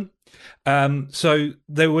development. So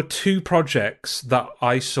there were two projects that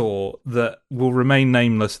I saw that will remain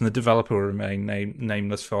nameless, and the developer will remain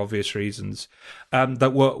nameless for obvious reasons,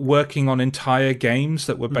 that were working on entire games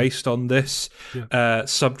that were based on this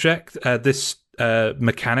subject, this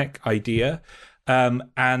mechanic idea.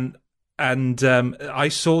 And I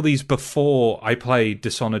saw these before I played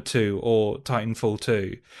Dishonored 2 or Titanfall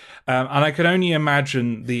 2. And I can only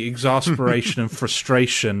imagine the exasperation and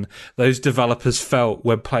frustration those developers felt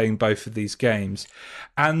when playing both of these games.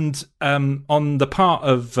 And on the part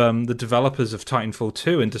of the developers of Titanfall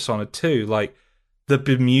 2 and Dishonored 2, like, the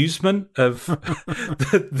bemusement of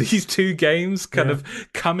these two games kind of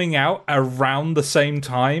coming out around the same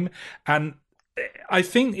time. And I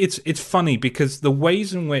think it's funny because the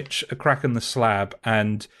ways in which A Crack in the Slab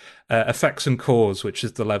and Effects and Cause, which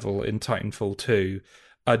is the level in Titanfall 2,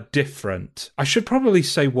 are different. I should probably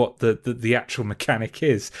say what the actual mechanic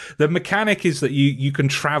is. The mechanic is that you can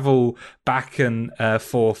travel back and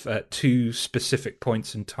forth at two specific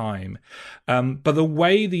points in time. But the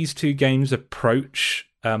way these two games approach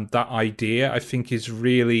that idea, I think, is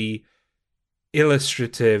really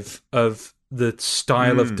illustrative of the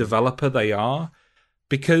style of developer they are,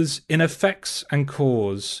 because in Effects and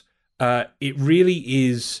Cause, it really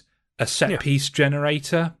is a set piece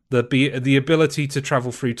generator. The ability to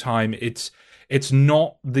travel through time. It's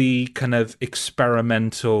not the kind of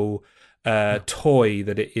experimental toy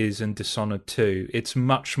that it is in Dishonored 2. It's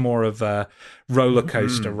much more of a roller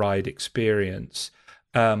coaster ride experience.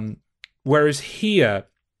 Whereas here,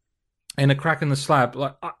 in A Crack in the Slab,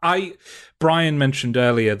 like Brian mentioned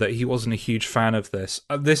earlier that he wasn't a huge fan of this.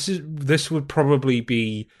 This would probably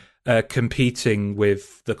be competing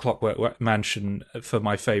with the Clockwork Mansion for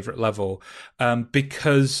my favorite level,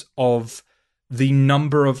 because of the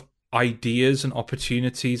number of ideas and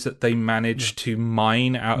opportunities that they managed to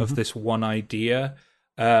mine out of this one idea.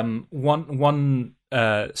 One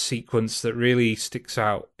sequence that really sticks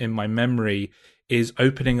out in my memory is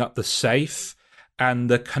opening up the safe,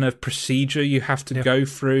 and the kind of procedure you have to go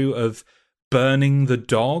through of burning the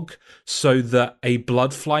dog so that a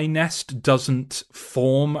bloodfly nest doesn't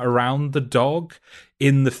form around the dog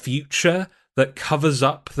in the future that covers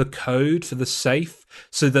up the code for the safe,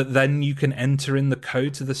 so that then you can enter in the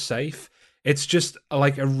code to the safe. It's just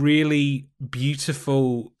like a really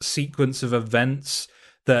beautiful sequence of events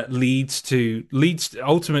that leads to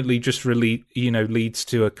ultimately just really, leads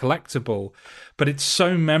to a collectible. But it's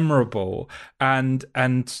so memorable and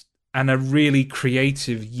a really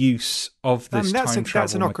creative use of this time travel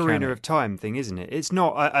that's an Ocarina mechanic. of Time thing, isn't it? It's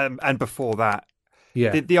not, and before that,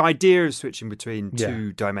 Yeah. the idea of switching between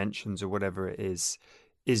two dimensions or whatever it is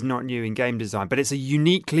not new in game design, but it's a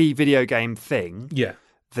uniquely video game thing. Yeah.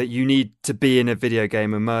 That you need to be in a video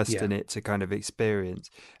game immersed in it to kind of experience.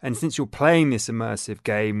 And since you're playing this immersive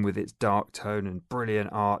game with its dark tone and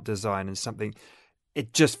brilliant art design and something,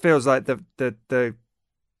 it just feels like the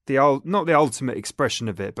not the ultimate expression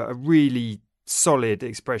of it, but a really solid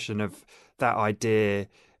expression of that idea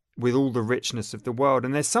with all the richness of the world.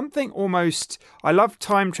 And there's something almost, I love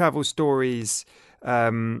time travel stories,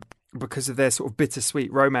 because of their sort of bittersweet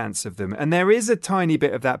romance of them. And there is a tiny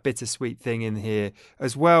bit of that bittersweet thing in here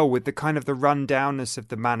as well, with the kind of the rundownness of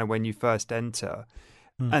the manor when you first enter.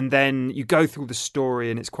 And then you go through the story,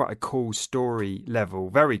 and it's quite a cool story level,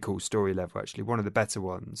 very cool story level, actually, one of the better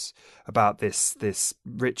ones, about this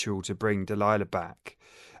ritual to bring Delilah back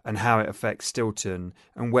and how it affects Stilton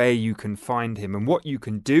and where you can find him and what you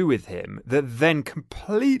can do with him, that then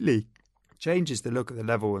completely changes the look of the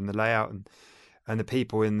level and the layout and the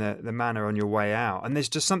people in the manor on your way out. And there's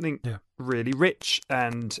just something really rich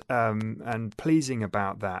and pleasing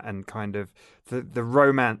about that, and kind of the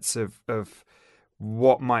romance of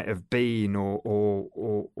what might have been,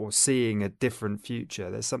 or seeing a different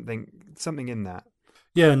future. There's something in that.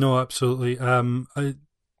 Yeah, no, absolutely.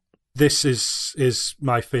 This is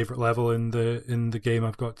my favorite level in the game,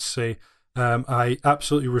 I've got to say. I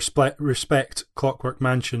absolutely respect Clockwork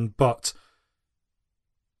Mansion, but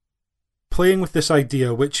playing with this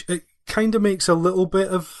idea, which it kind of makes a little bit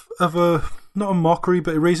of a not a mockery,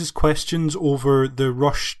 but it raises questions over the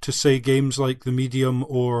rush to say games like the Medium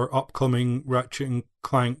or upcoming Ratchet and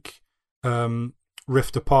Clank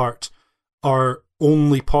Rift Apart are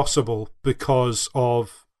only possible because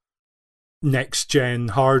of next-gen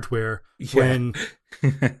hardware, when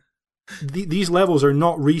these levels are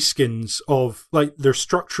not reskins of, like, they're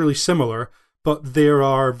structurally similar, but there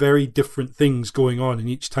are very different things going on in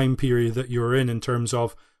each time period that you're in terms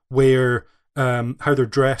of where, how they're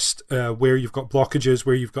dressed, where you've got blockages,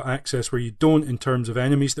 where you've got access, where you don't, in terms of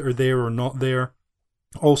enemies that are there or not there,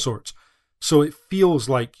 all sorts. So it feels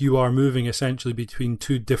like you are moving essentially between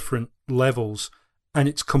two different levels, and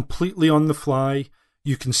it's completely on the fly.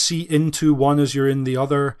 You can see into one as you're in the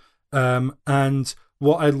other, and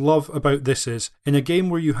what I love about this is, in a game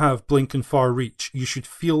where you have blink and far reach, you should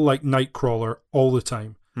feel like Nightcrawler all the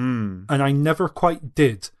time. And I never quite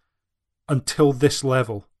did until this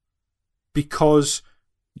level. Because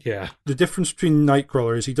the difference between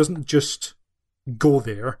Nightcrawler is he doesn't just go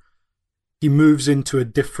there. He moves into a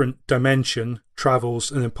different dimension, travels,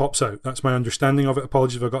 and then pops out. That's my understanding of it.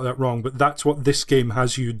 Apologies if I got that wrong, but that's what this game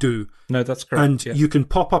has you do. No, that's correct. And you can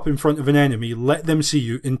pop up in front of an enemy, let them see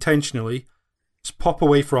you intentionally, pop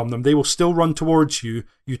away from them. They will still run towards you.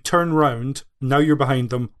 You turn round, now you're behind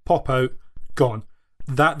them, pop out, gone.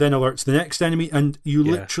 That then alerts the next enemy, and you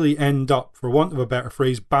literally end up, for want of a better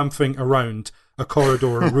phrase, bamfing around a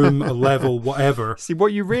corridor, a room, a level, whatever. See,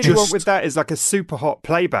 what you really want with that is like a super hot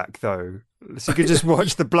playback, though. So you could just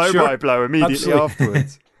watch the blow-by-blow immediately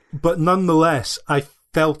afterwards. But nonetheless, I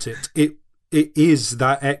felt it. It is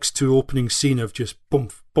that X2 opening scene of just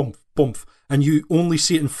bump, bump, bump. And you only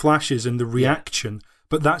see it in flashes in the reaction.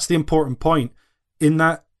 But that's the important point. In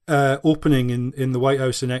that opening in the White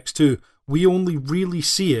House in X2, we only really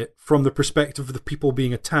see it from the perspective of the people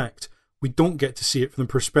being attacked. We don't get to see it from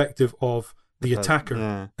the perspective of the attacker.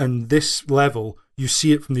 Yeah. And this level, you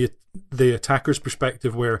see it from the attacker's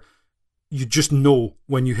perspective, where you just know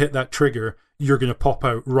when you hit that trigger, you're going to pop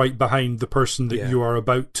out right behind the person that you are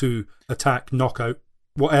about to attack, knock out,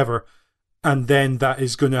 whatever. And then that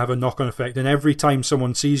is going to have a knock-on effect. And every time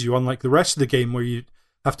someone sees you, unlike the rest of the game where you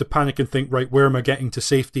have to panic and think, right, where am I getting to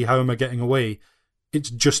safety? How am I getting away? It's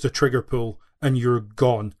just a trigger pull and you're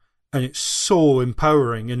gone. And it's so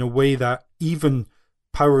empowering in a way that even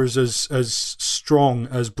powers as strong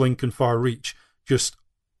as Blink and Far Reach just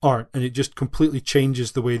aren't. And it just completely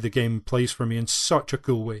changes the way the game plays for me in such a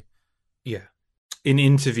cool way. Yeah. In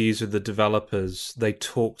interviews with the developers, they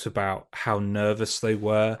talked about how nervous they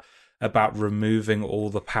were about removing all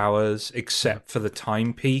the powers except for the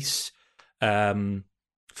timepiece for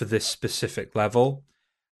this specific level.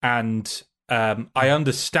 And I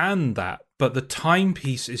understand that, but the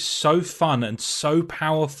timepiece is so fun and so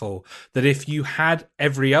powerful that if you had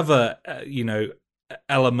every other,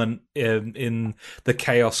 element in the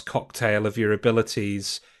chaos cocktail of your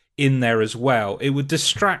abilities in there as well, it would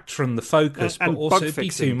distract from the focus, and but also it'd be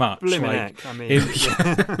too much. Like, I mean,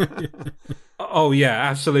 oh yeah,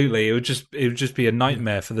 absolutely. It would just be a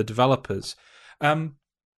nightmare for the developers. But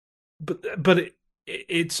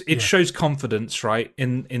it shows confidence, right?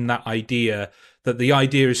 In that idea that the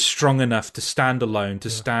idea is strong enough to stand alone, to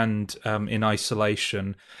stand in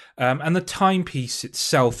isolation, and the timepiece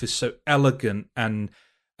itself is so elegant and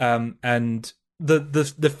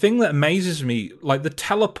the thing that amazes me, like the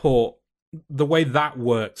teleport, the way that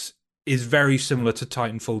works is very similar to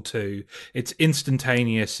Titanfall 2. It's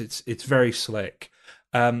instantaneous. It's very slick.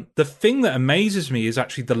 The thing that amazes me is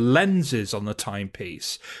actually the lenses on the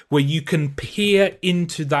timepiece, where you can peer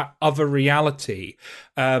into that other reality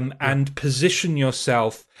and position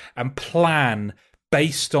yourself and plan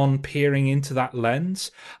based on peering into that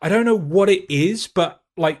lens. I don't know what it is, but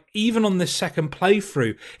like even on this second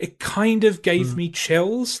playthrough, it kind of gave me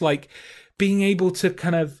chills, like being able to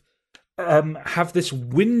kind of have this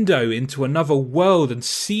window into another world and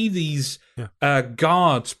see these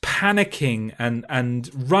guards panicking and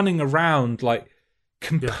running around like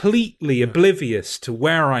completely oblivious to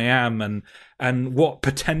where I am and what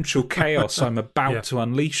potential chaos I'm about to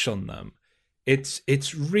unleash on them.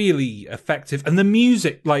 It's really effective, and the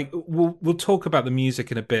music, like we'll talk about the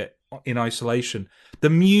music in a bit in isolation. The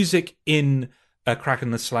music in Crack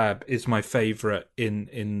in the Slab is my favorite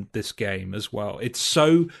in this game as well. It's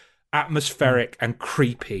so atmospheric and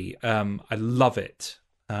creepy. I love it.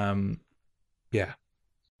 Cool.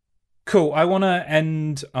 I want to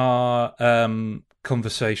end our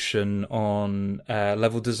conversation on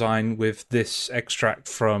level design with this extract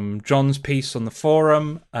from John's piece on the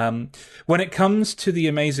forum. When it comes to the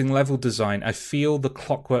amazing level design, I feel the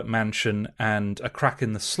Clockwork Mansion and A Crack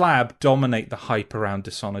in the Slab dominate the hype around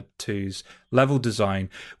Dishonored 2's level design,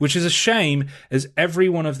 which is a shame, as every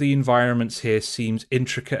one of the environments here seems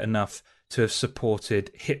intricate enough to have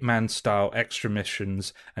supported Hitman-style extra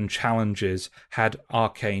missions and challenges had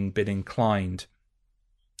Arcane been inclined.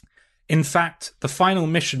 In fact, the final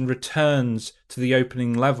mission returns to the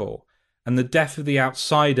opening level, and the death of the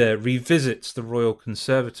outsider revisits the Royal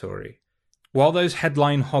Conservatory. While those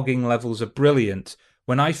headline-hogging levels are brilliant,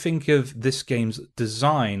 when I think of this game's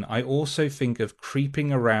design, I also think of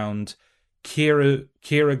creeping around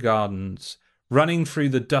Kira Gardens, running through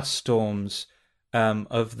the dust storms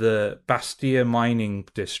of the Bastia mining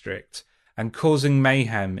district, and causing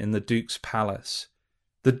mayhem in the Duke's Palace.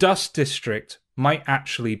 The Dust District might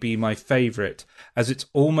actually be my favourite, as it's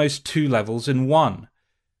almost 2 levels in one,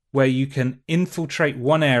 where you can infiltrate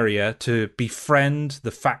one area to befriend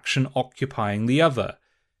the faction occupying the other,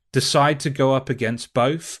 decide to go up against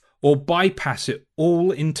both, or bypass it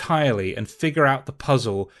all entirely and figure out the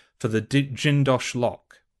puzzle for the Jindosh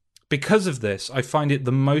lock. Because of this, I find it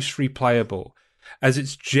the most replayable, as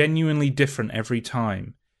it's genuinely different every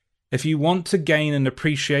time. If you want to gain an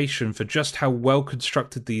appreciation for just how well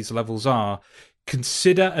constructed these levels are,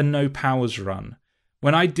 consider a No Powers run.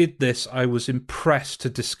 When I did this, I was impressed to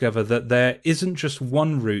discover that there isn't just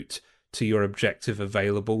one route to your objective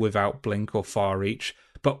available without Blink or Far Reach,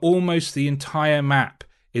 but almost the entire map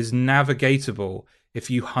is navigatable if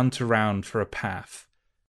you hunt around for a path.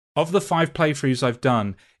 Of the 5 playthroughs I've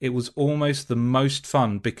done, it was almost the most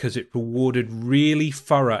fun because it rewarded really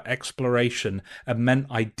thorough exploration and meant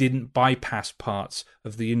I didn't bypass parts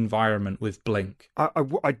of the environment with Blink.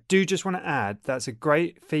 I do just want to add, that's a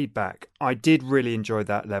great feedback. I did really enjoy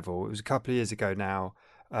that level. It was a couple of years ago now,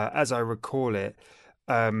 as I recall it.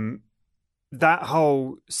 That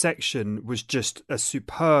whole section was just a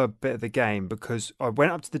superb bit of the game because I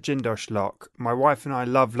went up to the Jindosh lock. My wife and I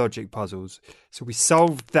love logic puzzles, so we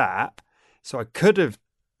solved that. So I could have,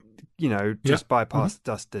 just bypassed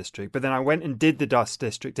the Dust District, but then I went and did the Dust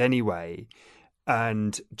District anyway,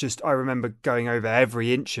 and I remember going over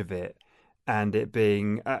every inch of it, and it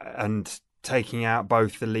being and taking out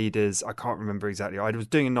both the leaders. I can't remember exactly. I was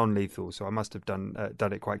doing a non-lethal, so I must have done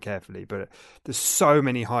it quite carefully. But there's so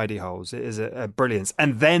many hidey holes. It is a brilliance.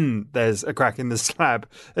 And then there's A Crack in the Slab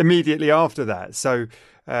immediately after that. So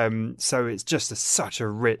it's just such a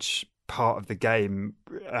rich part of the game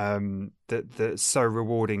that's so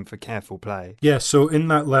rewarding for careful play. Yeah, so in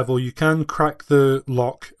that level, you can crack the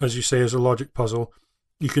lock, as you say, as a logic puzzle.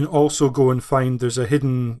 You can also go and find there's a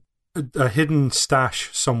hidden stash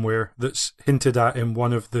somewhere that's hinted at in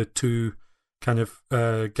one of the 2 kind of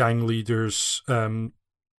gang leaders'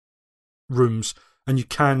 rooms, and you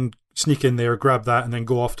can sneak in there, grab that, and then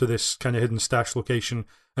go off to this kind of hidden stash location,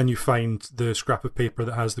 and you find the scrap of paper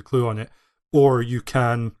that has the clue on it. Or you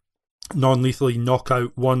can non-lethally knock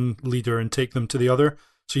out one leader and take them to the other,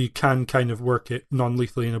 so you can kind of work it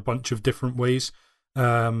non-lethally in a bunch of different ways,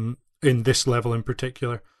 in this level in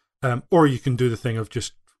particular. Or you can do the thing of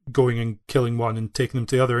just going and killing one and taking them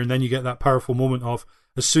to the other, and then you get that powerful moment of,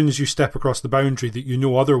 as soon as you step across the boundary that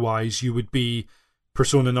otherwise you would be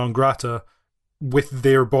persona non grata, with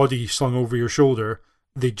their body slung over your shoulder,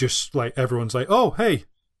 they just, everyone's like, oh, hey,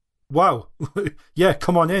 wow, yeah,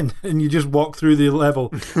 come on in, and you just walk through the level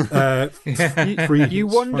free. You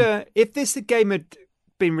wonder if this game had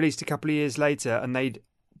been released a couple of years later and they'd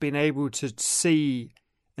been able to see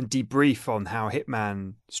and debrief on how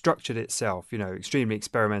Hitman structured itself, extremely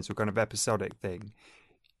experimental kind of episodic thing,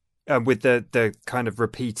 with the kind of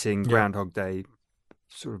repeating Groundhog Day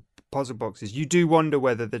sort of puzzle boxes. You do wonder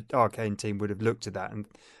whether the Arcane team would have looked at that and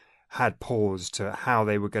had pause to how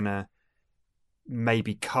they were going to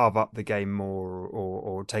maybe carve up the game more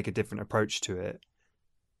or take a different approach to it.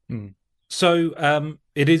 So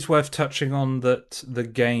it is worth touching on that the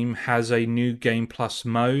game has a new Game Plus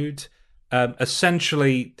mode.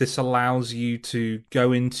 Essentially, this allows you to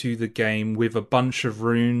go into the game with a bunch of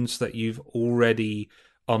runes that you've already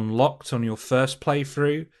unlocked on your first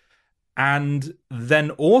playthrough, and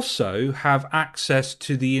then also have access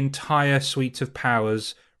to the entire suite of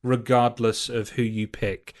powers regardless of who you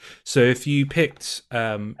pick. So if you picked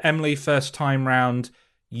Emily first time round,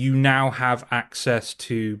 you now have access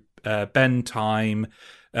to Bend Time,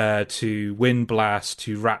 to Wind Blast,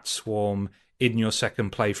 to Rat Swarm in your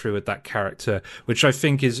second playthrough with that character, which I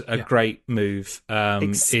think is a great move.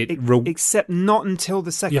 Except not until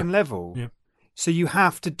the second level. Yeah. So you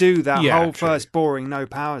have to do that Yeah, whole true. first boring no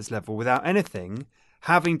powers level without anything,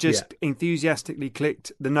 having just enthusiastically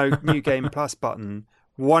clicked the no new game plus button,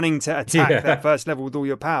 wanting to attack that first level with all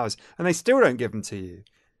your powers, and they still don't give them to you.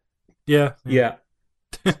 Yeah. Yeah.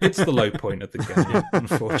 It's the low point of the game,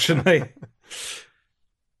 unfortunately.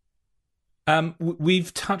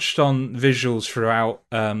 We've touched on visuals throughout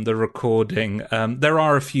the recording. There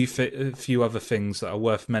are a few other things that are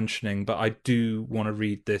worth mentioning, but I do want to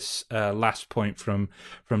read this last point from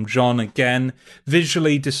John again.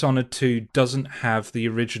 Visually, Dishonored 2 doesn't have the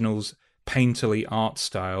original's painterly art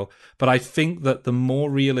style, but I think that the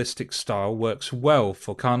more realistic style works well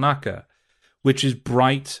for Karnaka, which is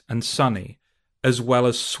bright and sunny, as well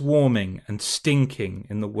as swarming and stinking,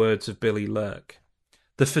 in the words of Billy Lurk.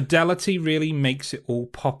 The fidelity really makes it all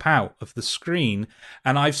pop out of the screen,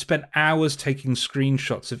 and I've spent hours taking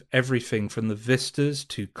screenshots of everything from the vistas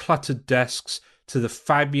to cluttered desks to the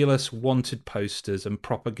fabulous wanted posters and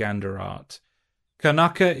propaganda art.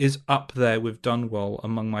 Karnaka is up there with Dunwall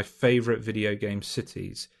among my favourite video game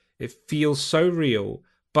cities. It feels so real,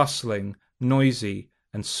 bustling, noisy,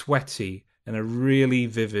 and sweaty in a really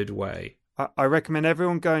vivid way. I recommend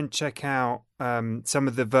everyone go and check out some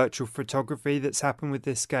of the virtual photography that's happened with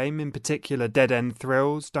this game, in particular Dead End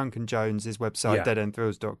Thrills, Duncan Jones' website,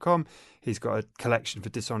 deadendthrills.com. He's got a collection for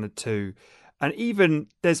Dishonored 2. And even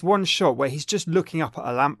there's one shot where he's just looking up at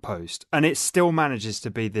a lamppost, and it still manages to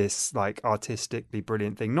be this like artistically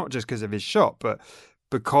brilliant thing, not just because of his shot, but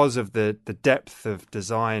because of the depth of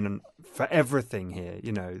design and for everything here.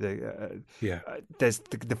 You know, there's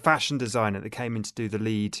the fashion designer that came in to do the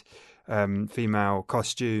lead female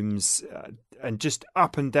costumes, and just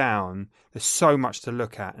up and down. There's so much to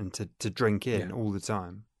look at and to drink in all the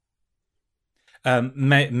time.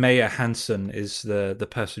 Maya Hansen is the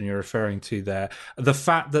person you're referring to there. The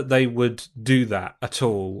fact that they would do that at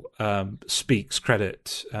all speaks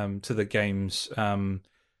credit to the game's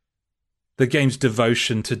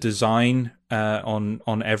devotion to design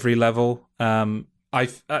on every level.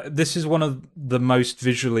 This is one of the most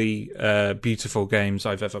visually beautiful games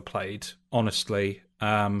I've ever played, honestly.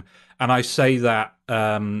 And I say that,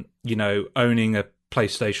 owning a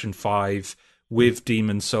PlayStation 5 with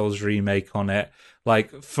Demon's Souls remake on it,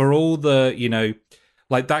 like for all the,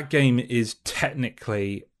 like that game is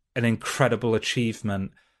technically an incredible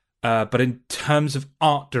achievement. But in terms of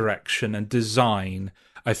art direction and design,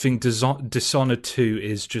 I think Dishonored 2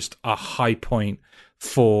 is just a high point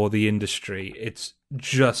for the industry. It's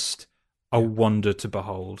just a wonder to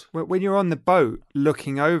behold. When you're on the boat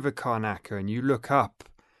looking over Karnaka and you look up,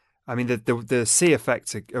 I mean, the sea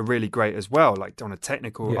effects are really great as well, like on a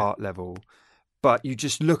technical art level. But you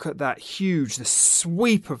just look at that the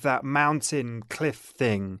sweep of that mountain cliff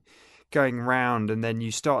thing going round, and then you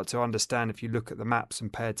start to understand if you look at the maps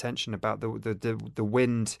and pay attention about the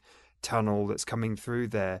wind tunnel that's coming through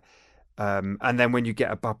there. And then when you get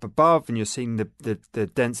up above and you're seeing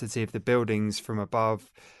the density of the buildings from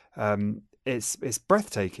above, it's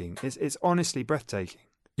breathtaking. It's honestly breathtaking.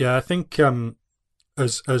 Yeah, I think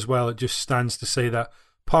as well, it just stands to say that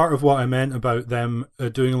part of what I meant about them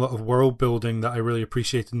doing a lot of world building that I really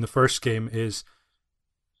appreciated in the first game is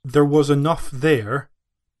there was enough there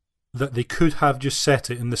that they could have just set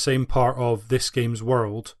it in the same part of this game's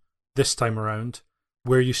world this time around,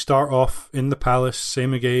 where you start off in the palace,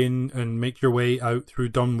 same again, and make your way out through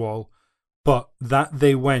Dunwall, but that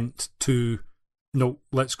they went to, no,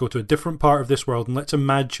 let's go to a different part of this world and let's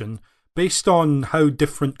imagine, based on how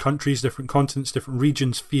different countries, different continents, different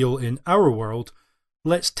regions feel in our world,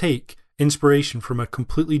 let's take inspiration from a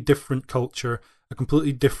completely different culture, a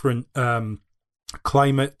completely different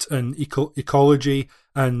climate and ecology,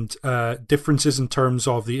 and differences in terms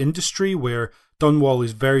of the industry, where Dunwall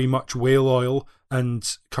is very much whale oil and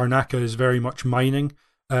Karnaka is very much mining,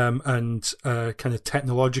 and kind of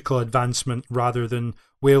technological advancement rather than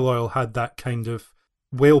whale oil had that kind of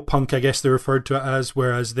whale punk, I guess they referred to it as,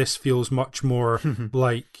 whereas this feels much more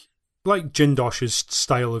like Jindosh's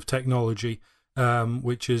style of technology,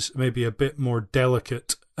 which is maybe a bit more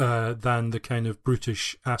delicate than the kind of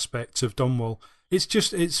brutish aspects of Dunwall.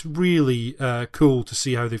 It's really cool to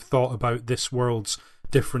see how they've thought about this world's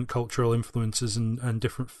different cultural influences and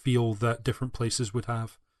different feel that different places would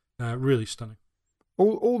have. Really stunning.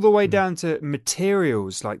 All the way down to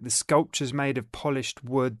materials, like the sculptures made of polished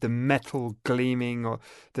wood, the metal gleaming, or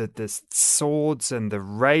the swords and the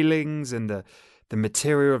railings and the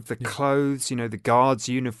material of the clothes, the guards'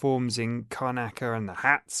 uniforms in Karnaka and the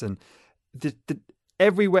hats, and the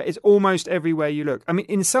everywhere. It's almost everywhere you look. I mean,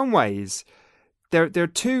 in some ways, there are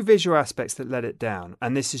two visual aspects that let it down,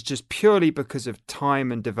 and this is just purely because of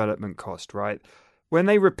time and development cost, right? when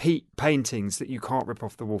they repeat paintings that you can't rip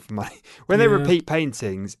off the wall for money, when they Yeah. repeat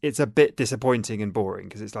paintings, it's a bit disappointing and boring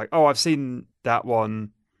because it's like, oh, I've seen that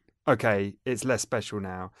one. Okay, it's less special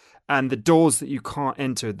now. And the doors that you can't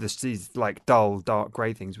enter, these like dull, dark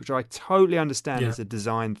grey things, which I totally understand Yeah. is a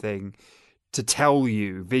design thing to tell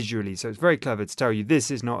you visually. So it's very clever to tell you this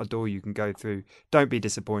is not a door you can go through. Don't be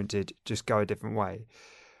disappointed. Just go a different way.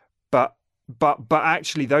 But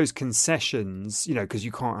actually those concessions, because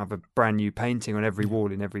you can't have a brand new painting on every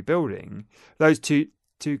wall in every building. Those two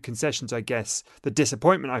concessions, I guess, the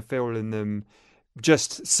disappointment I feel in them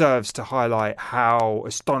just serves to highlight how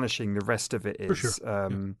astonishing the rest of it is. For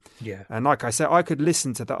sure. Yeah. And like I said, I could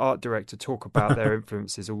listen to the art director talk about their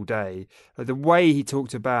influences all day. The way he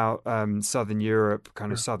talked about Southern Europe,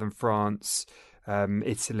 kind of Southern France,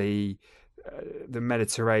 Italy, the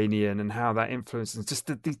Mediterranean, and how that influences just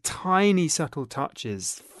the tiny subtle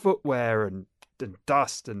touches, footwear and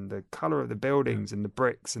dust and the color of the buildings and the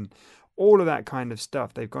bricks and all of that kind of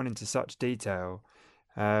stuff. They've gone into such detail.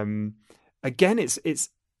 Again, it's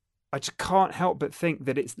I just can't help but think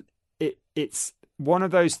that it's one of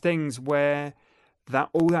those things where that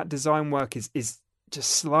all that design work is just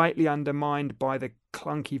slightly undermined by the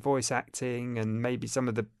clunky voice acting and maybe some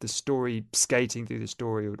of the story skating through the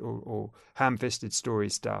story or ham-fisted story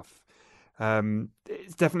stuff.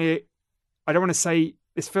 It's definitely, I don't want to say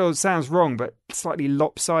this sounds wrong, but slightly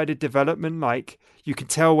lopsided development. Like you can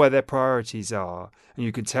tell where their priorities are, and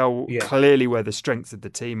you can tell clearly where the strengths of the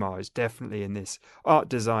team are. Is definitely in this art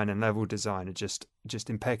design and level design are just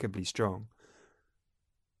impeccably strong.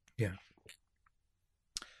 Yeah.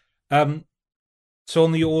 So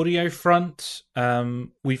on the audio front,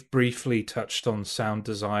 we've briefly touched on sound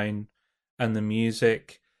design and the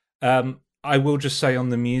music. I will just say on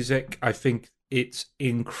the music, I think it's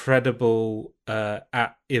incredible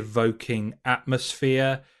at evoking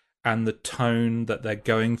atmosphere and the tone that they're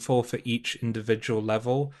going for each individual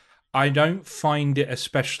level. I don't find it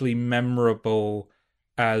especially memorable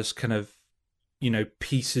as kind of,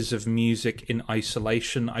 pieces of music in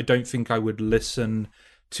isolation. I don't think I would listen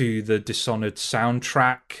to the Dishonored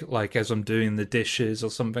soundtrack, like as I'm doing the dishes or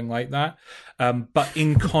something like that. But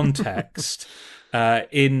in context,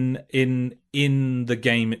 in the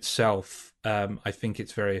game itself, I think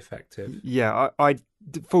it's very effective. Yeah, I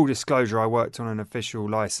full disclosure, I worked on an official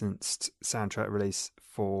licensed soundtrack release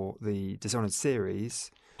for the Dishonored series.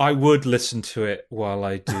 I would listen to it while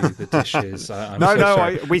I do the dishes.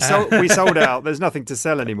 We sold out. There's nothing to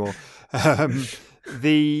sell anymore.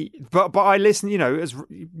 But I listened, as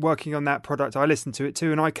working on that product, I listened to it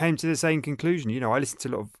too, and I came to the same conclusion. I listened to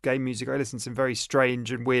a lot of game music. I listened to some very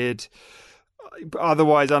strange and weird,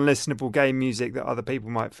 otherwise unlistenable game music that other people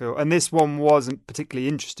might feel. And this one wasn't particularly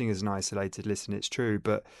interesting as an isolated listen. It's true,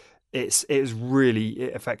 but it was really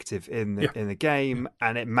effective in the game,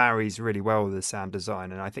 and it marries really well with the sound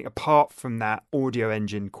design. And I think apart from that audio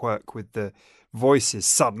engine quirk with the voices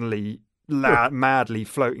suddenly madly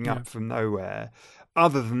floating up from nowhere,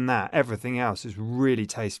 other than that, everything else is really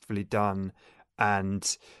tastefully done.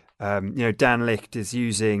 And Dan Licht is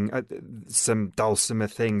using some dulcimer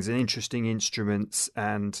things and interesting instruments,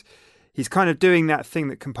 and he's kind of doing that thing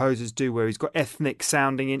that composers do where he's got ethnic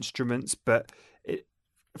sounding instruments, but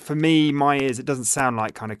for me, my ears, it doesn't sound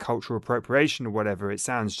like kind of cultural appropriation or whatever. It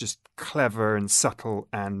sounds just clever and subtle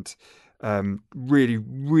and really,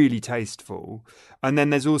 really tasteful. And then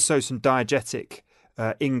there's also some diegetic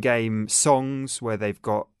in-game songs where they've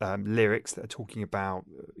got lyrics that are talking about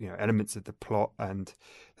elements of the plot. And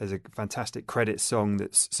there's a fantastic credit song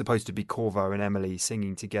that's supposed to be Corvo and Emily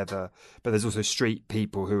singing together. But there's also street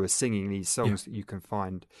people who are singing these songs that you can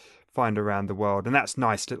find around the world. And that's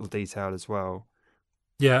nice little detail as well.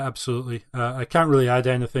 Yeah, absolutely. I can't really add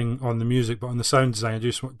anything on the music, but on the sound design, I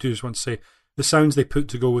just want to say the sounds they put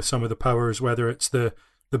to go with some of the powers, whether it's the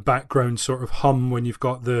background sort of hum when you've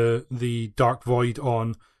got the dark void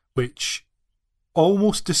on, which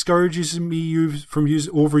almost discourages me from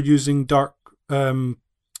overusing dark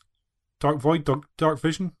void, dark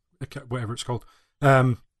vision, whatever it's called.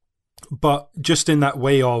 But just in that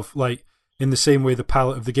way of, like, in the same way the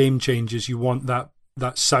palette of the game changes, you want that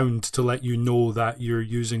sound to let you know that you're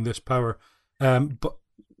using this power, but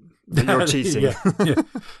you're cheating.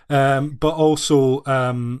 But also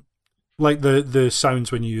like the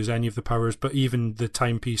sounds when you use any of the powers, but even the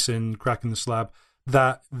timepiece in Cracking the Slab,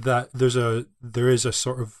 that there is a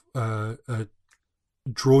sort of a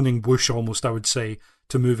droning whoosh almost, I would say,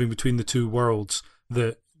 to moving between the two worlds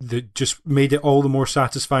that just made it all the more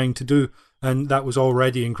satisfying to do, and that was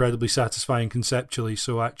already incredibly satisfying conceptually.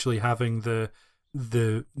 So actually having the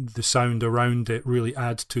sound around it really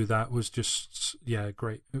add to that was just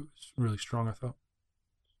great. It was really strong, I thought.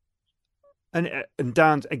 And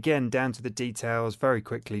down to the details very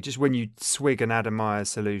quickly. Just when you swig an Adamaya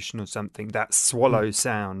solution or something, that swallow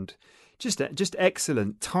sound, just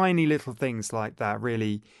excellent. Tiny little things like that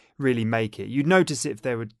really make it. You'd notice it if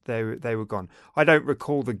they were gone. I don't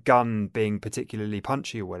recall the gun being particularly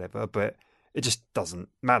punchy or whatever, but it just doesn't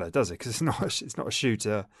matter, does it? Because it's not a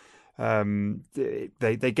shooter.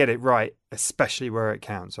 They get it right, especially where it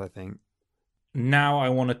counts, I think. Now I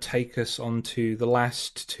want to take us on to the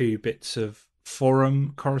last two bits of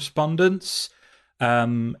forum correspondence.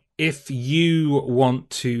 If you want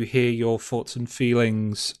to hear your thoughts and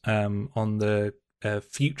feelings on the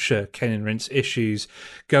future Cane and Rinse issues,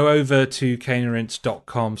 go over to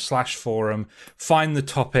caneandrinse.com/forum, find the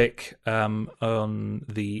topic on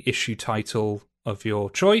the issue title of your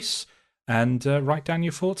choice, and write down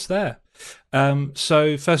your thoughts there.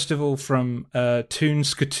 So first of all, from Toon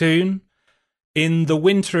Skatoon, in the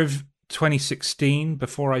winter of 2016,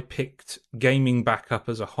 before I picked gaming back up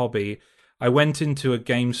as a hobby, I went into a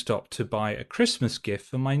GameStop to buy a Christmas gift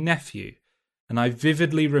for my nephew, and I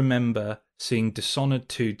vividly remember seeing Dishonored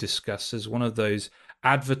 2 discussed as one of those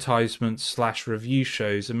advertisement/review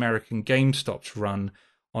shows American GameStops run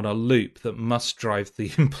on a loop that must drive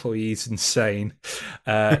the employees insane.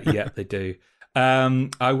 Yeah, they do.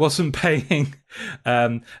 I wasn't paying.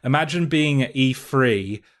 Imagine being at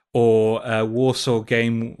E3 or Warsaw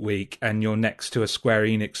Game Week and you're next to a Square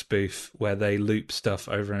Enix booth where they loop stuff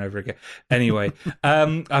over and over again. Anyway,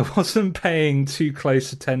 I wasn't paying too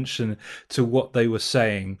close attention to what they were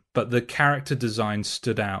saying, but the character design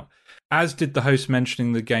stood out, as did the host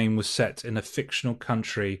mentioning the game was set in a fictional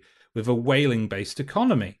country with a whaling-based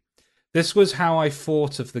economy. This was how I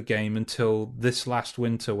thought of the game until this last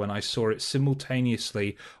winter when I saw it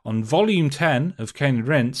simultaneously on Volume 10 of Cane and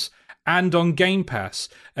Rinse and on Game Pass,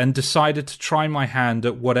 and decided to try my hand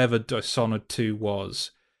at whatever Dishonored 2 was.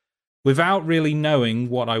 Without really knowing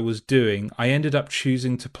what I was doing, I ended up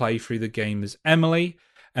choosing to play through the game as Emily,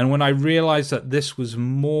 and when I realised that this was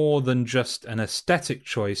more than just an aesthetic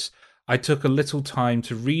choice, I took a little time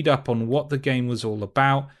to read up on what the game was all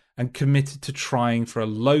about and committed to trying for a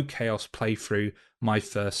low chaos playthrough my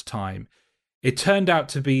first time. It turned out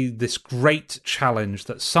to be this great challenge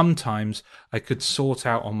that sometimes I could sort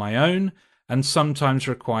out on my own and sometimes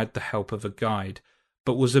required the help of a guide,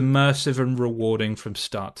 but was immersive and rewarding from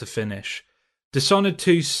start to finish. Dishonored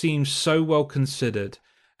 2 seems so well considered,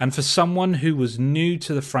 and for someone who was new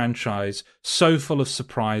to the franchise, so full of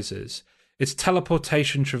surprises. Its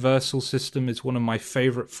teleportation traversal system is one of my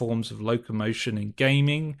favourite forms of locomotion in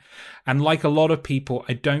gaming, and like a lot of people,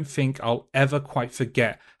 I don't think I'll ever quite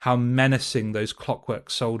forget how menacing those clockwork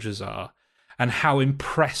soldiers are, and how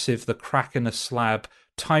impressive the crack in a slab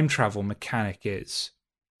time travel mechanic is.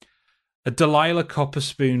 A Delilah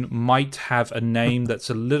Copperspoon might have a name that's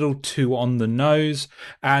a little too on the nose,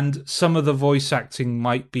 and some of the voice acting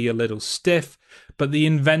might be a little stiff, but the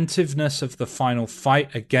inventiveness of the final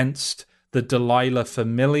fight against the Delilah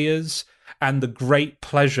familiars, and the great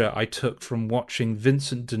pleasure I took from watching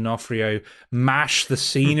Vincent D'Onofrio mash the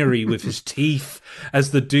scenery with his teeth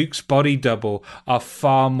as the Duke's body double are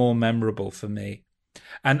far more memorable for me.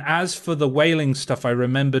 And as for the whaling stuff I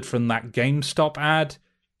remembered from that GameStop ad,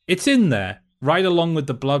 it's in there, right along with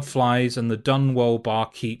the bloodflies and the Dunwall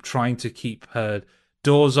barkeep trying to keep her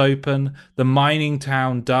doors open, the mining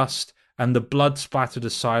town dust, and the blood-splattered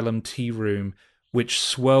asylum tea room, which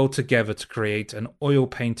swirl together to create an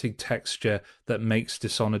oil-painted texture that makes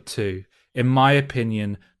Dishonored 2, in my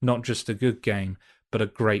opinion, not just a good game, but a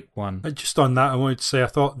great one. Just on that, I wanted to say I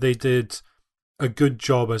thought they did a good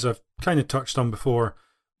job, as I've kind of touched on before.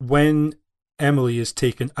 When Emily is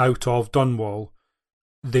taken out of Dunwall,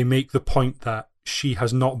 they make the point that she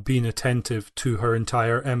has not been attentive to her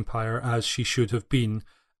entire empire as she should have been,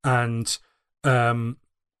 and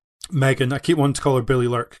Megan, I keep wanting to call her Billy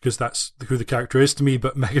Lurk because that's who the character is to me,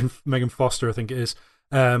 but Megan Foster, I think it is,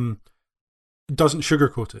 doesn't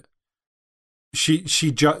sugarcoat it.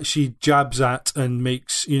 She jabs at and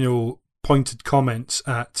makes, pointed comments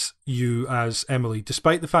at you as Emily,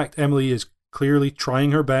 despite the fact Emily is clearly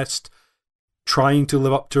trying her best, trying to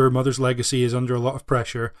live up to her mother's legacy, is under a lot of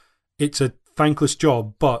pressure. It's a thankless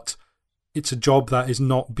job, but it's a job that is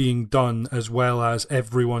not being done as well as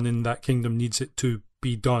everyone in that kingdom needs it to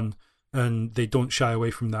be done, and they don't shy away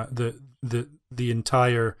from that. The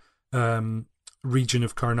entire region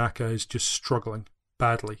of Karnaka is just struggling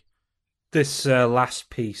badly. This last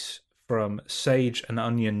piece from Sage and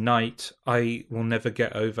Onion Knight, I will never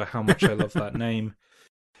get over how much I love that name.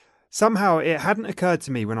 Somehow it hadn't occurred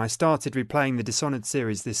to me when I started replaying the Dishonored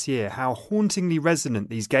series this year how hauntingly resonant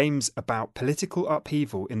these games about political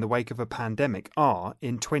upheaval in the wake of a pandemic are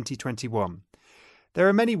in 2021. There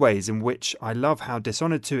are many ways in which I love how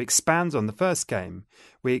Dishonored 2 expands on the first game.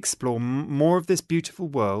 We explore more of this beautiful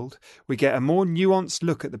world, we get a more nuanced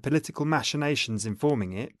look at the political machinations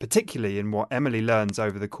informing it, particularly in what Emily learns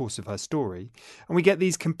over the course of her story, and we get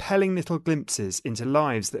these compelling little glimpses into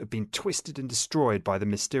lives that have been twisted and destroyed by the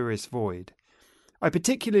mysterious void. I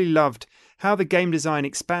particularly loved how the game design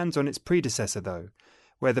expands on its predecessor though.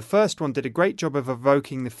 Where the first one did a great job of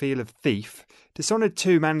evoking the feel of Thief, Dishonored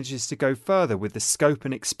 2 manages to go further with the scope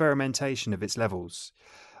and experimentation of its levels.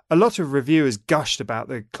 A lot of reviewers gushed about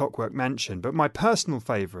the Clockwork Mansion, but my personal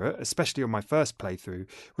favourite, especially on my first playthrough,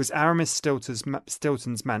 was Aramis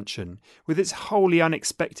Stilton's mansion, with its wholly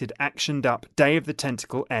unexpected actioned-up Day of the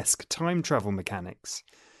Tentacle-esque time travel mechanics.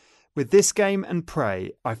 With this game and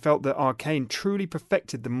Prey, I felt that Arcane truly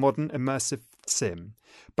perfected the modern immersive sim,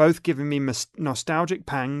 both giving me nostalgic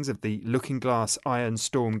pangs of the Looking Glass Iron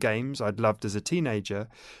Storm games I'd loved as a teenager,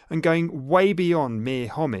 and going way beyond mere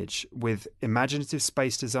homage with imaginative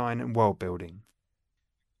space design and world building.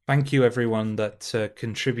 Thank you, everyone that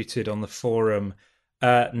contributed on the forum.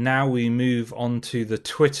 Now we move on to the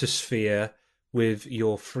Twitter sphere with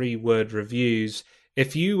your free word reviews.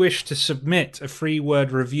 If you wish to submit a free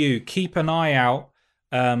word review, keep an eye out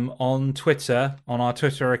on Twitter, on our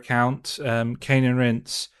Twitter account, Kane and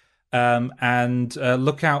Rince, and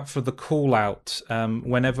look out for the call out.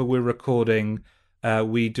 Whenever we're recording,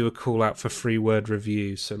 we do a call out for free word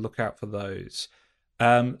reviews, so look out for those.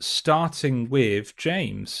 Starting with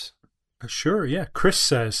James. Sure, yeah. Chris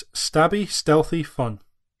says, stabby, stealthy, fun.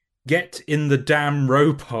 Get in the damn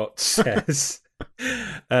robot, says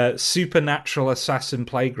Supernatural Assassin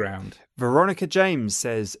Playground. Veronica James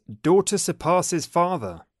says, daughter surpasses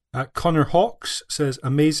father. Connor Hawks says,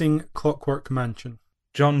 amazing Clockwork Mansion.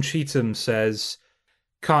 John Cheetham says,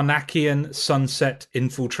 Karnakian Sunset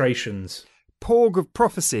Infiltrations. Porg of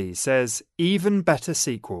Prophecy says, even better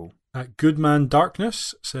sequel. Goodman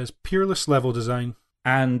Darkness says, peerless level design.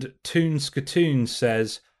 And Toon Skatoon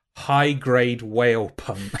says, high-grade whale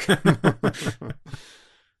punk.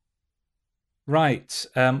 Right,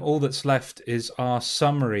 all that's left is our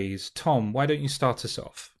summaries. Tom, why don't you start us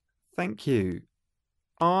off? Thank you.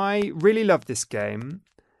 I really love this game,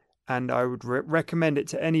 and I would recommend it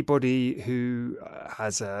to anybody who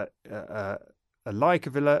has a like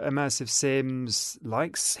of immersive sims,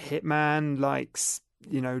 likes Hitman, likes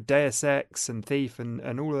Deus Ex and Thief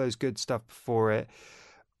and all of those good stuff before it,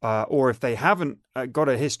 or if they haven't got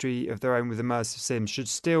a history of their own with immersive sims, should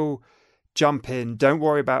still jump in. Don't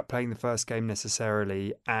worry about playing the first game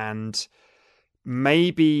necessarily, and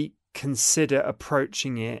maybe consider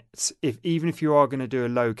approaching it, even if you are going to do a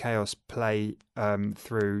low chaos play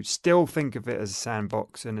through, still think of it as a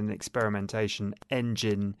sandbox and an experimentation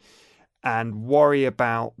engine, and worry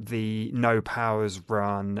about the no powers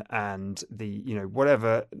run and the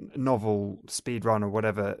whatever novel speed run or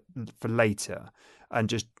whatever for later, and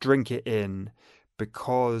just drink it in,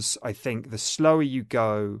 because I think the slower you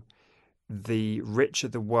go, the richer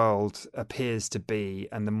the world appears to be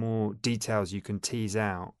and the more details you can tease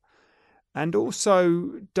out. And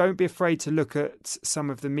also, don't be afraid to look at some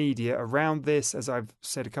of the media around this. As I've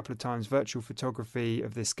said a couple of times, virtual photography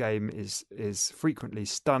of this game is frequently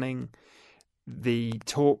stunning. The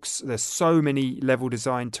talks, there's so many level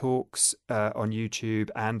design talks on YouTube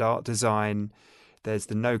and art design. There's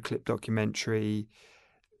the No Clip documentary.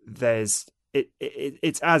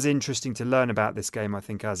 It's as interesting to learn about this game, I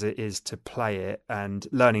think, as it is to play it, and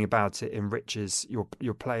learning about it enriches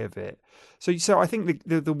your play of it. So I think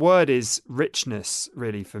the word is richness,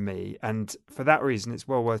 really, for me, and for that reason, it's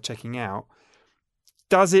well worth checking out.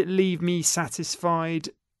 Does it leave me satisfied,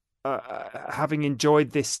 having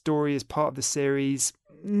enjoyed this story as part of the series?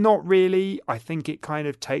 Not really. I think it kind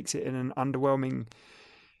of takes it in an underwhelming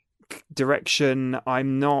direction.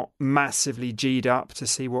 I'm not massively G'd up to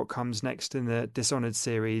see what comes next in the Dishonored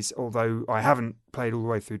series, although I haven't played all the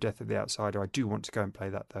way through Death of the Outsider. I do want to go and play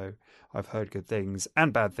that, though. I've heard good things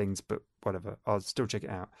and bad things, but whatever, I'll still check it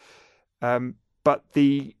out. But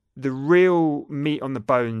the real meat on the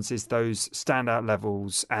bones is those standout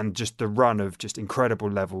levels and just the run of just incredible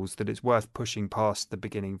levels that it's worth pushing past the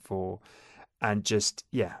beginning for. And just,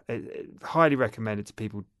 highly recommended to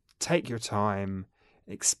people. Take your time,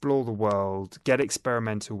 explore the world, get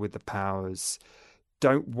experimental with the powers.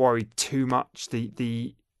 Don't worry too much.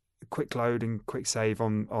 The quick load and quick save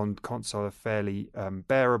on console are fairly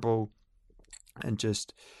bearable, and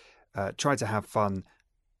just try to have fun.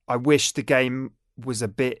 I wish the game was a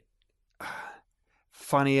bit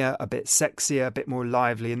funnier, a bit sexier, a bit more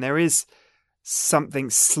lively, and there is something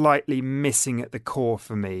slightly missing at the core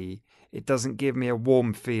for me. It doesn't give me a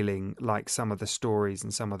warm feeling like some of the stories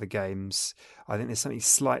and some of the games. I think there's something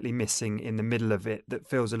slightly missing in the middle of it that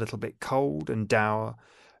feels a little bit cold and dour,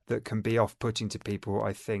 that can be off-putting to people,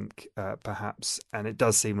 I think, perhaps. And it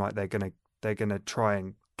does seem like they're gonna try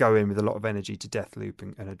and go in with a lot of energy to Deathloop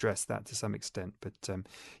and address that to some extent. But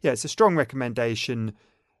yeah, it's a strong recommendation,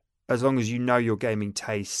 as long as you know your gaming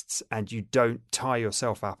tastes and you don't tie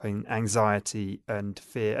yourself up in anxiety and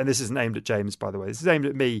fear. And this isn't aimed at James, by the way. This is aimed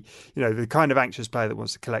at me, the kind of anxious player that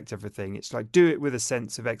wants to collect everything. It's like, do it with a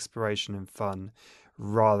sense of exploration and fun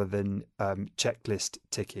rather than checklist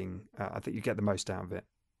ticking. I think you get the most out of it.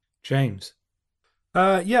 James?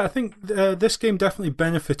 Yeah, I think this game definitely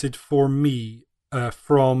benefited for me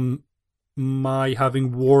from my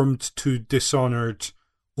having warmed to Dishonored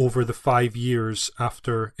over the 5 years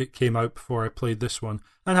after it came out before I played this one,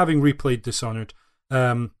 and having replayed Dishonored.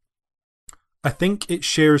 I think it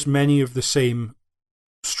shares many of the same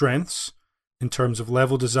strengths in terms of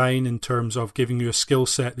level design, in terms of giving you a skill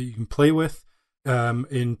set that you can play with,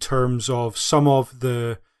 in terms of some of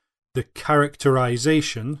the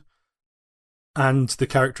characterization and the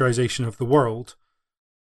characterization of the world,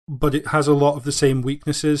 but it has a lot of the same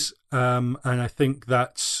weaknesses, and I think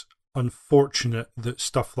that's unfortunate that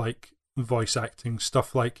stuff like voice acting,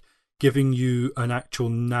 stuff like giving you an actual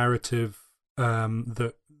narrative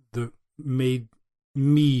that made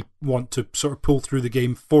me want to sort of pull through the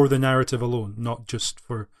game for the narrative alone, not just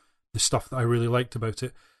for the stuff that I really liked about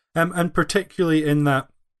it. And particularly in that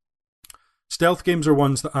stealth games are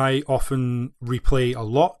ones that I often replay a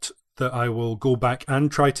lot, that I will go back and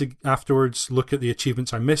try to afterwards look at the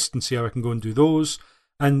achievements I missed and see how I can go and do those.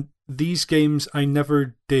 And these games I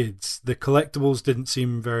never did. The collectibles didn't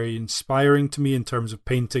seem very inspiring to me in terms of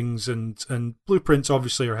paintings, and blueprints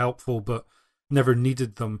obviously are helpful, but never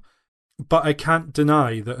needed them. But I can't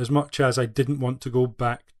deny that as much as I didn't want to go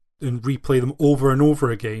back and replay them over and over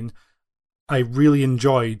again, I really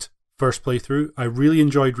enjoyed first playthrough. I really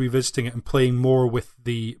enjoyed revisiting it and playing more with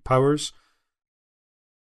the powers.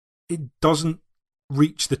 It doesn't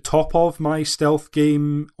reach the top of my stealth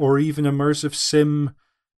game or even immersive sim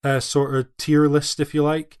sort of tier list, if you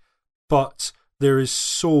like, but there is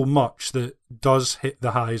so much that does hit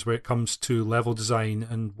the highs where it comes to level design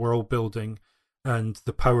and world building, and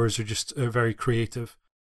the powers are just very creative,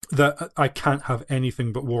 that I can't have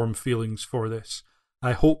anything but warm feelings for this.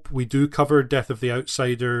 I hope we do cover Death of the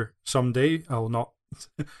Outsider someday. I'll not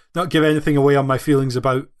give anything away on my feelings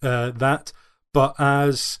about that, but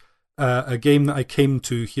as a game that I came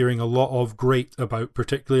to hearing a lot of great about,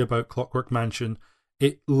 particularly about Clockwork Mansion,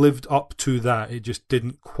 it lived up to that. It just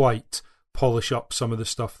didn't quite polish up some of the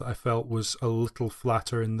stuff that I felt was a little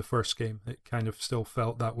flatter in the first game. It kind of still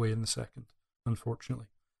felt that way in the second, unfortunately.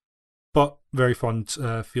 But very fond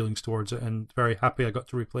feelings towards it, and very happy I got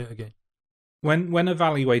to replay it again. When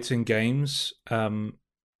evaluating games,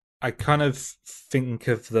 I kind of think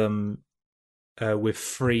of them with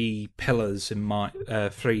three pillars in mind.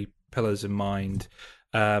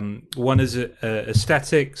 One is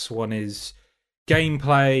aesthetics, one is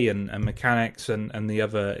gameplay and mechanics, and the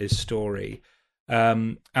other is story.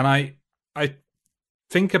 And I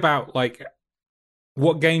think about like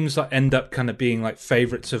what games that end up kind of being like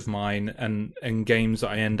favorites of mine, and games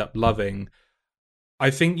that I end up loving. I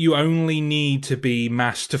think you only need to be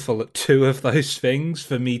masterful at two of those things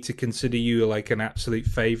for me to consider you like an absolute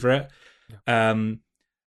favorite. Yeah.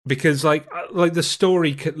 Because like the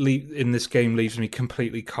story in this game leaves me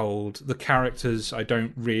completely cold. The characters I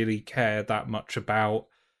don't really care that much about.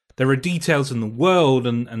 There are details in the world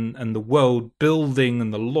and the world building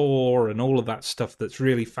and the lore and all of that stuff that's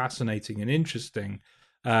really fascinating and interesting.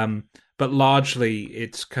 But largely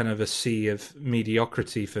it's kind of a sea of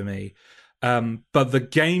mediocrity for me. But the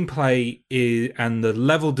gameplay and the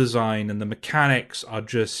level design and the mechanics are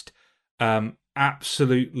just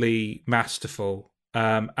absolutely masterful.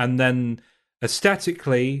 And then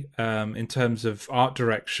aesthetically, in terms of art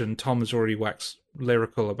direction, Tom has already waxed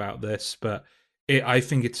lyrical about this, but I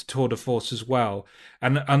think it's a tour de force as well.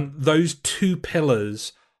 And those two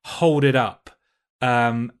pillars hold it up.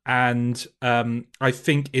 And I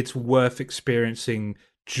think it's worth experiencing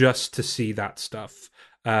just to see that stuff.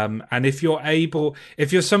 And if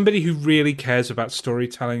you're somebody who really cares about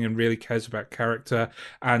storytelling and really cares about character,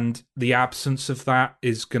 and the absence of that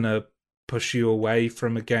is going to push you away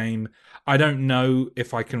from a game, I don't know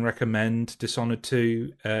if I can recommend Dishonored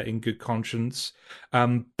 2 in good conscience.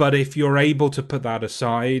 But if you're able to put that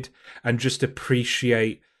aside and just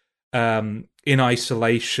appreciate in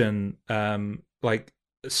isolation like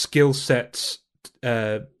skill sets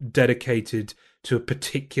dedicated to a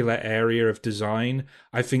particular area of design,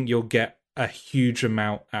 I think you'll get a huge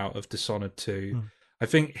amount out of Dishonored 2. I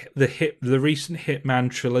think the recent Hitman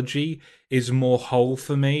trilogy is more whole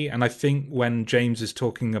for me, and I think when James is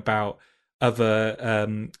talking about other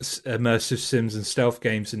immersive sims and stealth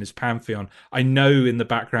games in his pantheon, I know in the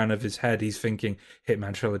background of his head he's thinking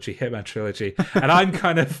Hitman trilogy, and I'm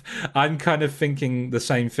kind of thinking the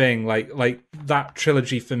same thing. Like that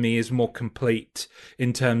trilogy for me is more complete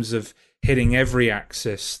in terms of hitting every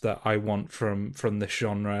axis that I want from this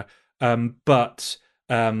genre. But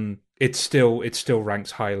it still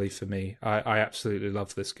ranks highly for me. I absolutely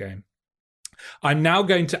love this game. I'm now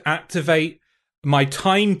going to activate my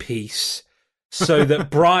timepiece so that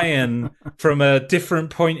Brian, from a different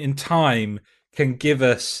point in time, can give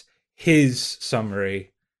us his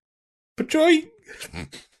summary. But Joy,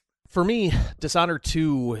 for me, Dishonored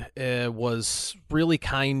 2 was really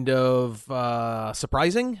kind of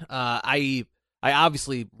surprising. I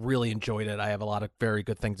obviously really enjoyed it. I have a lot of very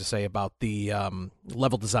good things to say about the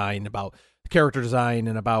level design, about character design,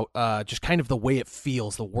 and about just kind of the way it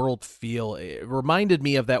feels, the world feel. It reminded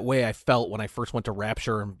me of that way I felt when I first went to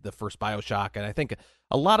Rapture and the first BioShock, and I think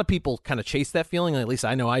a lot of people kind of chase that feeling, at least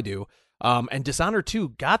I know I do. And Dishonored 2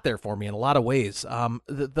 got there for me in a lot of ways.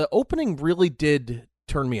 The opening really did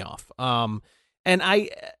turn me off. And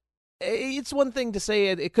it's one thing to say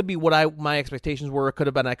it could be what my expectations were. I could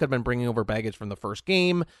have been bringing over baggage from the first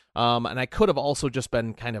game, and I could have also just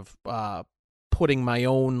been kind of putting my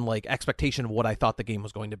own like expectation of what I thought the game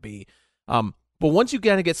was going to be. But once you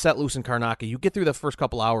kind of get set loose in Karnaki, you get through the first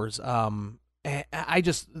couple hours. The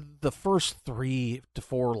first 3 to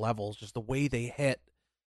 4 levels, just the way they hit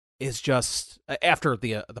is just after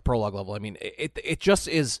the prologue level. I mean, it just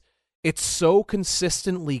is. It's so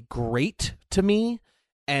consistently great to me.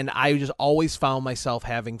 And I just always found myself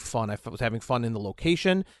having fun. I was having fun in the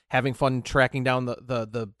location, having fun tracking down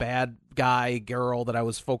the bad guy girl that I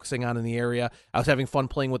was focusing on in the area. I was having fun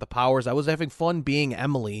playing with the powers. I was having fun being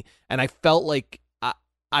Emily. And I felt like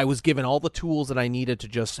I was given all the tools that I needed to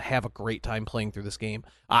just have a great time playing through this game.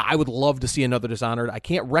 I would love to see another Dishonored. I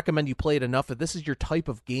can't recommend you play it enough if this is your type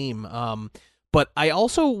of game. But I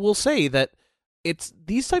also will say that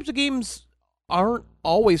these types of games aren't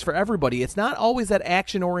always for everybody. It's not always that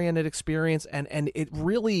action-oriented experience, and it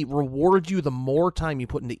really rewards you the more time you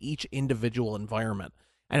put into each individual environment.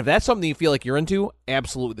 And if that's something you feel like you're into,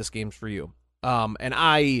 absolutely this game's for you. And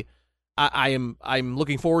I'm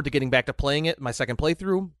looking forward to getting back to playing it, my second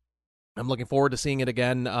playthrough. I'm looking forward to seeing it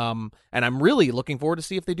again, and I'm really looking forward to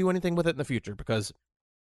see if they do anything with it in the future, because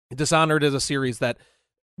Dishonored is a series that,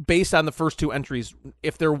 based on the first 2 entries,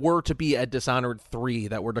 if there were to be a Dishonored 3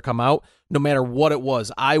 that were to come out, no matter what it was,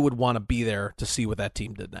 I would want to be there to see what that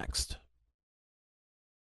team did next.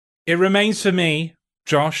 It remains for me,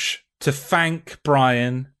 Josh, to thank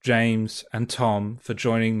Brian, James, and Tom for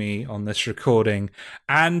joining me on this recording,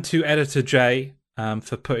 and to Editor Jay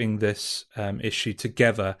for putting this issue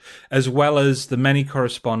together, as well as the many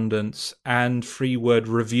correspondents and free word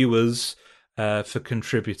reviewers for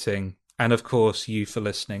contributing. And of course, you for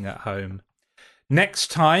listening at home.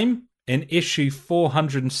 Next time, in issue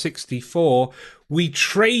 464, we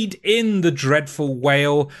trade in the dreadful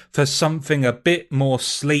whale for something a bit more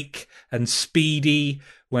sleek and speedy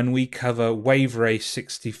when we cover Wave Race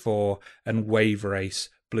 64 and Wave Race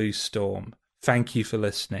Blue Storm. Thank you for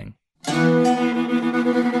listening.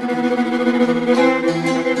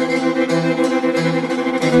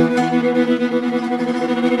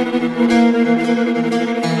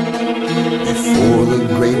 Before the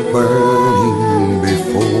great burning,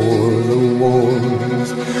 before the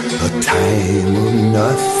wars, a time of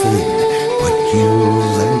nothing but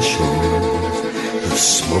hills and shores, the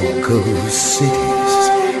smoke of cities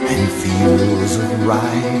and fields of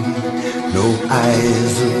rye, no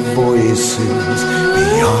eyes of voices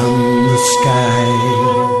beyond the sky.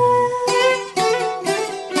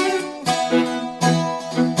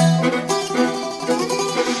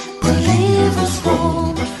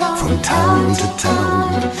 Town to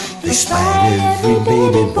town, they spied every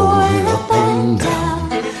baby boy up and down,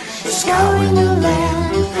 scouring the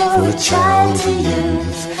land for a child to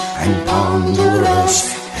use, and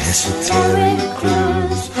ponderous esoteric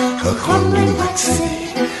clues. A quandary black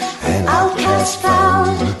city, an outcast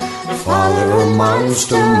found, father a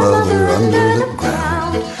monster, mother under the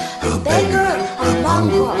ground, a beggar, a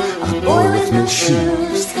mongrel, a boy with no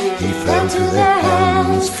shoes. He fell to their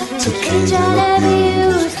hands to cage and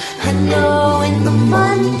abuse. And lo, in the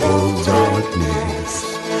mongrel darkness,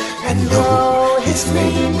 and lo, his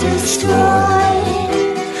name destroyed,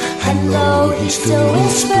 and lo, he still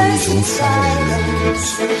whispers whispers in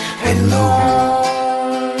silence, and lo,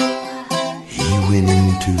 he went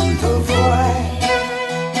into the void.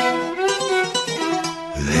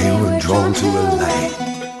 They were drawn to a light,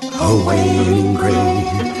 a waning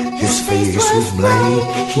gray. His face was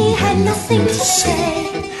blank, he had nothing to say.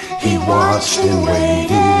 He watched and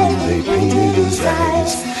waited, they painted his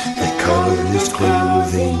eyes, they colored his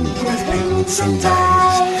clothing with pigments and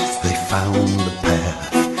dyes. They found the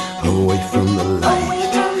path away from the light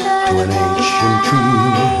to an ancient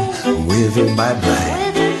tree withered by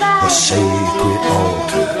blight. A sacred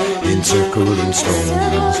altar encircled in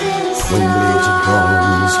stones, twin blades of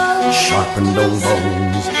bronze sharpened on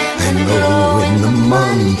bones. And lo, in the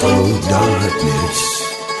month of darkness,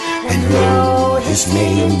 and lo, his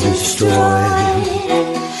name destroyed.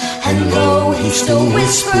 And lo, he still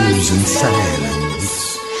whispers in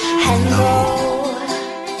silence. And lo,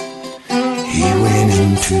 he went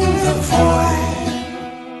into the void.